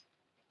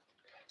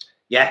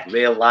 Yeah,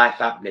 real life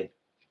happening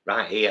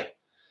right here.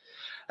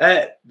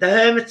 The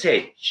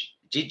Hermitage.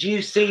 Did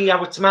you see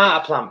our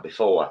tomato plant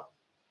before?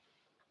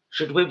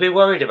 Should we be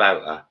worried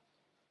about her?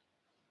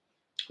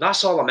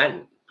 That's all I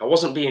meant. I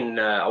wasn't being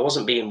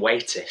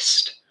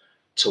weightist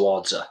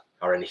towards her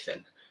or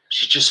anything.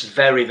 She's just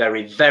very,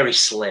 very, very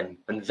slim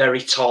and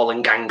very tall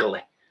and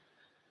gangly.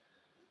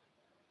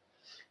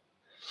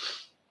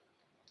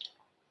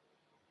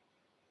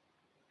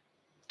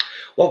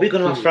 What are we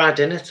going to have for our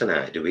dinner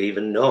tonight? Do we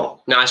even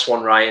know? Nice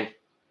one, Ryan.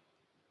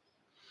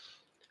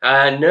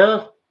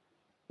 No,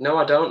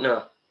 I don't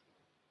know.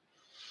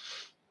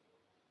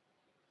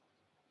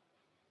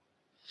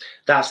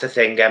 That's the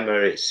thing,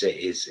 Emma.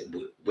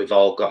 We've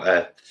all got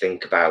to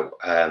think about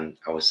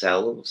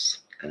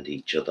ourselves and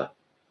each other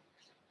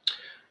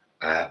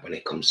when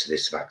it comes to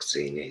this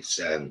vaccine.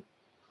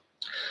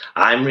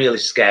 I'm really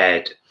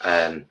scared.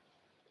 I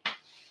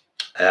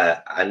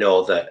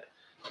know that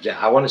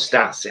I want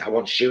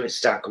Stuart to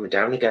start coming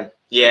down again.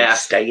 Yeah,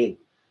 staying,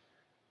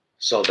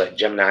 so that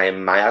Gemini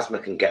and Miasma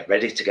can get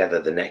ready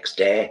together the next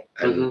day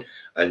and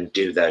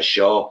do their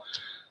show.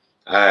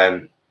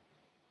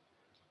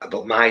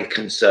 But my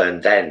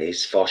concern then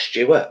is for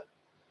Stuart.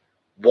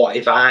 What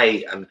if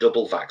I am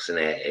double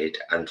vaccinated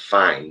and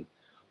fine,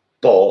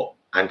 but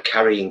I'm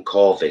carrying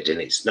COVID and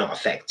it's not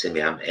affecting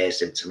me, I'm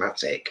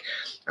asymptomatic,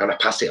 and I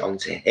pass it on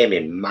to him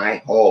in my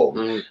home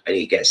and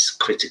he gets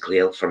critically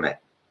ill from it.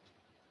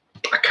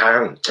 I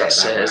can't take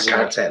that. I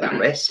can't take that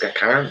risk. I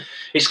can't.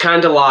 It's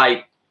kind of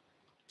like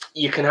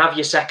you can have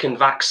your second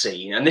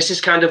vaccine, and this is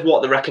kind of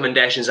what the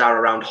recommendations are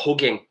around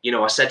hugging. You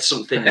know, I said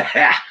something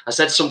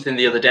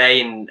the other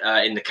day in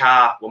the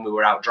car when we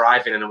were out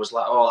driving, and I was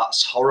like, "Oh,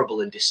 that's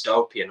horrible and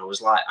dystopian." I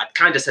was like, I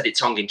kind of said it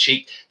tongue in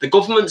cheek. The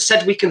government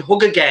said we can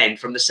hug again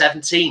from the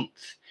 17th.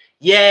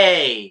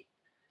 Yay!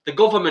 The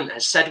government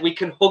has said we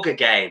can hug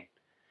again.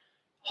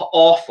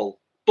 Awful.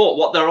 But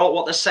what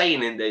they're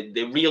saying in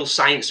the real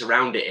science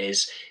around it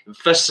is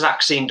first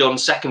vaccine done,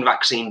 second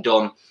vaccine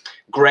done,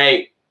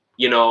 great.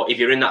 You know, if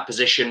you're in that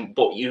position,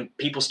 but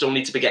people still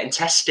need to be getting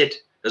tested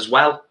as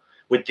well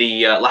with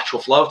the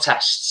lateral flow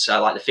tests,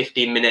 like the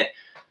 15-minute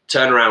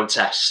turnaround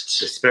tests.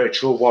 The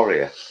spiritual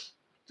warrior,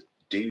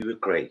 do you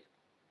agree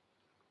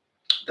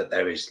that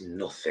there is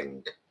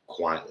nothing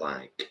quite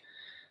like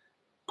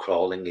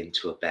crawling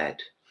into a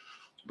bed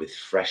with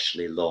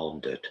freshly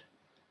laundered,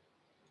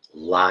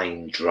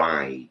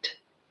 line-dried,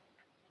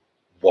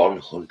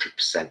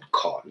 100%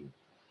 cotton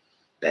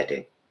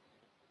bedding?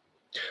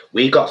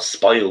 We got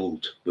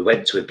spoiled. We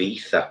went to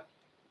Ibiza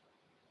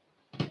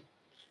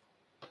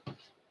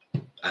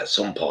at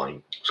some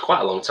point. It's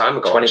quite a long time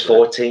ago.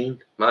 2014.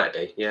 Actually. Might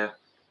be, yeah.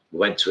 We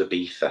went to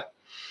Ibiza.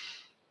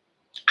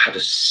 Had a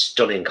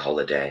stunning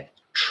holiday.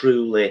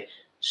 Truly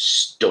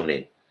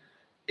stunning.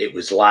 It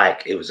was a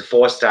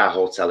 4-star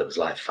hotel. It was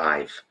like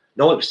 5.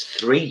 No, it was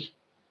 3.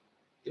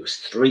 It was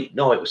 3.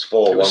 No, it was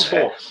 4. It was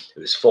 4. It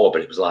was 4,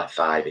 but it was like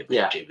 5.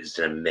 It was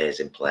an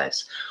amazing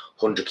place.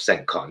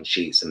 100% cotton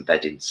sheets and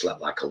bedding,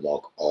 slept like a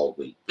log all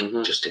week,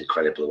 just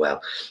incredibly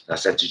well. I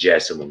said to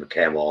Jason when we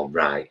came home,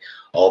 right,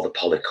 all the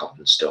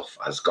polycotton stuff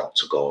has got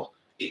to go.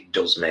 It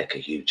does make a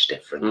huge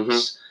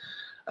difference.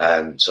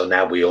 So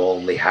now we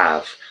only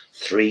have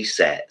 3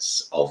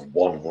 sets of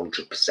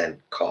 100%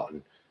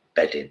 cotton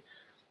bedding,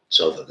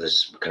 so that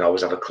we can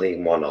always have a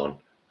clean one on,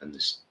 and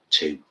there's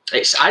 2.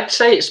 I'd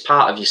say it's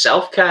part of your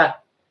self-care.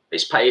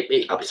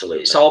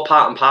 Absolutely. It's all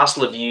part and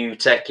parcel of you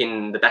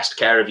taking the best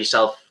care of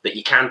yourself that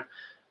you can.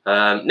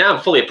 Now, I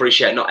fully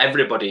appreciate not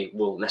everybody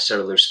will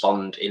necessarily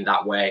respond in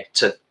that way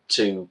to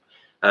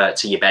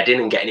your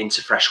bedding and getting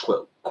into fresh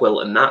quilt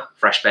and that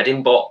fresh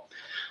bedding, but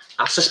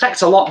I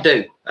suspect a lot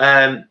do.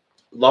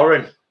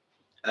 Lauren,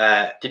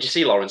 did you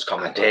see Lauren's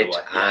comment? I did,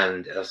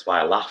 and that's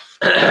why I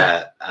laughed.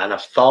 And I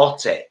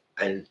thought it.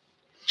 And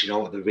do you know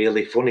what the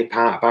really funny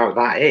part about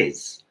that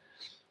is?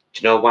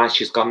 Do you know why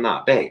she's gone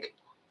that big?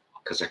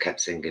 Because I kept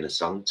singing a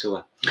song to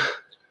her.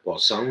 What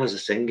song was I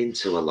singing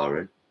to her,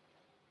 Lauren?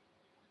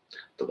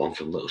 The one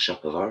from Little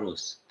Shop of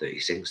Horrors that he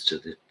sings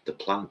to the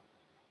plant.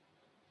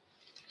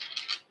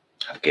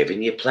 I've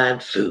given you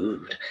plant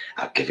food.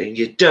 I've given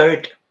you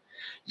dirt.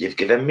 You've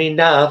given me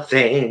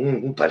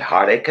nothing but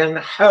heartache and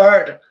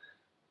hurt.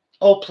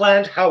 Oh,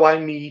 plant, how I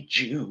need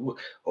you.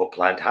 Oh,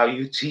 plant, how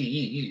you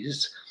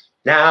tease.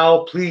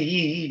 Now,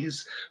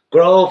 please,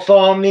 grow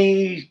for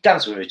me.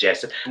 Dance with me,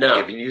 Jason. No.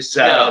 I'm giving you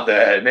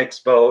southern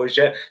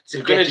exposure.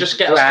 You're going to just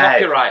get a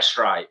copyright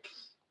strike.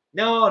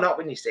 No, not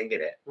when you're singing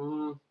it.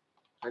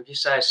 If you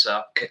say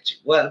so.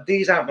 Well,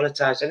 these aren't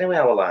monetized anyway,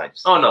 our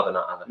lives. Oh, no, they're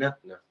not, are they?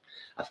 No.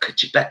 I've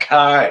cut you back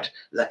hard,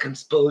 like I'm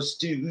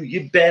supposed to.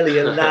 You're barely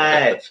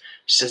alive.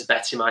 She says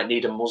Betty might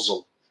need a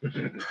muzzle.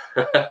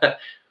 We're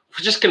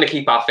just going to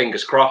keep our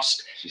fingers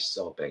crossed. She's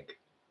so big.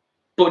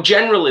 But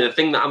generally, the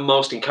thing that I'm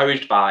most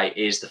encouraged by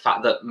is the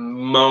fact that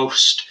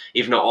most,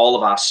 if not all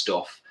of our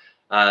stuff,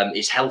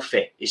 is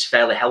healthy. Is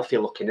fairly healthy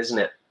looking, isn't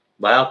it?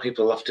 Well,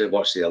 people have to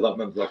watch the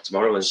allotment vlog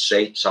tomorrow and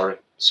see. Sorry.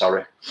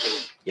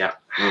 Yeah.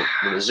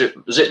 Zip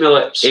my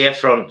lips.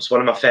 Earfronts,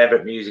 one of my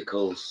favourite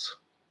musicals.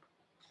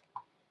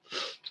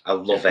 I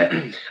love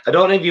it. I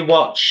don't know if you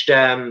watched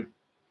Lime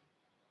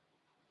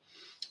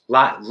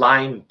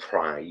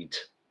Pride,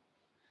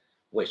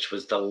 which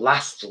was the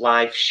last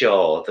live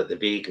show that the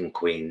Vegan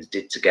Queens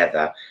did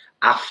together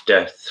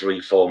after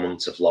 3-4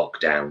 months of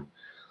lockdown.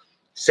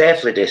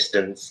 Safely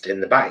distanced in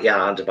the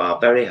backyard of our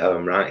very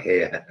home right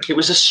here. It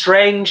was a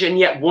strange and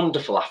yet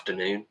wonderful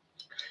afternoon.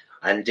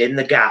 And in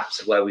the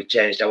gaps where we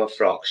changed our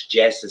frocks,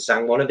 Jason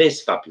sang one of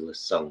his fabulous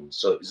songs.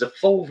 So it was a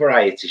full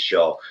variety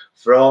show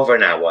for over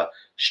an hour,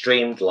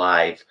 streamed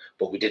live,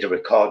 but we did a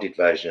recorded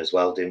version as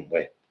well, didn't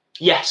we?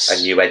 Yes.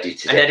 And you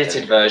edited it. An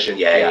edited version.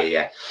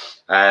 Yeah.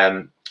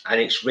 And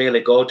it's really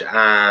good.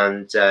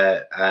 And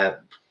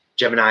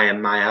Gemini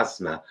and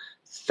Miasma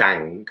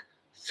sang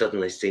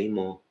Suddenly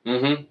Seymour.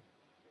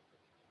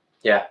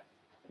 Yeah.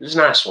 It was a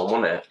nice one,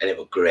 wasn't it? And it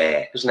was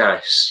great. It was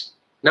nice.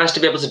 Nice to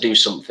be able to do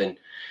something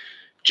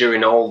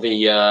during all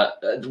the,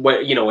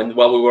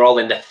 while we were all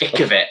in the thick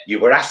of it. You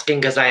were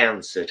asking as I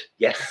answered.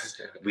 Yes,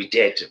 we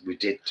did. We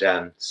did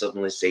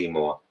Suddenly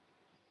Seymour.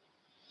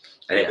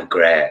 And it was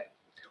great.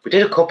 We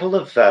did a couple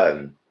of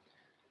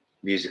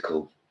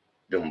musical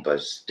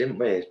numbers, didn't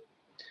we?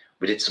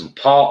 We did some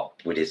pop,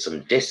 we did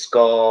some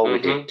disco, we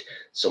did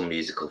some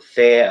musical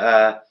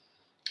theatre.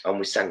 and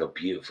we sang a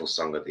beautiful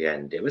song at the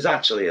end. It was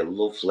actually a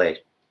lovely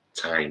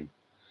time.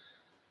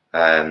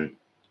 But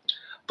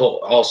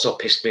also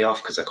pissed me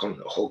off because I couldn't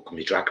hug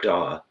my drag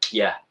daughter.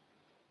 Yeah.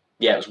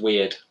 Yeah, it was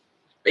weird.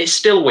 It's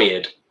still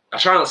weird. I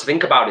try not to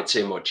think about it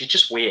too much. It's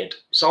just weird.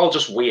 It's all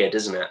just weird,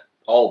 isn't it?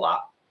 All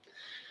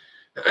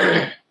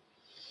that.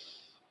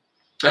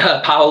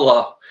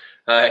 Paolo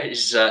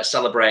is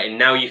celebrating.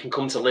 Now you can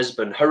come to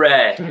Lisbon.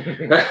 Hooray.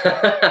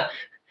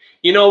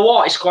 You know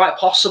what? It's quite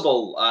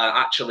possible,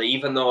 actually,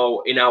 even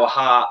though in our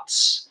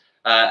hearts,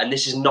 and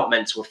this is not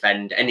meant to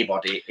offend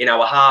anybody, in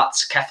our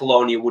hearts,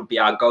 Catalonia would be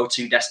our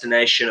go-to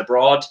destination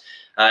abroad.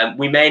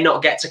 We may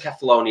not get to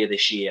Catalonia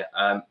this year,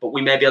 but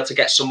we may be able to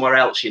get somewhere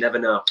else. You never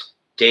know.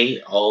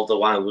 Dee,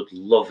 although I would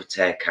love a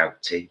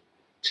takeout tea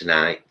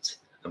tonight,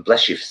 and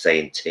bless you for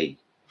saying tea,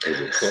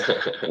 because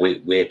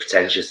we're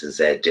pretentious and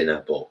say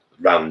dinner, but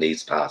around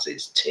these parts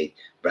it's tea,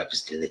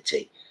 breakfast, dinner,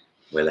 tea.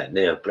 We're like,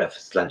 no,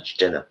 breakfast, lunch,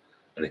 dinner,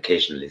 and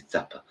occasionally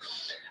supper.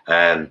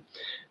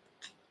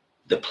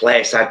 The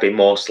place I'd be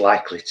most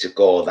likely to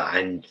go that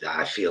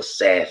I feel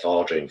safe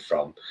ordering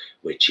from,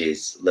 which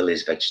is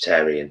Lily's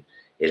Vegetarian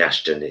in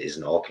Ashton. It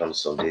isn't open on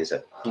Sunday, is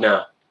it?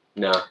 No,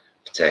 no.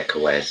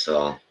 Takeaway,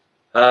 so.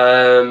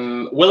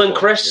 Will and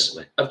Chris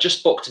have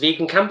just booked a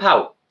vegan camp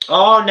out.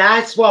 Oh,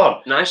 nice one.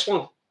 Nice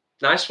one.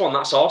 Nice one.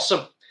 That's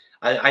awesome.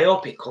 I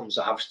hope it comes.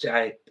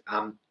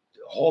 I'm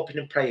hoping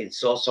and praying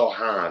so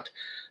hard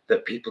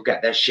that people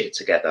get their shit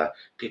together.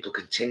 People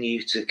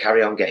continue to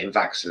carry on getting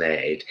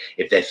vaccinated.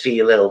 If they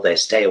feel ill, they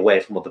stay away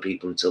from other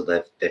people until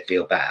they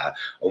feel better.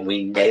 And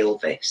we nail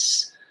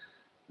this.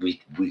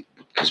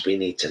 Because we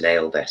need to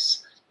nail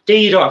this.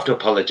 Dee, you don't have to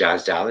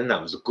apologise, darling.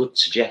 That was a good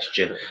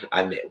suggestion.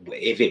 And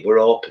if it were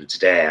open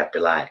today, I'd be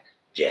like,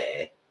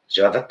 yeah, do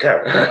you have a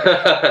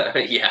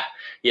curry?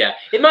 Yeah.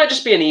 It might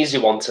just be an easy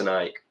one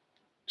tonight.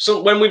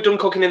 So when we've done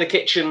cooking in the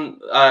kitchen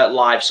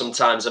live,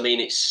 sometimes, I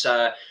mean, it's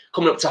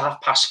coming up to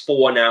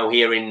 4:30 now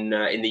here in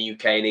the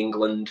UK and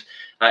England.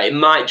 It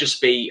might just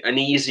be an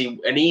easy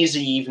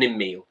evening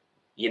meal.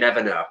 You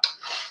never know.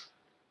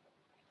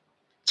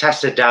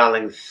 Tessa,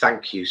 darling,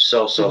 thank you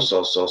so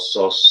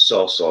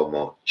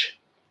much.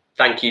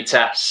 Thank you,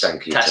 Tess.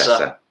 Thank you,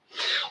 Tessa.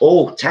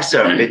 Oh,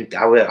 Tessa,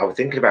 I was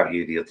thinking about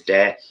you the other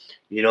day.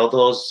 You know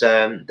those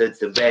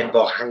the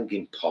rainbow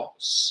hanging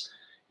pots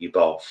you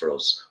bought for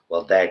us?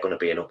 Well, they're going to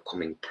be an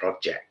upcoming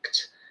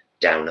project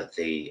down at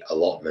the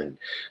allotment,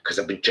 because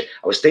I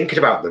was thinking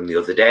about them the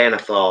other day, and I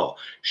thought,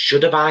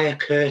 should I buy a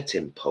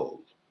curtain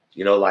pole?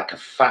 You know, like a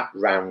fat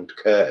round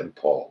curtain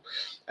pole,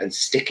 and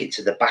stick it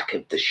to the back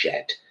of the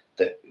shed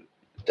that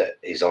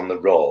is on the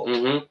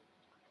road,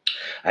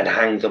 and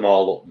hang them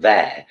all up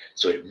there,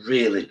 so it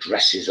really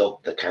dresses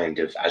up the kind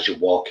of as you're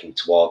walking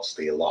towards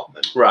the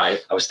allotment.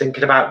 Right. I was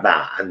thinking about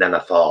that, and then I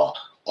thought,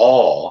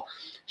 or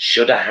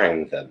should I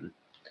hang them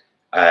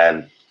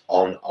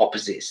on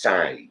opposite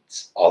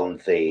sides on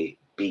the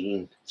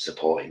beam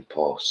supporting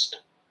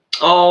post?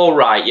 Oh,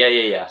 right.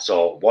 Yeah.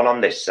 So one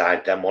on this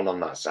side, then one on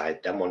that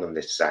side, then one on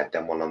this side,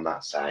 then one on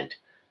that side,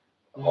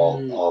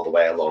 all the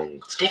way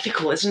along. It's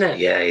difficult, isn't it?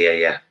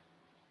 Yeah.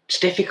 It's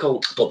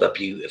difficult. But they're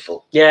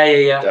beautiful.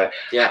 Yeah.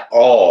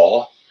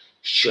 Or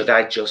should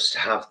I just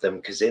have them,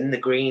 because in the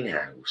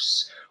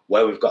greenhouse,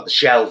 where we've got the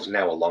shelves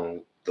now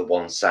along the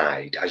one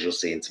side, as you'll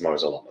see in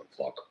tomorrow's allotment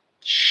vlog.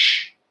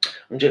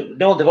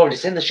 No, they've already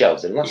seen the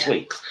shelves in last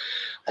week.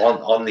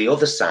 On the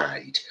other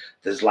side,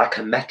 there's like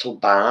a metal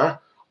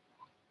bar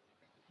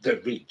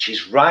that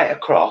reaches right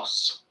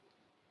across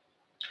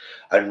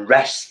and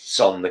rests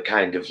on the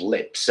kind of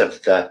lips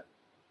of the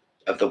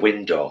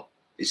window.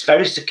 It's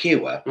very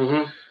secure.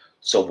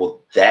 So would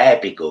there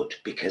be good,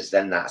 because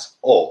then that's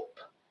up.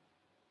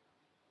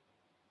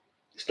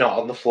 It's not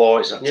on the floor.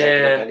 It's not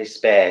taking up any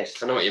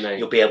space. I know what you mean.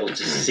 You'll be able to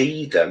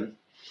see them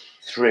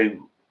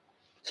through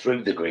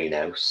the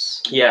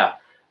greenhouse. Yeah.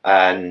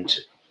 And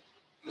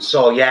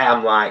so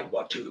I'm like,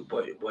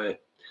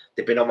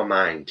 they've been on my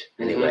mind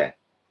anyway.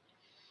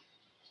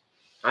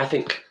 I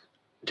think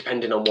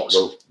depending on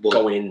what's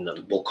going in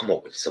them, we'll come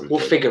up with something. We'll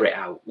figure it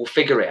out.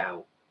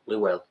 We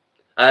will.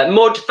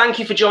 Mud, thank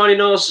you for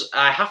joining us.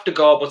 I have to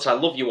go, but I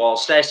love you all.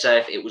 Stay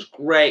safe. It was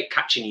great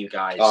catching you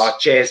guys. Oh,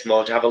 cheers,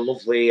 Mud. Have a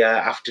lovely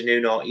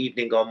afternoon or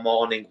evening or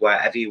morning,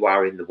 wherever you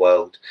are in the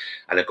world,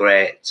 and a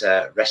great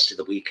rest of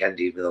the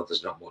weekend, even though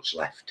there's not much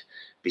left.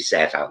 Be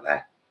safe out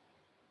there.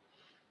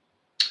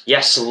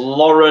 Yes,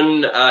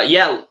 Lauren.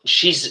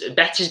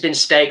 Betty's been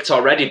staked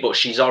already, but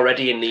she's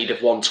already in need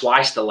of one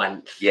twice the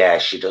length. Yeah,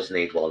 she does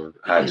need one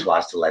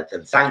twice the length.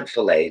 And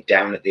thankfully,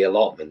 down at the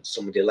allotment,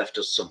 somebody left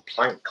us some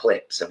plank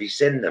clips. Have you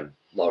seen them,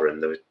 Lauren?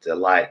 They're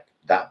like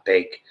that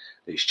big.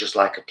 It's just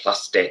like a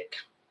plastic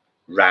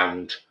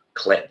round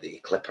clip that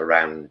you clip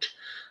around.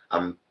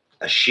 I'm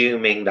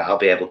assuming that I'll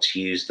be able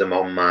to use them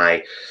on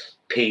my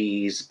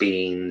peas,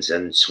 beans,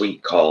 and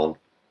sweet corn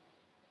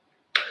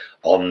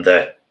on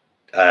the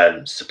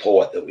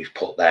support that we've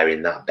put there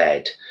in that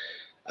bed,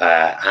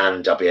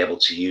 and I'll be able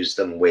to use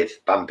them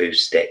with bamboo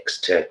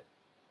sticks to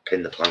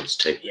pin the plants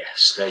to.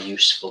 Yes, they're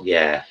useful.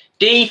 Yeah.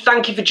 Dee,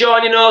 thank you for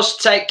joining us.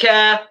 Take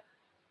care.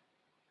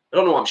 I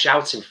don't know what I'm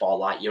shouting for,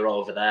 like you're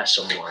over there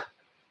somewhere.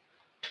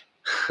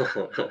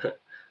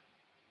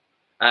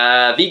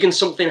 Vegan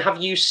something.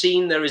 Have you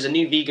seen there is a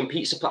new vegan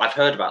pizza place? I've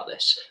heard about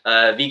this.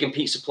 Vegan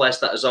pizza place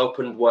that has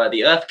opened where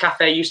the Earth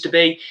Cafe used to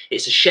be.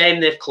 It's a shame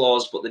they've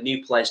closed, but the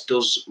new place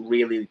does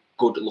really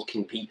good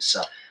looking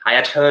pizza. I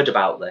had heard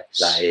about this.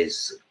 That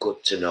is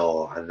good to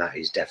know, and that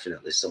is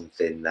definitely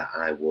something that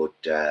I would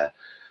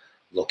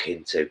look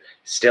into.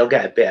 Still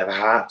get a bit of a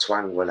heart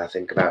twang when I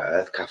think about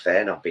Earth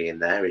Cafe not being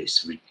there.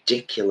 It's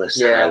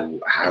ridiculous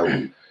how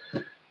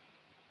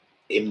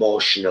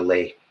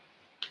emotionally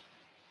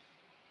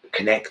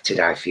connected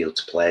I feel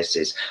to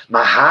places.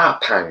 My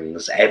heart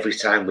pangs every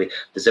time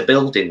there's a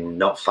building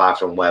not far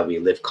from where we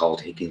live called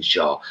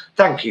Higginshaw.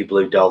 Thank you,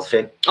 Blue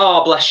Dolphin.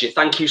 Oh, bless you.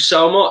 Thank you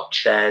so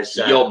much. There's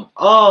Yum.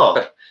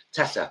 Oh,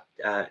 Tessa,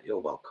 you're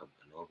welcome,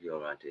 and all of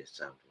your ideas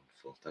sound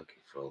wonderful. Thank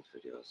you for all the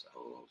videos. I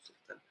will also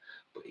them.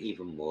 But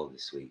even more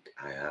this week,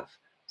 I have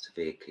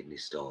severe kidney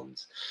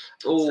stones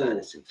and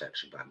sinus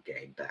infection, but I'm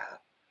getting better.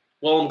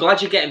 Well, I'm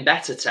glad you're getting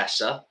better,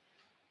 Tessa.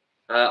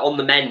 On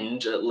the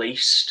mend, at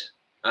least.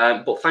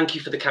 But thank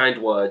you for the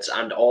kind words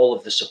and all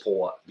of the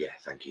support. Yeah,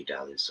 thank you,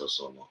 darling,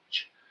 so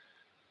much.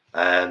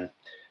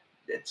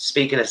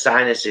 Speaking of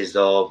sinuses,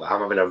 though,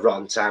 I'm having a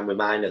rotten time with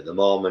mine at the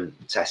moment.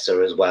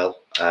 Tessa as well.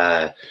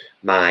 Well,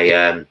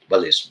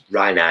 it's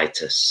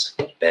rhinitis,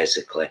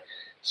 basically.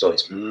 So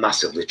it's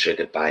massively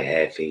triggered by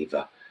hay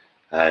fever.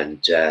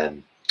 And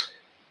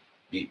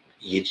you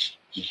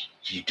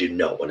do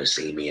not want to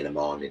see me in the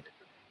morning.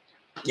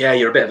 Yeah,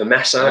 you're a bit of a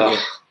mess, aren't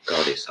you?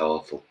 God, it's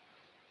awful.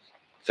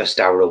 First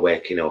hour of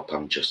waking up,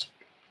 I'm just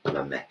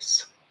a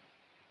mess.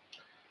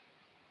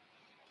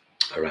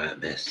 All right,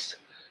 miss.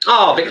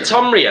 Oh,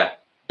 Victoria.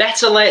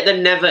 Better late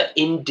than never,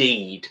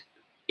 indeed.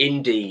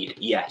 Indeed,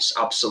 yes,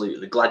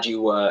 absolutely. Glad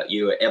you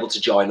were able to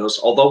join us.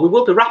 Although we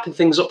will be wrapping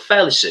things up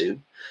fairly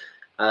soon.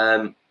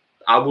 I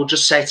will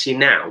just say to you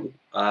now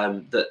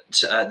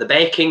that the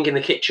baking in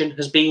the kitchen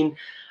has been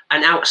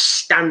an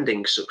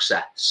outstanding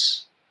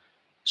success.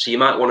 So you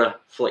might want to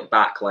flick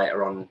back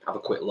later on, have a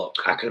quick look.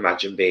 I can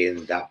imagine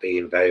that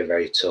being very,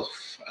 very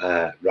tough,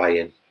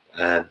 Ryan.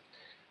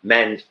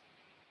 Men,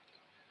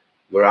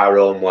 we're our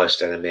own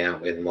worst enemy,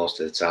 aren't we, most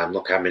of the time?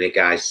 Look how many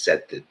guys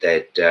said that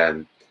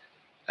they'd,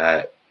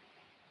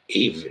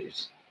 even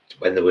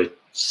when they were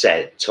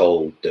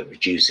told that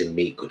reducing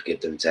meat could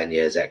give them 10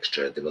 years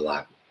extra, they were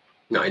like,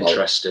 not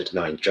interested.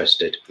 Not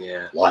interested.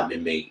 Yeah. Like me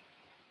meat.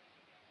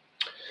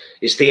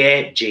 It's the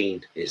ape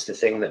gene. It's the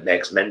thing that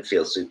makes men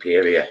feel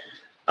superior.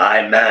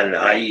 I, man,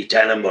 I eat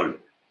animal.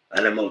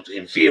 Animal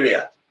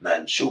inferior,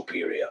 man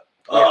superior.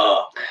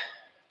 Yeah.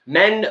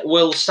 Men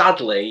will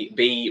sadly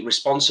be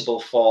responsible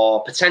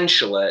for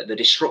potentially the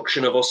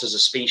destruction of us as a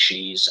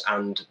species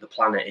and the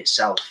planet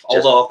itself.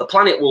 Although the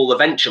planet will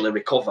eventually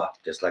recover,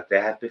 just like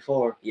they have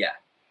before. Yeah,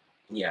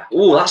 yeah.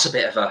 Oh, that's a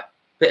bit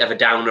of a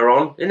downer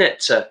on, isn't it?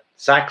 To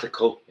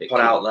cyclical. Put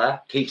out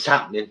there. Keeps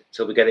happening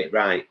till we get it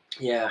right.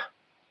 Yeah,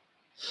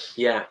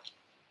 yeah.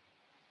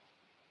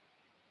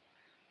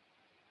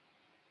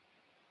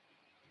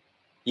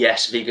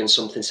 Yes, Vegan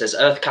something says,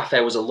 Earth Cafe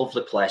was a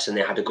lovely place and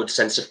they had a good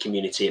sense of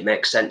community. It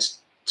makes sense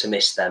to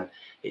miss them.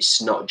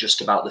 It's not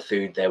just about the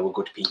food. They were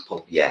good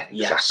people. Yeah,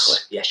 exactly.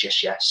 Yes,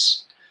 yes,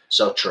 yes.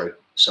 So true.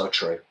 So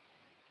true.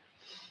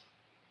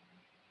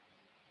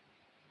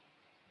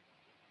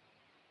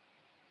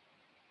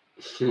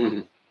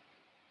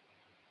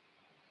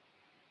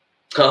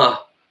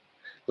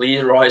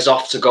 Leroy's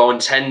off to go and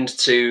tend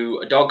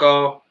to a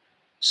doggo.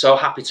 So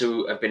happy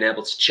to have been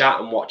able to chat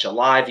and watch a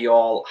live. You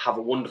all have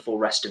a wonderful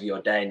rest of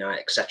your day, night,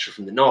 etc.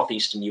 From the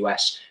northeastern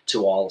US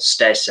to all.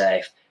 Stay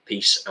safe,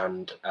 peace,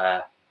 and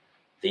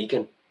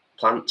vegan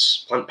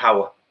plants, plant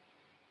power.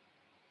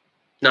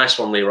 Nice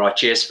one, Leroy.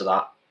 Cheers for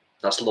that.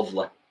 That's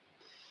lovely.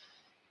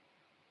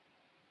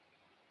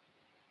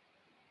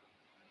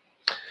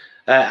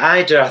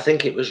 Ida, I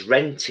think it was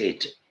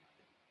rented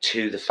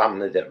to the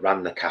family that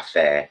ran the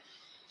cafe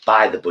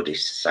by the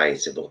Buddhist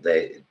Society, but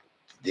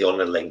the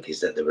only link is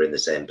that they were in the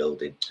same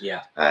building.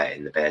 Yeah.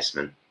 In the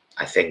basement,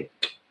 I think,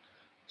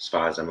 as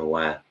far as I'm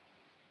aware.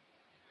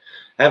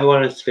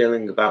 Everyone is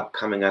feeling about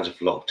coming out of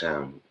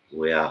lockdown.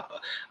 We are.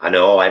 I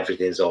know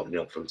everything's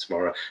opening up from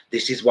tomorrow.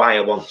 This is why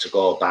I want to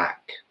go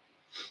back.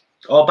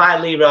 Oh, bye,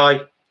 Leroy.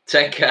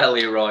 Take care,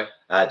 Leroy.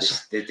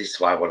 This is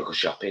why I want to go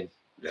shopping.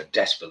 I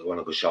desperately want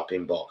to go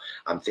shopping, but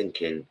I'm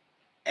thinking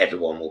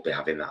everyone will be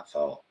having that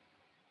thought.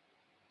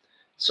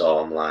 So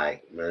I'm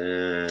like,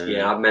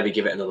 yeah, I'd maybe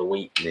give it another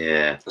week.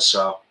 Yeah.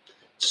 So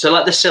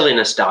let the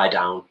silliness die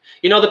down.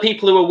 You know, the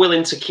people who are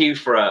willing to queue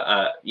for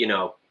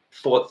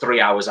for 3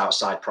 hours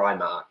outside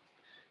Primark.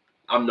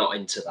 I'm not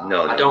into that.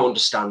 No, I don't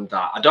understand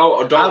that. I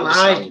don't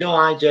understand.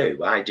 I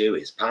do. I do.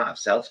 It's part of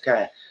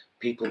self-care.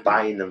 People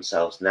buying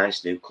themselves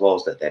nice new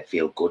clothes that they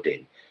feel good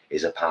in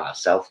is a part of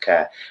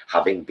self-care.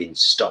 Having been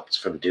stopped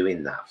from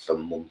doing that for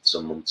months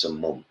and months and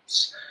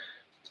months,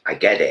 I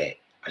get it.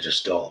 I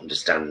just don't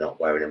understand not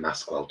wearing a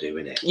mask while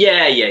doing it.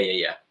 Yeah.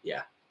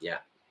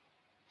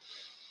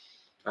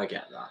 I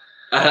get that.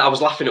 I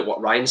was laughing at what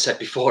Ryan said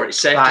before. It's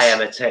safe. Bye,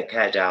 Emma. Take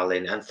care,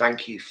 darling. And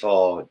thank you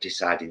for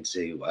deciding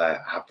to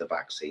have the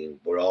vaccine.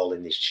 We're all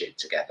in this shit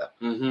together.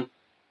 Mm-hmm.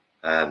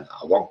 I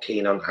wasn't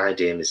keen on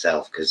ID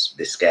myself because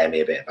they scare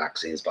me a bit of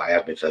vaccines, but I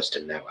had my first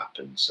and now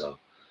happened. So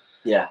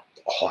yeah,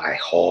 I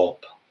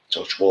hope,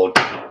 touch wood,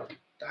 that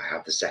I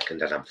have the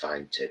second and I'm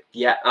fine too.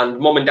 Yeah, and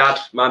mum and dad,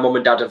 my mum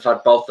and dad have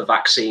had both the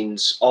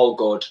vaccines, all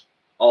good,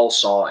 all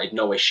sorted,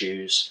 no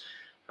issues.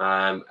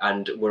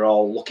 And we're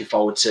all looking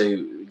forward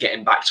to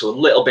getting back to a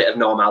little bit of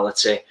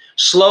normality,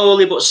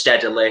 slowly but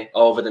steadily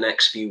over the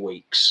next few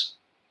weeks.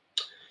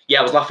 Yeah,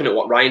 I was laughing at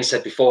what Ryan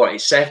said before.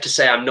 It's safe to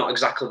say I'm not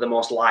exactly the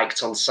most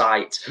liked on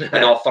site,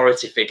 an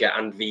authority figure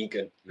and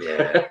vegan.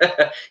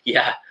 Yeah.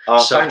 Yeah.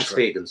 Oh, so thanks, true.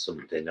 vegan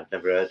something. I've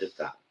never heard of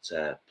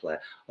that play.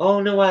 Oh,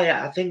 no,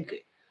 I think...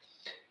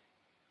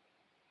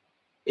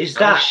 Is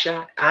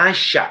that... Ice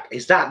Shack.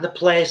 Is that the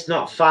place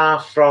not far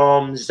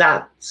from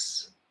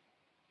Zad's?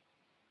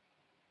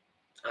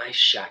 Ice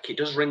Shack. It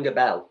does ring a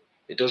bell.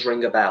 It does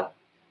ring a bell.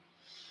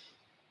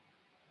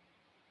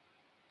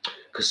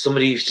 Because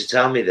somebody used to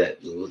tell me that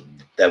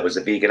there was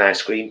a vegan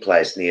ice cream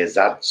place near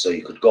Zad's, so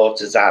you could go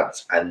to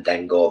Zad's and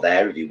then go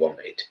there if you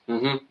wanted.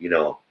 Mm-hmm. You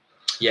know.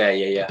 Yeah.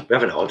 We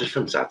haven't ordered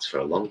from Zad's for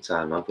a long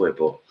time, have we?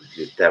 But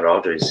their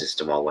ordering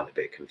system all went a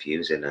bit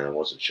confusing, and I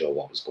wasn't sure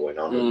what was going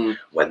on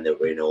when they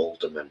were in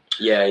Oldham. And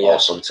or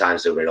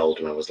sometimes they were in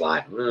Oldham, I was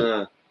like,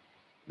 my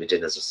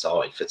dinners are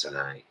sorted for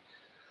tonight.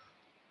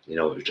 You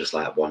know, it was just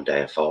like one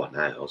day a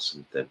fortnight or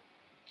something,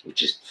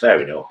 which is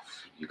fair enough.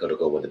 You've got to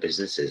go where the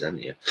business is,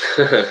 haven't you?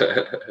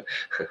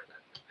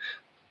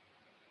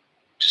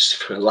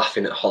 Just for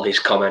laughing at Holly's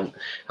comment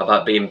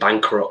about being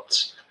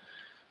bankrupt.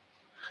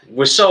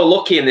 We're so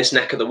lucky in this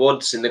neck of the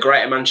woods, in the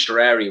Greater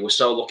Manchester area. We're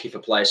so lucky for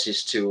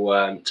places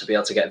to be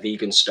able to get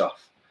vegan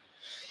stuff.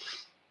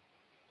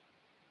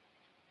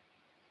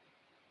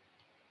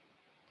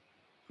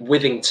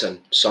 Withington,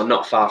 so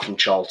not far from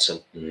Charlton.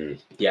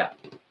 Yeah.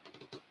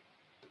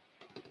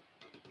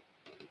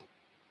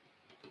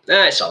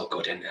 It's all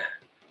good in there.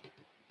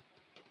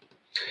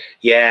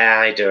 Yeah,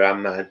 I do.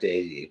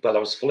 Well, I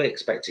was fully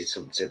expecting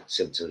some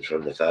symptoms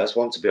from the first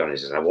one, to be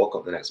honest, and I woke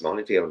up the next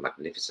morning feeling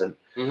magnificent.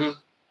 Mm-hmm.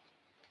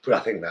 But I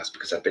think that's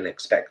because I've been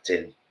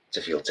expecting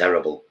to feel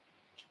terrible,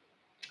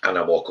 and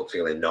I woke up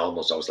feeling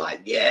normal. So I was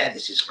like, "Yeah,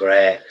 this is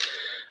great."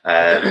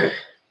 I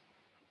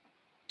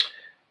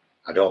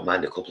don't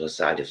mind a couple of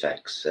side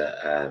effects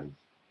as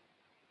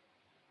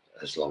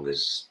long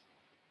as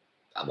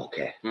I'm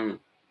okay.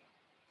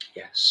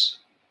 Yes.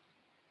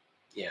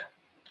 Yeah.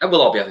 And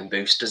we'll all be having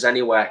boosters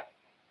anyway.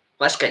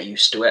 Let's get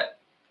used to it.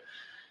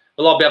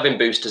 We'll all be having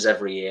boosters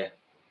every year.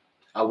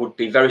 I would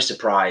be very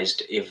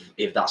surprised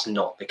if that's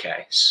not the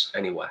case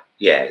anyway.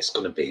 Yeah, it's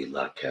going to be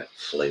like a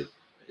flu,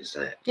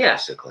 isn't it? Yeah.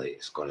 Basically,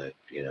 it's going to,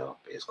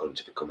 it's going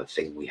to become a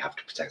thing we have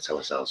to protect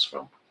ourselves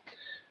from.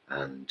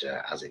 And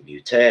as it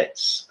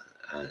mutates,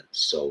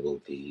 so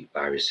will the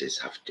viruses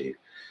have to...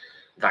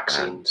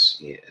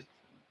 Vaccines.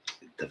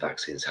 The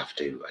vaccines have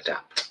to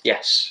adapt.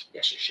 Yes.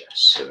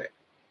 To it.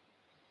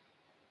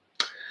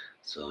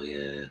 So,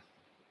 yeah.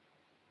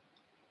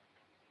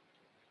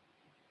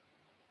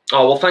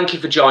 Oh, well, thank you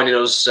for joining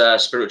us,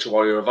 Spiritual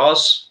Warrior of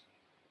Oz.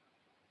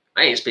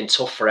 I think it's been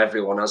tough for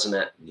everyone, hasn't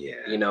it? Yeah.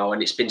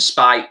 And it's been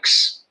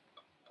spikes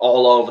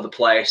all over the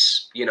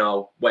place.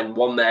 When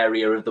one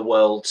area of the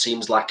world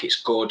seems like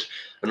it's good,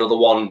 another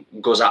one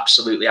goes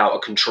absolutely out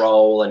of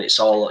control, and it's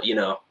all,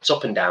 it's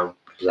up and down.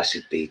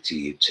 Blessed be to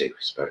you too,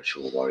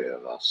 Spiritual Warrior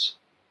of Oz.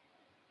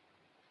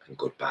 And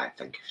goodbye.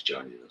 Thank you for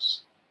joining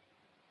us.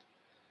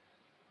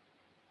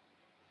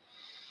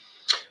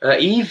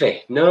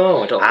 Evie,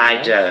 no, I don't.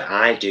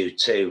 I do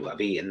too.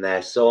 I've eaten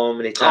there so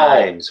many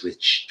times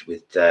with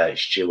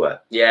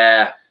Stuart.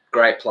 Yeah,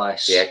 great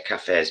place. The Egg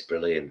Cafe is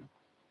brilliant.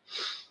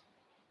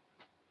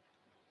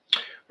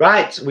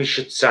 Right, we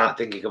should start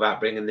thinking about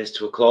bringing this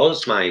to a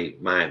close, my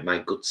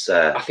good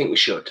sir. I think we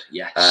should.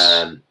 Yes.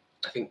 I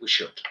think we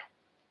should.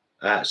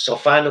 So,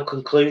 final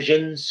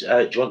conclusions.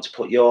 Do you want to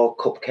put your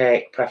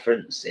cupcake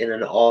preference in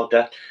an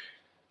order?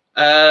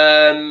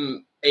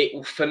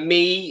 For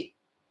me,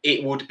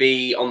 it would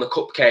be on the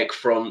cupcake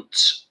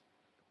front,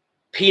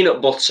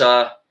 peanut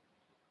butter,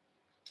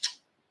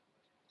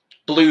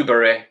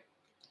 blueberry,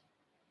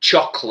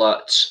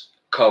 chocolate,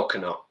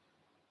 coconut.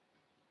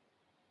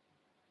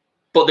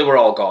 But they were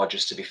all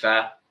gorgeous, to be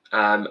fair.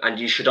 And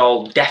you should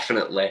all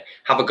definitely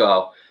have a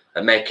go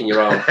at making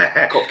your own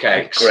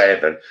cupcakes.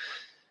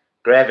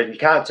 Graven, you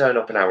can't turn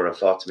up an hour and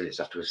 40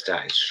 minutes after we've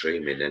started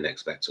streaming and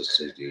expect us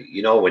to do...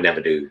 we never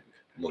do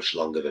much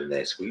longer than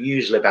this. We're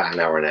usually about an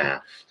hour and a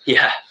half.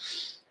 Yeah.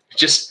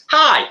 Just,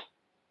 hi.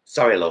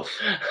 Sorry, love.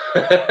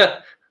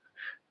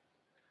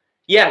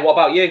 Yeah, what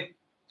about you?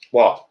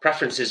 What?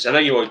 Preferences? I know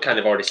you kind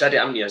of already said it,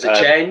 haven't you? Has it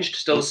changed?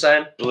 Still the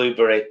same?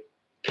 Blueberry,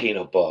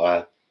 peanut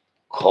butter,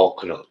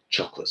 coconut,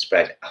 chocolate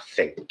spread, I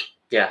think.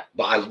 Yeah.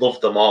 But I love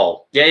them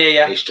all.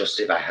 Yeah. It's just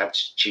if I had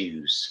to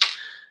choose.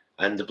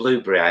 And the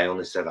blueberry, I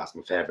only say that's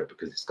my favourite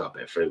because it's got a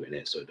bit of fruit in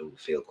it, so it doesn't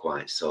feel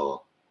quite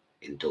so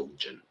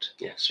indulgent.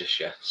 Yes.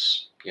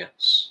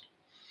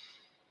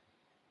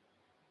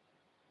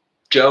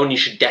 Joan, you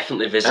should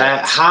definitely visit.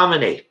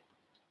 Harmony,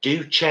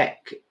 do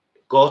check.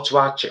 Go to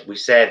our chat. We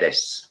say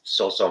this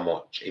so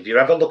much. If you're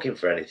ever looking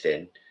for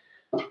anything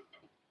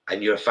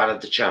and you're a fan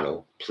of the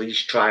channel,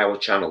 please try our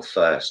channel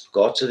first.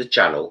 Go to the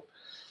channel,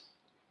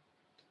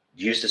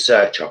 use the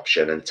search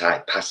option and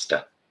type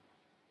pasta.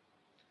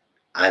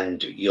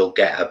 And you'll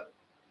get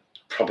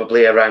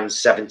probably around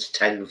 7 to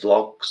 10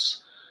 vlogs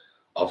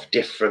of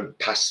different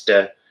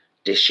pasta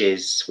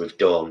dishes. We've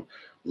done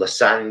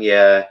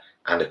lasagna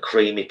and a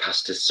creamy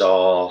pasta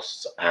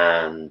sauce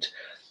and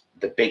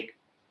the big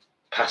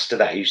pasta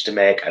that I used to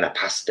make and a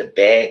pasta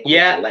bake.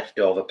 Yeah.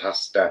 Leftover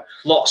pasta.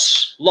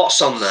 Lots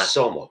on there.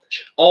 So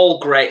much. All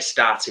great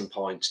starting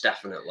points,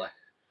 definitely.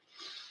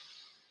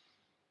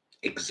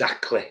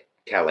 Exactly,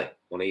 Kelly.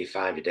 One of your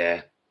 5 a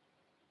day.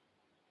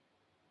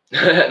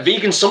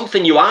 Vegan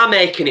something, you are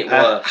making it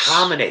worse.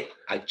 Harmony,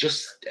 I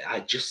just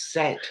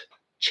said,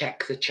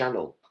 check the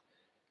channel.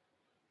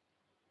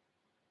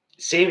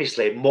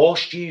 Seriously,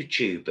 most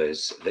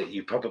YouTubers that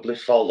you probably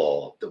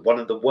follow, that one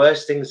of the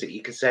worst things that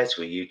you can say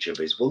to a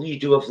YouTuber is, will you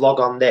do a vlog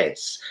on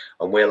this?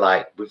 And we're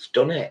like, we've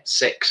done it.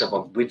 6 of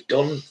them. We've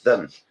done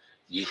them.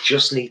 You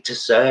just need to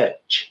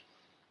search.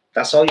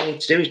 That's all you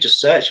need to do is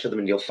just search for them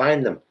and you'll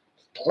find them.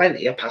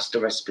 Plenty of pasta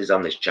recipes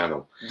on this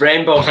channel.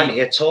 Plenty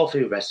of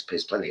tofu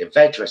recipes, plenty of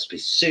veg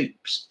recipes,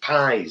 soups,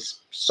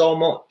 pies, so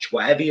much.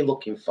 Whatever you're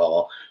looking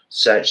for,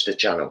 search the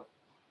channel.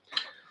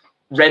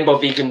 Rainbow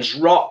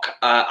Vegans rock.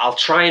 I'll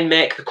try and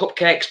make the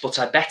cupcakes, but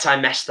I bet I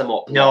mess them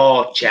up.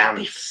 No chance.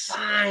 You'll be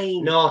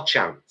fine. No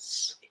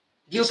chance.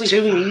 You'll be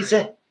too fine.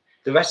 easy.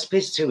 The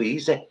recipe's too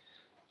easy.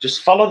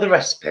 Just follow the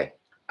recipe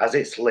as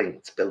it's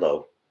linked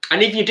below.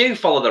 And if you do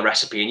follow the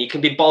recipe and you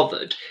can be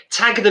bothered,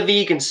 tag the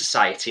Vegan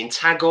Society and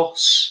tag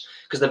us.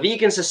 Because the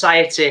Vegan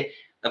Society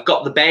have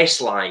got the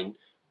baseline,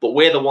 but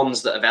we're the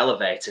ones that have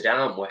elevated,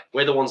 aren't we?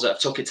 We're the ones that have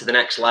took it to the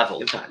next level.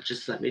 In fact,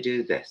 just let me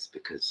do this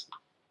because,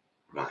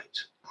 right,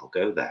 I'll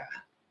go there.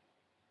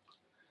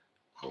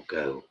 I'll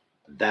go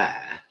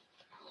there.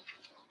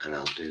 And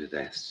I'll do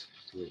this.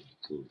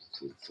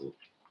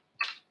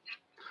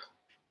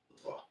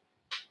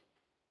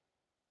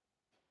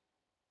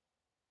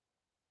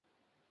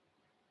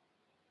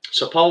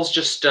 So Paul's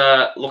just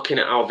looking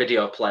at our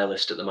video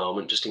playlist at the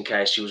moment, just in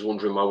case you was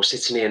wondering why we're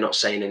sitting here not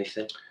saying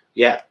anything.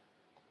 Yeah.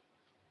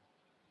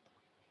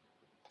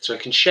 So I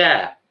can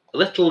share a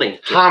little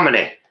link.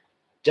 Harmony,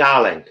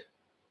 darling.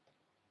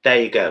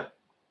 There you go.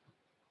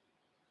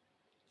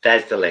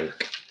 There's the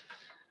link.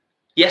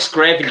 Yes,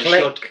 Graven, you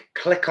should.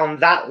 Click on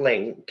that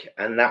link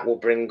and that will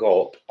bring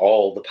up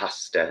all the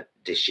pasta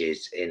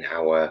dishes in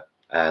our,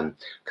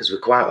 because we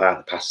quite like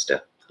the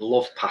pasta.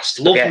 Love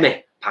pasta. Love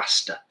me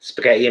pasta.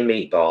 Spaghetti and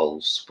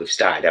meatballs. We've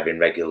started having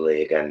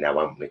regularly again now,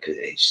 haven't we? Because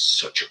it's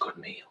such a good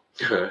meal.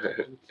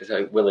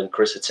 Will and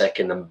Chris are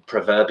taking the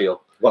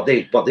proverbial. What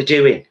they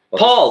doing?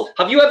 Paul,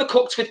 have you ever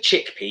cooked with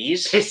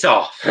chickpeas? Piss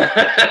off.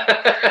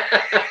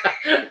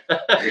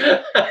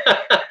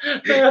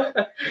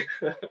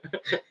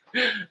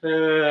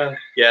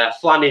 Yeah,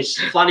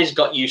 Flanny's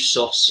got you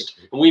sussed,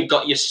 and we've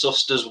got you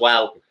sussed as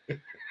well.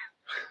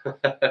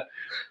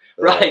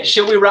 Right,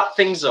 shall we wrap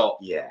things up?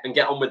 Yeah. And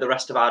get on with the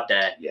rest of our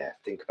day? Yeah,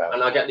 think about it.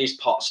 And I'll get these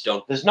pots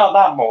done. There's not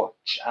that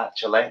much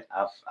actually.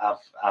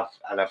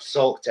 I've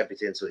soaked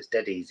everything, so it's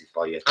dead easy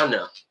for you. I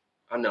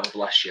know,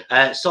 bless you.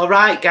 So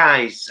right,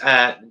 guys,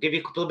 give you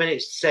a couple of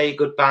minutes to say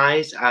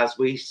goodbyes as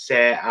we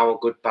say our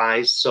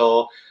goodbyes.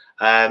 So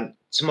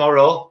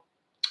tomorrow,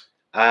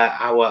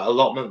 our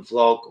allotment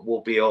vlog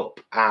will be up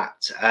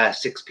at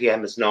 6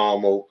 PM as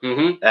normal.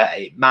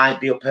 It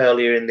might be up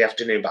earlier in the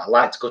afternoon, but I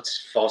like to go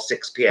for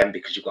 6 PM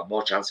because you've got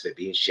more chance of it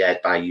being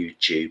shared by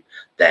YouTube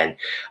then.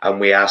 And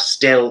we are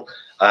still,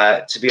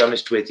 to be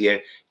honest with you,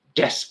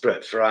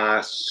 desperate for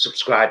our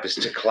subscribers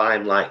to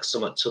climb like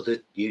some other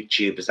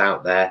YouTubers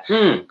out there,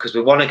 because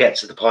we want to get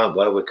to the point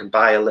where we can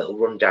buy a little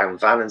rundown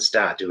van and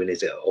start doing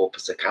it up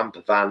as a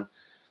camper van.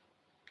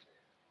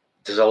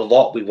 There's a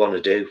lot we want to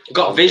do. We've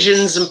got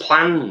visions and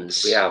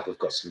plans. We have. We've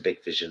got some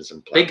big visions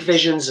and plans. Big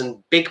visions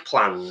and big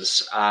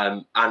plans.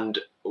 And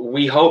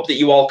we hope that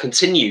you all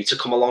continue to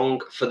come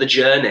along for the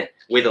journey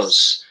with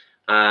us,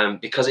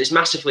 because it's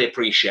massively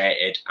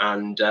appreciated.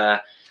 And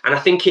I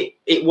think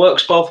it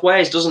works both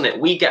ways, doesn't it?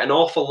 We get an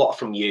awful lot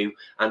from you.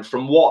 And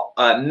from what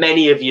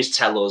many of you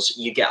tell us,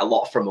 you get a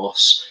lot from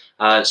us.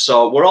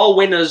 So we're all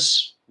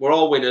winners. We're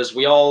all winners.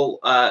 We all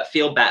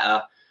feel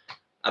better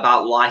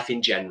about life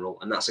in general,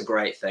 and that's a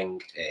great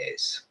thing. It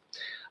is.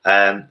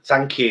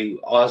 Thank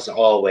you, as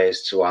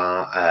always, to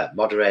our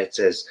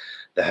moderators,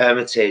 the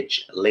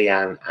Hermitage,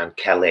 Leanne and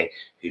Kelly,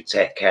 who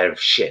take care of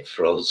shit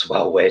for us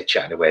while we're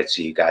chatting away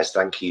to you guys.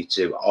 Thank you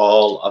to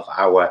all of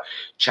our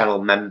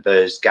channel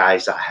members,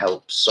 guys, that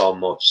help so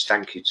much.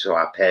 Thank you to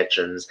our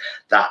patrons.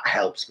 That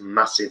helps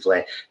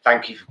massively.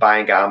 Thank you for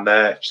buying our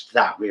merch.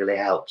 That really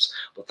helps.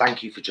 But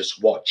thank you for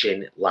just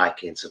watching,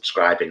 liking,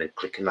 subscribing and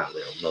clicking that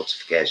little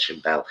notification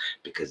bell,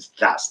 because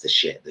that's the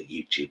shit that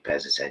YouTube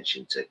pays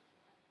attention to.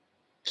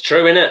 It's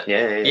true, isn't it?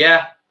 Yeah.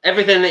 Yeah.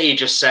 everything that he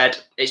just said.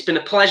 It's been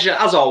a pleasure,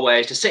 as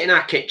always, to sit in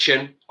our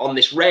kitchen on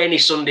this rainy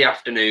Sunday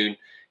afternoon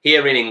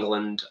here in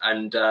England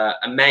and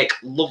make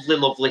lovely,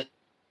 lovely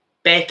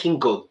baking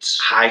goods.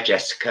 Hi,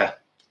 Jessica.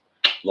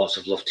 Lots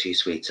of love to you,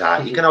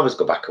 sweetheart. You can always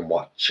go back and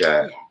watch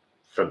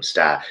from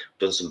start.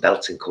 Done some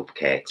belting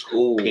cupcakes,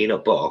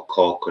 peanut butter,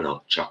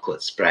 coconut,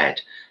 chocolate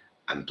spread,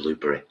 and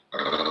blueberry.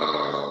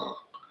 Oh,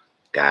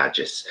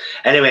 gorgeous.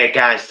 Anyway,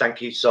 guys,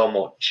 thank you so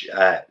much.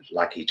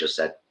 Like he just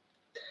said,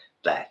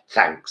 there.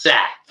 Thanks.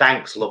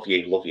 Thanks. Love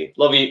you. Love you.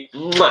 Love you.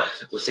 Mwah.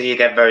 We'll see you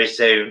again very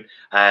soon.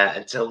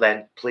 Until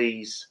then,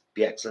 please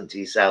be excellent to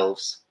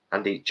yourselves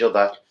and each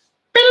other.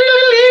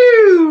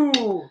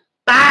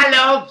 Bye,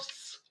 loves.